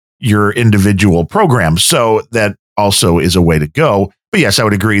protect your individual programs. So that also is a way to go. But yes, I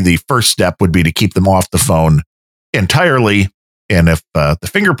would agree. The first step would be to keep them off the phone entirely. And if the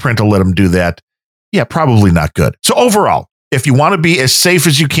fingerprint will let them do that, yeah, probably not good. So overall, if you want to be as safe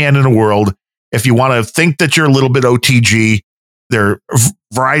as you can in the world, if you want to think that you're a little bit OTG, there are a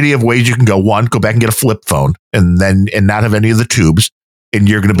variety of ways you can go. One, go back and get a flip phone and not have any of the tubes. And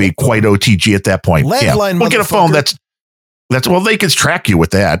you're going to be quite OTG at that point. Landline, we'll get a phone that's well, they can track you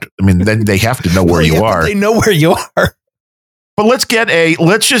with that. I mean, then they have to know where you are. They know where you are. But let's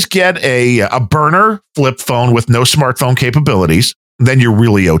just get a burner flip phone with no smartphone capabilities. Then you're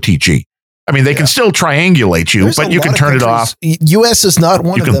really OTG. I mean, they can still triangulate you, but you can turn it off. US is not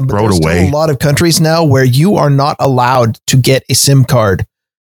one of them, but there's still a lot of countries now where you are not allowed to get a SIM card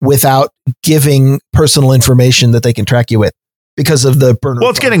without giving personal information that they can track you with because of the burner.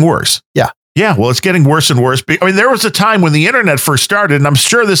 Well, it's getting worse. Yeah. Yeah, well, it's getting worse and worse. I mean, there was a time when the internet first started, and I'm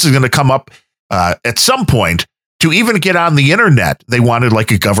sure this is going to come up at some point. To even get on the internet, they wanted like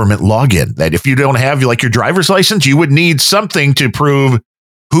a government login. That if you don't have like your driver's license, you would need something to prove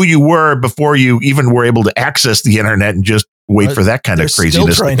who you were before you even were able to access the internet, and just wait for that kind of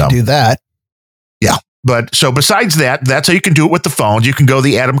craziness. Still trying to do that. Yeah. But so besides that, that's how you can do it with the phones. You can go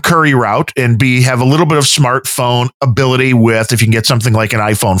the Adam Curry route and have a little bit of smartphone ability with, if you can get something like an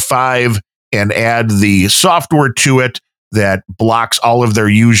iPhone 5 and add the software to it that blocks all of their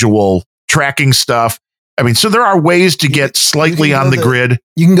usual tracking stuff. I mean, so there are ways to get slightly on the grid.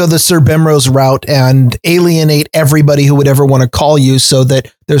 You can go the Sir Bemrose route and alienate everybody who would ever want to call you, so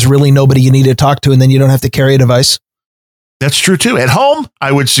that there's really nobody you need to talk to, and then you don't have to carry a device. That's true, too. At home,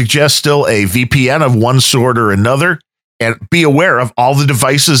 I would suggest still a VPN of one sort or another, and be aware of all the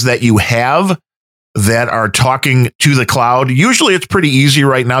devices that you have that are talking to the cloud. Usually it's pretty easy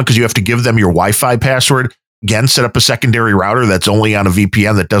right now because you have to give them your Wi-Fi password. Again, set up a secondary router that's only on a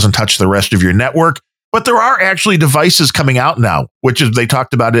VPN that doesn't touch the rest of your network. But there are actually devices coming out now, which is, they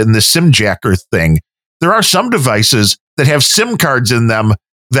talked about it in the SIM jacker thing. There are some devices that have SIM cards in them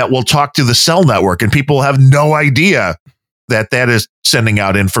that will talk to the cell network, and people have no idea that is sending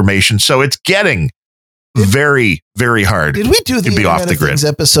out information. So it's getting very, very hard. Did we do the to be off the grid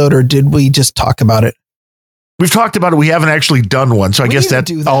episode, or did we just talk about it? We've talked about it. We haven't actually done one. So I guess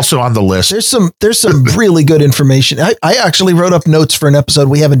that's also on the list. There's some really good information. I actually wrote up notes for an episode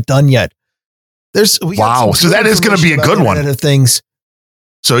we haven't done yet. Wow. So that is going to be a good one. Of things.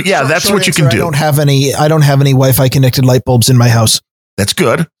 So yeah, that's what you can do. I don't have any Wi-Fi connected light bulbs in my house. That's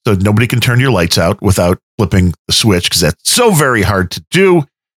good. So nobody can turn your lights out without flipping the switch, because that's so very hard to do.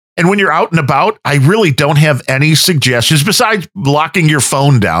 And when you're out and about, I really don't have any suggestions besides locking your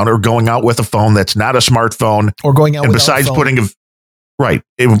phone down, or going out with a phone that's not a smartphone, or going out. And besides putting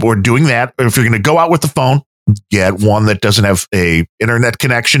or doing that, if you're going to go out with the phone, get one that doesn't have a internet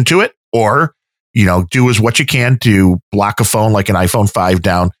connection to it, or do is what you can to block a phone like an iPhone 5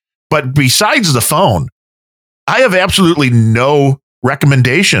 down. But besides the phone, I have absolutely no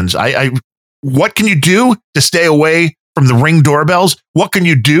recommendations. What can you do to stay away from the Ring doorbells? What can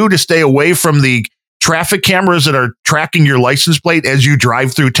you do to stay away from the traffic cameras that are tracking your license plate as you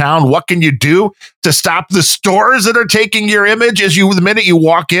drive through town? What can you do to stop the stores that are taking your image the minute you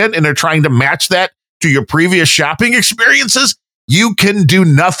walk in and are trying to match that to your previous shopping experiences? You can do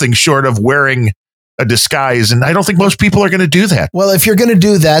nothing short of wearing a disguise, and I don't think most people are going to do that. Well, if you're going to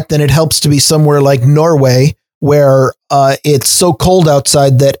do that, then it helps to be somewhere like Norway, where it's so cold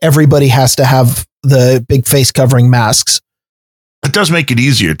outside that everybody has to have the big face covering masks. It does make it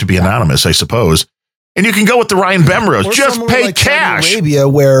easier to be anonymous, I suppose. And you can go with the Ryan Bemrose. Or just pay like cash. Saudi Arabia,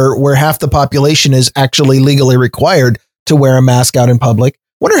 where half the population is actually legally required to wear a mask out in public.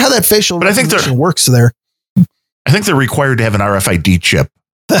 Wonder how that facial recognition works there. I think they're required to have an RFID chip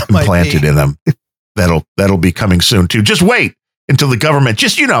implanted in them. That'll be coming soon too. Just wait until the government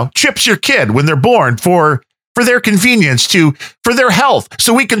chips your kid when they're born for their convenience, for their health,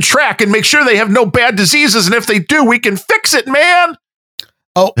 so we can track and make sure they have no bad diseases, and if they do, we can fix it, man.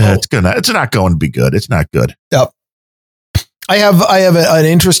 It's not going to be good. It's not good. Yep. I have an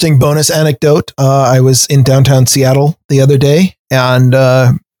interesting bonus anecdote. I was in downtown Seattle the other day, and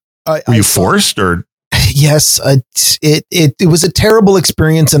were you forced or? Yes, it was a terrible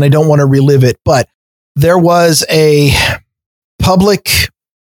experience, and I don't want to relive it. But there was a public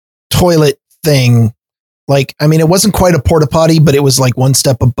toilet thing. It wasn't quite a porta potty, but it was like one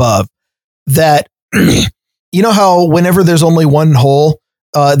step above that. You know how whenever there's only one hole,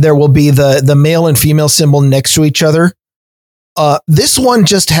 there will be the male and female symbol next to each other. This one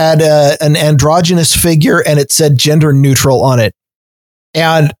just had an androgynous figure, and it said gender neutral on it.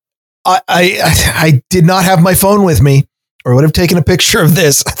 And I did not have my phone with me, or would have taken a picture of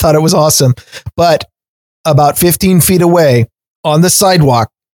this. I thought it was awesome. But about 15 feet away on the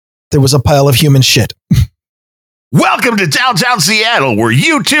sidewalk, there was a pile of human shit. Welcome to downtown Seattle, where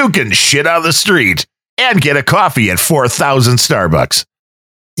you too can shit on the street and get a coffee at 4,000 Starbucks.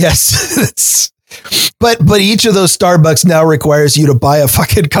 Yes. But each of those Starbucks now requires you to buy a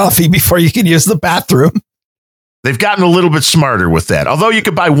fucking coffee before you can use the bathroom. They've gotten a little bit smarter with that. Although you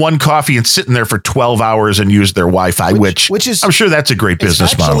could buy one coffee and sit in there for 12 hours and use their Wi-Fi, which is, I'm sure that's a great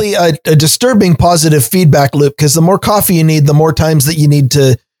business model. Actually, a disturbing positive feedback loop, because the more coffee you need, the more times that you need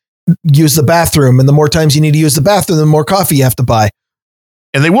to use the bathroom, and the more times you need to use the bathroom, the more coffee you have to buy.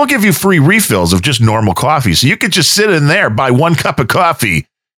 And they will give you free refills of just normal coffee. So you could just sit in there, buy one cup of coffee,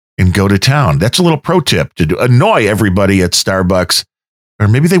 and go to town. That's a little pro tip to annoy everybody at Starbucks or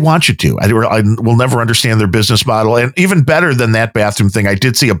maybe they want you to. I will never understand their business model. And even better than that bathroom thing, I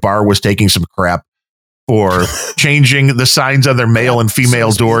did see a bar was taking some crap for changing the signs on their male and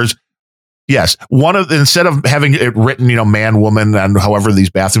female doors. Yes. Instead of having it written, man, woman, and however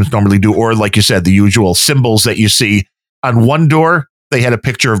these bathrooms normally do, or like you said, the usual symbols that you see on one door, they had a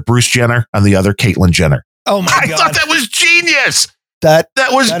picture of Bruce Jenner, on the other, Caitlyn Jenner. Oh my God. I thought that was genius. That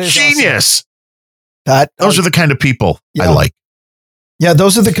was genius. Awesome. Those are the kind of people I like. Yeah,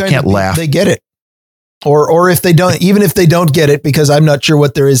 those are the kind of people, laugh. They get it. Or if they don't, even if they don't get it, because I'm not sure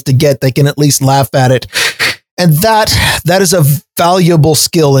what there is to get, they can at least laugh at it. And that is a valuable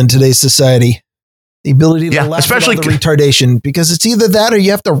skill in today's society. The ability to laugh especially at the retardation, because it's either that or you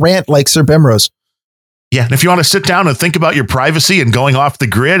have to rant like Sir Bemrose. Yeah, and if you want to sit down and think about your privacy and going off the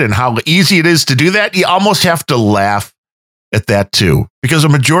grid and how easy it is to do that, you almost have to laugh at that too, because a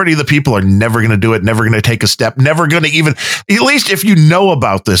majority of the people are never going to do it, never going to take a step, never going to even, at least if you know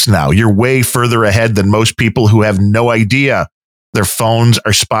about this now, you're way further ahead than most people who have no idea. Their phones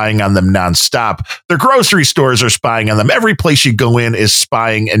are spying on them nonstop. Their grocery stores are spying on them. Every place you go in is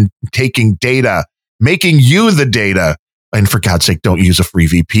spying and taking data, making you the data. And for God's sake, don't use a free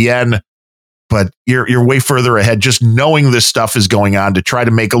VPN. But you're way further ahead just knowing this stuff is going on to try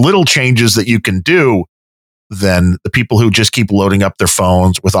to make a little changes that you can do than the people who just keep loading up their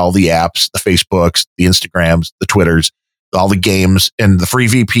phones with all the apps, the Facebooks, the Instagrams, the Twitters, all the games and the free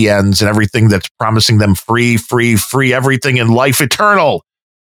VPNs and everything that's promising them free everything in life eternal.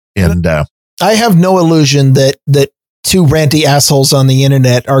 And I have no illusion that two ranty assholes on the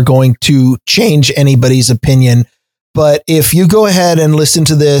internet are going to change anybody's opinion. But if you go ahead and listen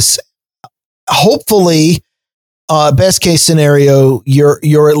to this, hopefully, best case scenario,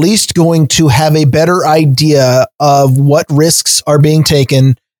 you're at least going to have a better idea of what risks are being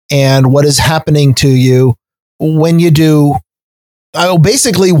taken and what is happening to you when you do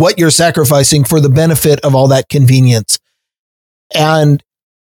basically what you're sacrificing for the benefit of all that convenience. And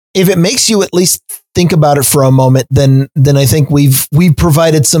if it makes you at least think about it for a moment, then I think we've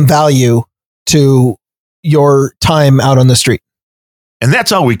provided some value to your time out on the street. And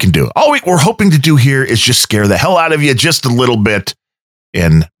that's all we can do. All we're hoping to do here is just scare the hell out of you just a little bit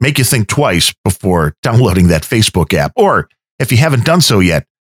and make you think twice before downloading that Facebook app. Or if you haven't done so yet,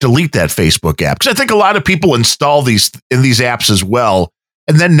 delete that Facebook app. Because I think a lot of people install these apps as well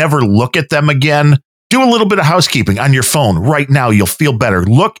and then never look at them again. Do a little bit of housekeeping on your phone right now. You'll feel better.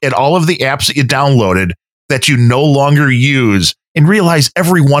 Look at all of the apps that you downloaded that you no longer use and realize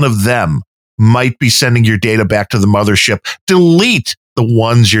every one of them might be sending your data back to the mothership. Delete the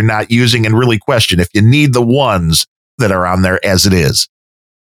ones you're not using and really question if you need the ones that are on there as it is.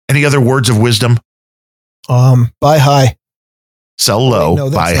 Any other words of wisdom? Buy high. Sell low,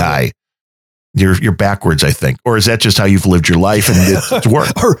 no, buy high. You're backwards, I think. Or is that just how you've lived your life and it's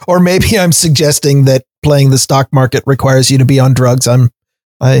worked? or maybe I'm suggesting that playing the stock market requires you to be on drugs. I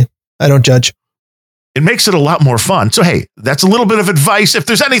don't judge. It makes it a lot more fun. So, hey, that's a little bit of advice. If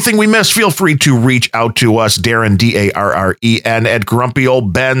there's anything we missed, feel free to reach out to us, Darren, DARREN, at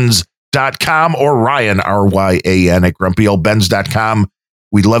grumpyoldbens.com or Ryan, RYAN, at grumpyoldbens.com.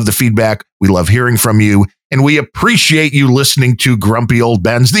 We love the feedback. We love hearing from you. And we appreciate you listening to Grumpy Old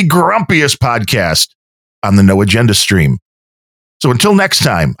Bens, the grumpiest podcast on the No Agenda stream. So until next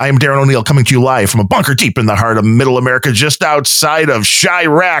time, I am Darren O'Neill coming to you live from a bunker deep in the heart of Middle America, just outside of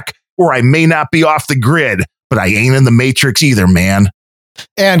Chirac, where I may not be off the grid, but I ain't in the Matrix either, man.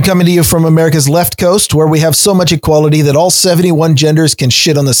 And coming to you from America's left coast, where we have so much equality that all 71 genders can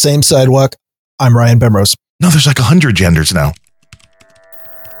shit on the same sidewalk, I'm Ryan Bemrose. No, there's like 100 genders now.